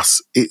suits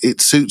us.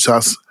 It suits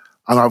us,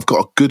 and I've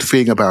got a good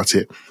feeling about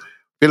it.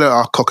 Villa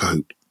are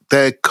cock-a-hoop.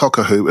 They're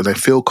cock-a-hoop, and they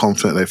feel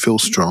confident, they feel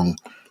strong.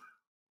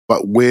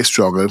 But we're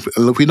stronger. If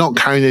we're not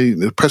carrying any,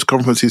 the press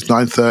conference is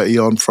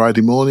 9:30 on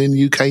Friday morning,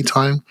 UK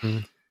time.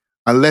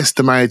 Unless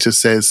the manager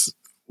says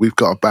we've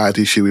got a bad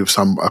issue with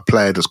a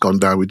player that's gone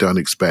down we don't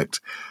expect.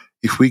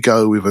 If we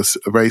go with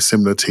a very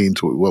similar team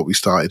to what we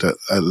started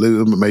at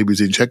Luton, maybe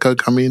Zinchenko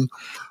come in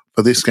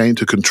for this game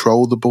to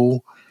control the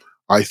ball,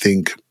 I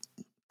think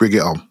bring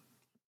it on.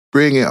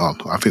 Bring it on.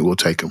 I think we'll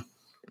take them.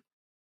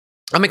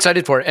 I'm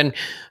excited for it. And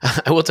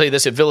I will tell you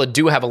this, if Villa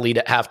do have a lead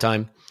at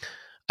halftime,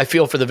 I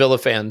feel for the Villa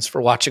fans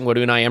for watching what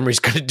Unai Emery's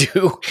going to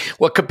do,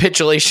 what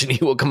capitulation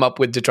he will come up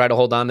with to try to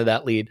hold on to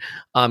that lead,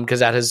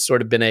 because that has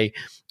sort of been a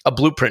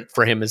blueprint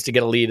for him, is to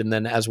get a lead, and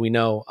then, as we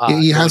know,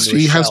 he has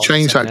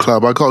changed that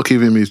club. I got to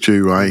give him his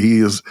due, right? He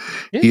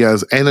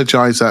has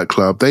energized that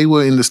club. They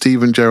were in the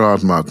Steven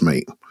Gerrard mud,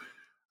 mate,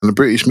 and the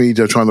British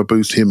media are trying to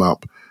boost him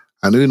up.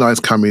 And Unai's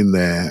come in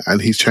there,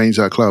 and he's changed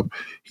that club.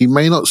 He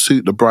may not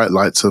suit the bright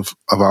lights of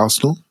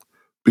Arsenal,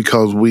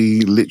 because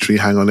we literally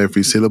hang on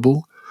every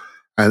syllable.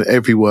 And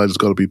every word has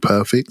got to be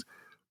perfect.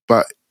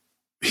 But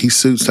he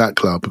suits that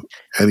club,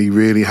 and he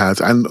really has.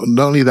 And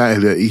not only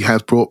that, he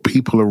has brought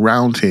people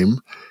around him,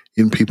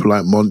 in people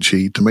like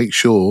Monchi, to make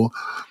sure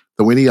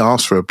that when he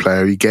asks for a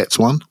player, he gets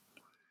one.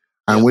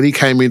 And when he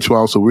came into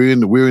Arsenal,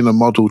 we're in a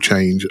model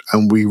change,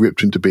 and we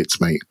ripped him to bits,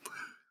 mate.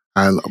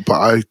 But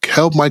I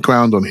held my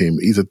ground on him.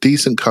 He's a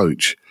decent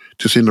coach,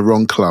 just in the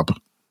wrong club.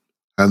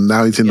 And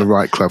now he's in the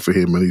right club for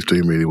him, and he's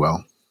doing really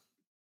well.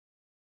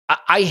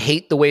 I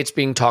hate the way it's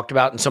being talked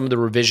about, and some of the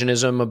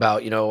revisionism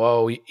about,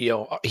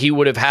 he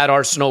would have had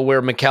Arsenal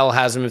where Mikel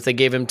has him if they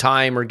gave him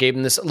time or gave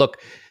him this. Look,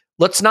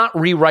 let's not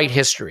rewrite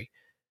history.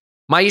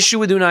 My issue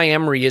with Unai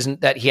Emery isn't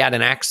that he had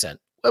an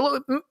accent. Well,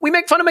 we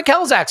make fun of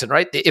Mikel's accent,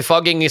 right? The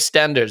Ifugging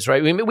Standards,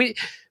 right?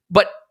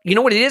 But you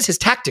know what it is? His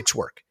tactics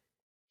work.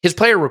 His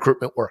player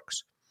recruitment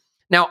works.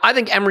 Now, I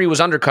think Emery was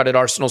undercut at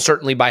Arsenal,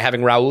 certainly by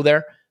having Raul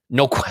there,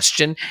 no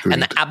question,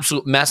 and the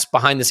absolute mess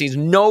behind the scenes,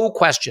 no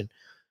question.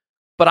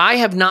 But I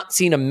have not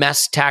seen a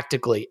mess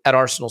tactically at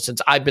Arsenal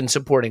since I've been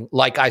supporting,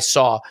 like I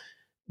saw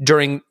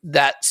during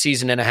that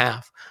season and a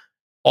half.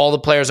 All the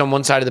players on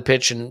one side of the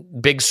pitch and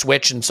big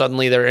switch, and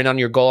suddenly they're in on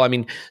your goal. I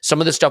mean,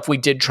 some of the stuff we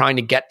did trying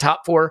to get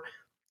top four,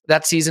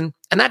 that season.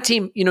 And that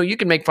team, you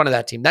can make fun of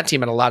that team. That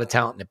team had a lot of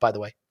talent in it, by the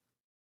way.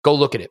 Go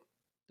look at it.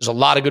 There's a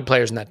lot of good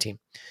players in that team.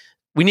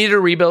 We needed a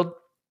rebuild.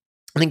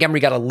 I think Emery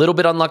got a little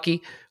bit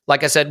unlucky,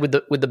 like I said, with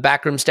the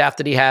backroom staff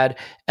that he had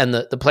and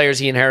the players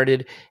he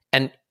inherited.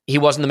 And he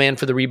wasn't the man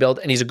for the rebuild,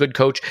 and he's a good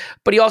coach.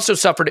 But he also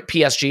suffered at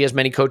PSG, as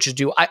many coaches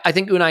do. I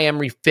think Unai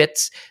Emery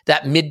fits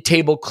that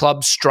mid-table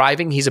club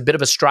striving. He's a bit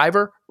of a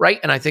striver, right?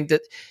 And I think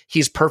that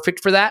he's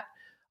perfect for that.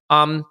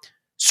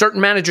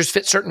 Certain managers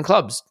fit certain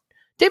clubs.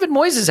 David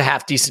Moyes is a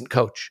half-decent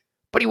coach,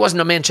 but he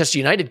wasn't a Manchester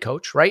United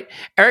coach, right?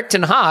 Erik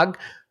ten Hag,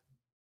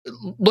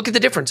 look at the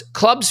difference.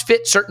 Clubs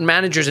fit certain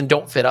managers and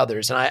don't fit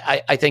others. And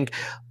I think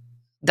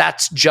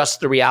that's just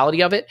the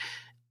reality of it.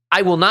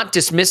 I will not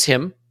dismiss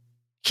him.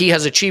 He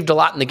has achieved a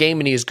lot in the game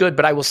and he is good.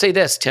 But I will say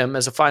this, Tim,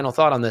 as a final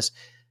thought on this.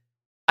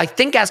 I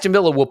think Aston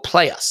Villa will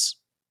play us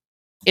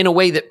in a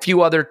way that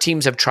few other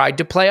teams have tried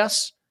to play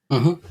us.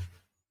 Mm-hmm.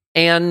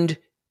 And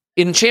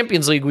in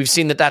Champions League, we've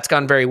seen that that's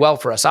gone very well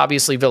for us.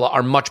 Obviously, Villa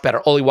are much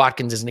better. Oli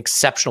Watkins is an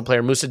exceptional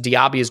player. Moussa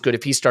Diaby is good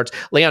if he starts.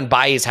 Leon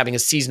Bailly is having a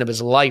season of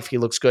his life. He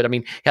looks good. I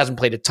mean, he hasn't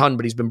played a ton,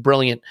 but he's been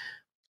brilliant.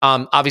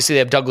 Obviously, they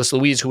have Douglas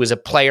Luiz, who is a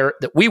player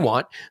that we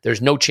want.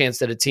 There's no chance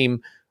that a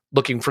team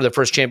looking for the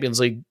first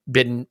Champions League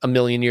bid in a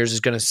million years is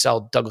going to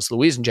sell Douglas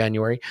Luiz in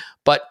January.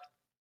 But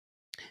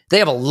they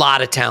have a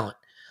lot of talent.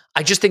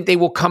 I just think they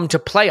will come to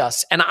play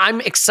us. And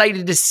I'm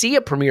excited to see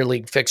a Premier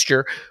League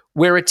fixture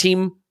where a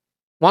team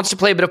wants to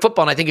play a bit of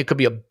football. And I think it could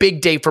be a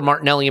big day for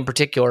Martinelli in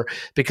particular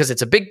because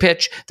it's a big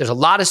pitch. There's a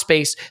lot of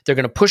space. They're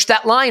going to push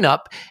that line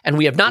up. And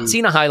we have not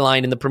seen a high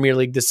line in the Premier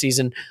League this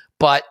season.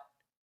 But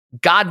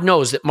God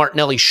knows that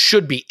Martinelli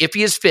should be, if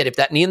he is fit, if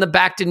that knee in the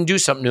back didn't do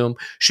something to him,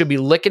 should be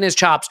licking his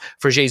chops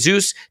for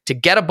Jesus to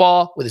get a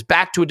ball with his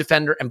back to a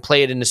defender and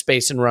play it into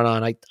space and run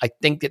on. I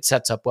think it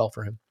sets up well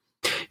for him.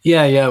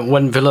 Yeah.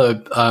 When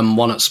Villa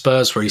won at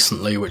Spurs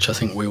recently, which I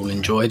think we all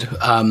enjoyed,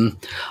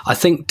 I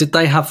think, did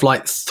they have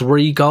like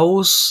 3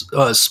 goals?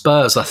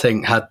 Spurs, I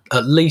think, had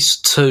at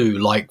least 2.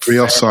 Like 3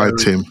 offside,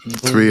 Tim.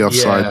 3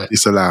 offside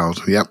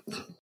disallowed. Yep.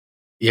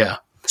 Yeah.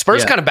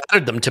 Spurs kind of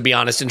battered them, to be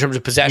honest, in terms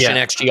of possession,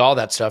 XG, all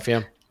that stuff,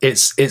 yeah.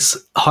 It's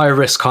high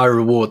risk, high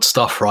reward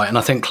stuff, right? And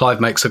I think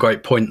Clive makes a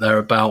great point there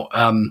about,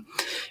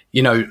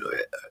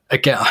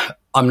 again,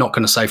 I'm not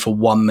going to say for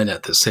 1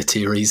 minute that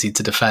City are easy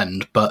to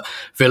defend, but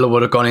Villa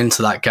would have gone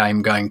into that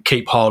game going,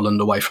 keep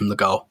Haaland away from the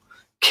goal,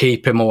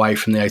 keep him away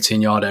from the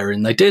 18-yard area.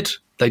 And they did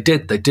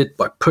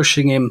by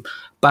pushing him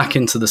back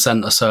into the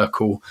centre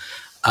circle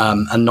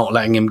and not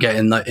letting him get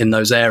in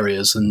those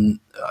areas. And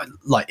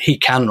like, he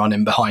can run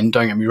in behind,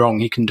 don't get me wrong,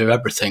 he can do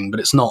everything, but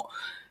it's not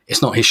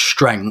his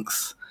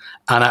strength.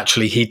 And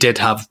actually he did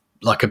have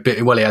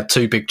he had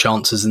 2 big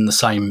chances in the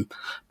same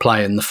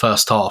play in the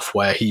first half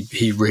where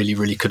he really,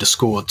 really could have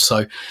scored.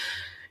 So,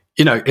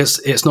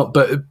 it's not,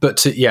 but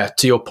to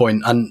your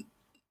point, and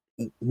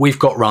we've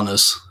got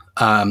runners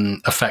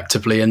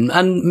effectively,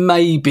 and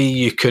maybe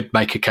you could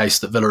make a case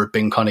that Villa have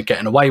been kind of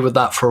getting away with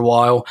that for a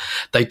while.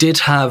 They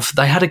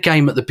had a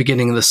game at the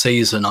beginning of the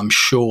season, I'm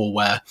sure,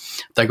 where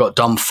they got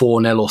done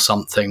 4-0 or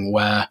something,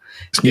 where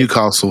it's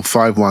Newcastle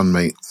 5-1,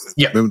 mate.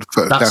 Yeah,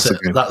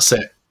 that's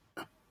it.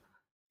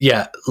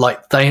 Yeah,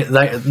 like they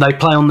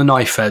play on the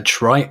knife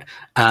edge, right?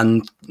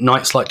 And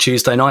nights like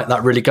Tuesday night,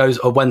 that really goes,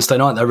 or Wednesday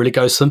night, that really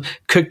goes to them.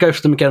 Could go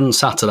for them again on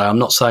Saturday. I'm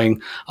not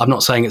saying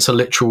it's a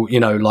literal,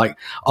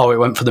 it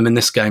went for them in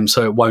this game,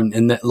 so it won't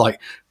in that,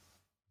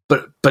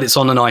 but it's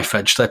on a knife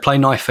edge. They play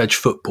knife edge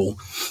football,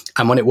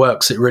 and when it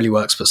works, it really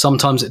works. But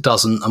sometimes it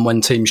doesn't, and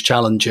when teams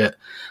challenge it,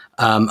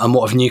 and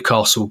what have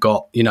Newcastle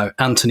got?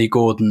 Anthony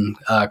Gordon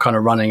kind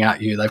of running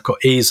at you. They've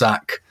got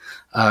Isak.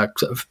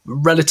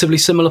 Relatively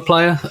similar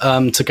player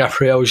to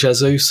Gabriel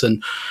Jesus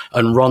and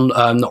Almiron.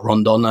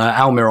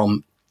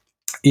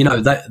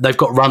 They've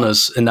got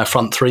runners in their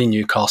front 3,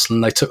 Newcastle,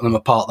 and they took them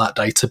apart that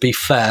day. To be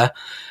fair,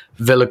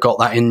 Villa got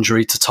that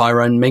injury to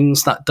Tyrone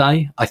Mings that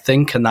day, I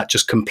think, and that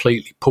just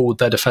completely pulled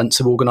their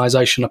defensive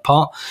organisation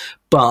apart.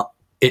 But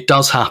it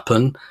does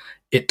happen.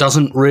 It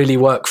doesn't really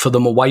work for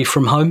them away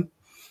from home.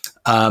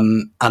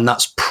 And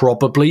that's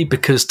probably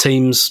because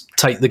teams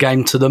take the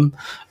game to them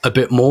a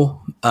bit more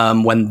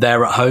when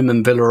they're at home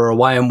and Villa are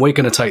away, and we're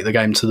going to take the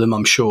game to them,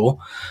 I'm sure.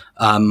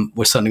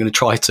 We're certainly going to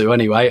try to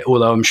anyway,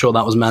 although I'm sure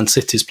that was Man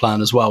City's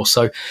plan as well.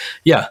 So,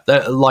 yeah,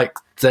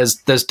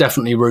 there's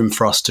definitely room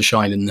for us to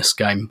shine in this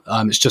game.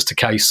 It's just a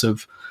case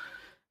of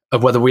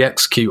whether we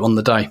execute on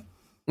the day.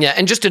 Yeah,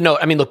 and just to note,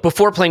 I mean, look,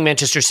 before playing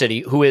Manchester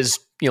City, who is,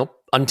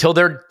 until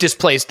they're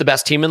displaced, the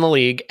best team in the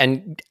league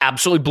and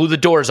absolutely blew the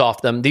doors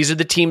off them. These are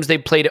the teams they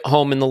played at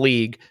home in the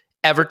league: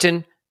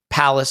 Everton,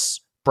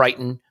 Palace,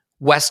 Brighton,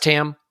 West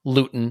Ham,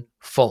 Luton,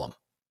 Fulham.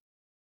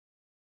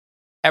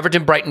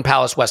 Everton, Brighton,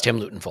 Palace, West Ham,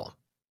 Luton, Fulham.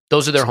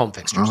 Those are their home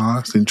fixtures. Oh,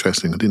 that's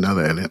interesting. I didn't know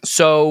that, Elliot.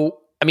 So,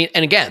 I mean,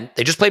 and again,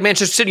 they just played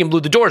Manchester City and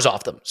blew the doors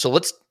off them. So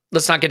let's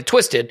not get it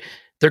twisted.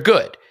 They're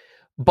good.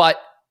 But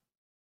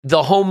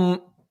the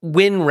home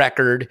win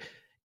record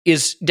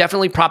is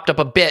definitely propped up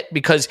a bit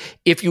because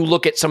if you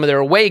look at some of their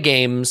away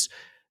games,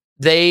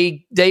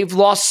 they've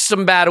lost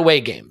some bad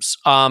away games,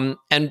 and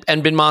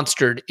been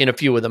monstered in a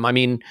few of them. I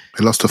mean,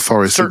 they lost to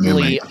Forest,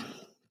 certainly.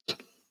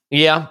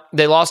 Yeah,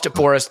 they lost at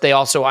Forest. They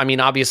also, I mean,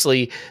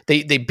 obviously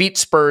they beat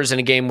Spurs in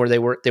a game where they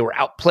were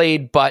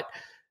outplayed, but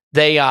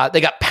they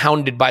got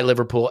pounded by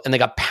Liverpool and they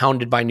got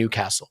pounded by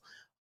Newcastle.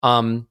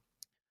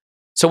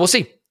 So we'll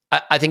see.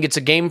 I think it's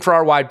a game for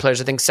our wide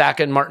players. I think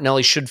Saka and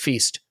Martinelli should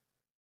feast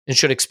and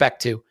should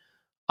expect to.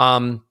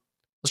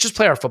 Let's just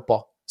play our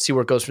football, see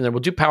where it goes from there.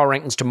 We'll do power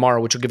rankings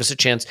tomorrow, which will give us a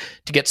chance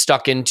to get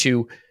stuck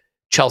into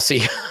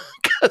Chelsea.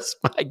 Because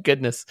my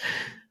goodness.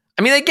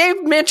 I mean, they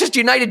gave Manchester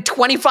United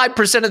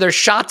 25% of their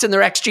shots in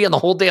their XG on the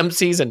whole damn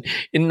season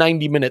in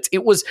 90 minutes.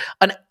 It was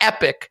an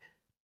epic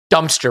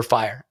dumpster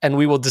fire, and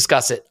we will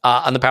discuss it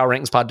on the Power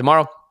Rankings pod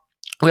tomorrow.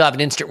 We'll have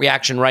an instant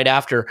reaction right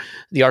after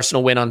the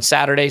Arsenal win on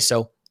Saturday,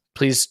 so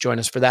please join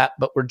us for that.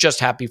 But we're just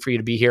happy for you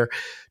to be here.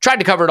 Tried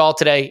to cover it all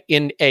today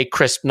in a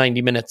crisp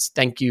 90 minutes.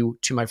 Thank you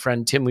to my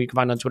friend Tim, who you can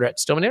find on Twitter at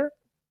Stillmanator.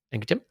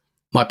 Thank you, Tim.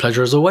 My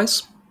pleasure as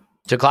always.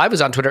 To Clive,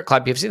 who's on Twitter at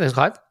ClivePFC. Thanks,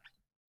 Clive.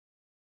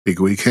 Big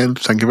weekend.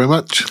 Thank you very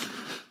much.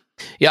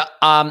 Yeah.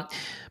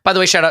 By the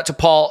way, shout out to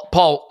Paul.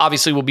 Paul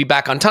obviously will be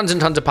back on tons and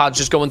tons of pods,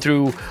 just going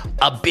through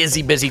a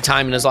busy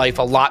time in his life,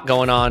 a lot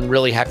going on,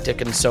 really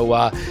hectic. And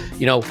so,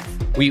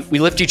 we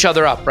lift each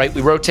other up, right?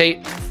 We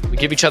rotate, we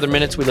give each other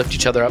minutes, we lift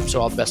each other up.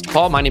 So all the best to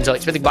Paul. My name's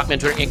Elliot Smith, Blackman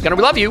Twitter, Ink Gunner.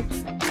 We love you.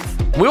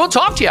 We will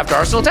talk to you after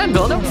Arsenal 10,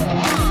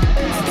 Villanova.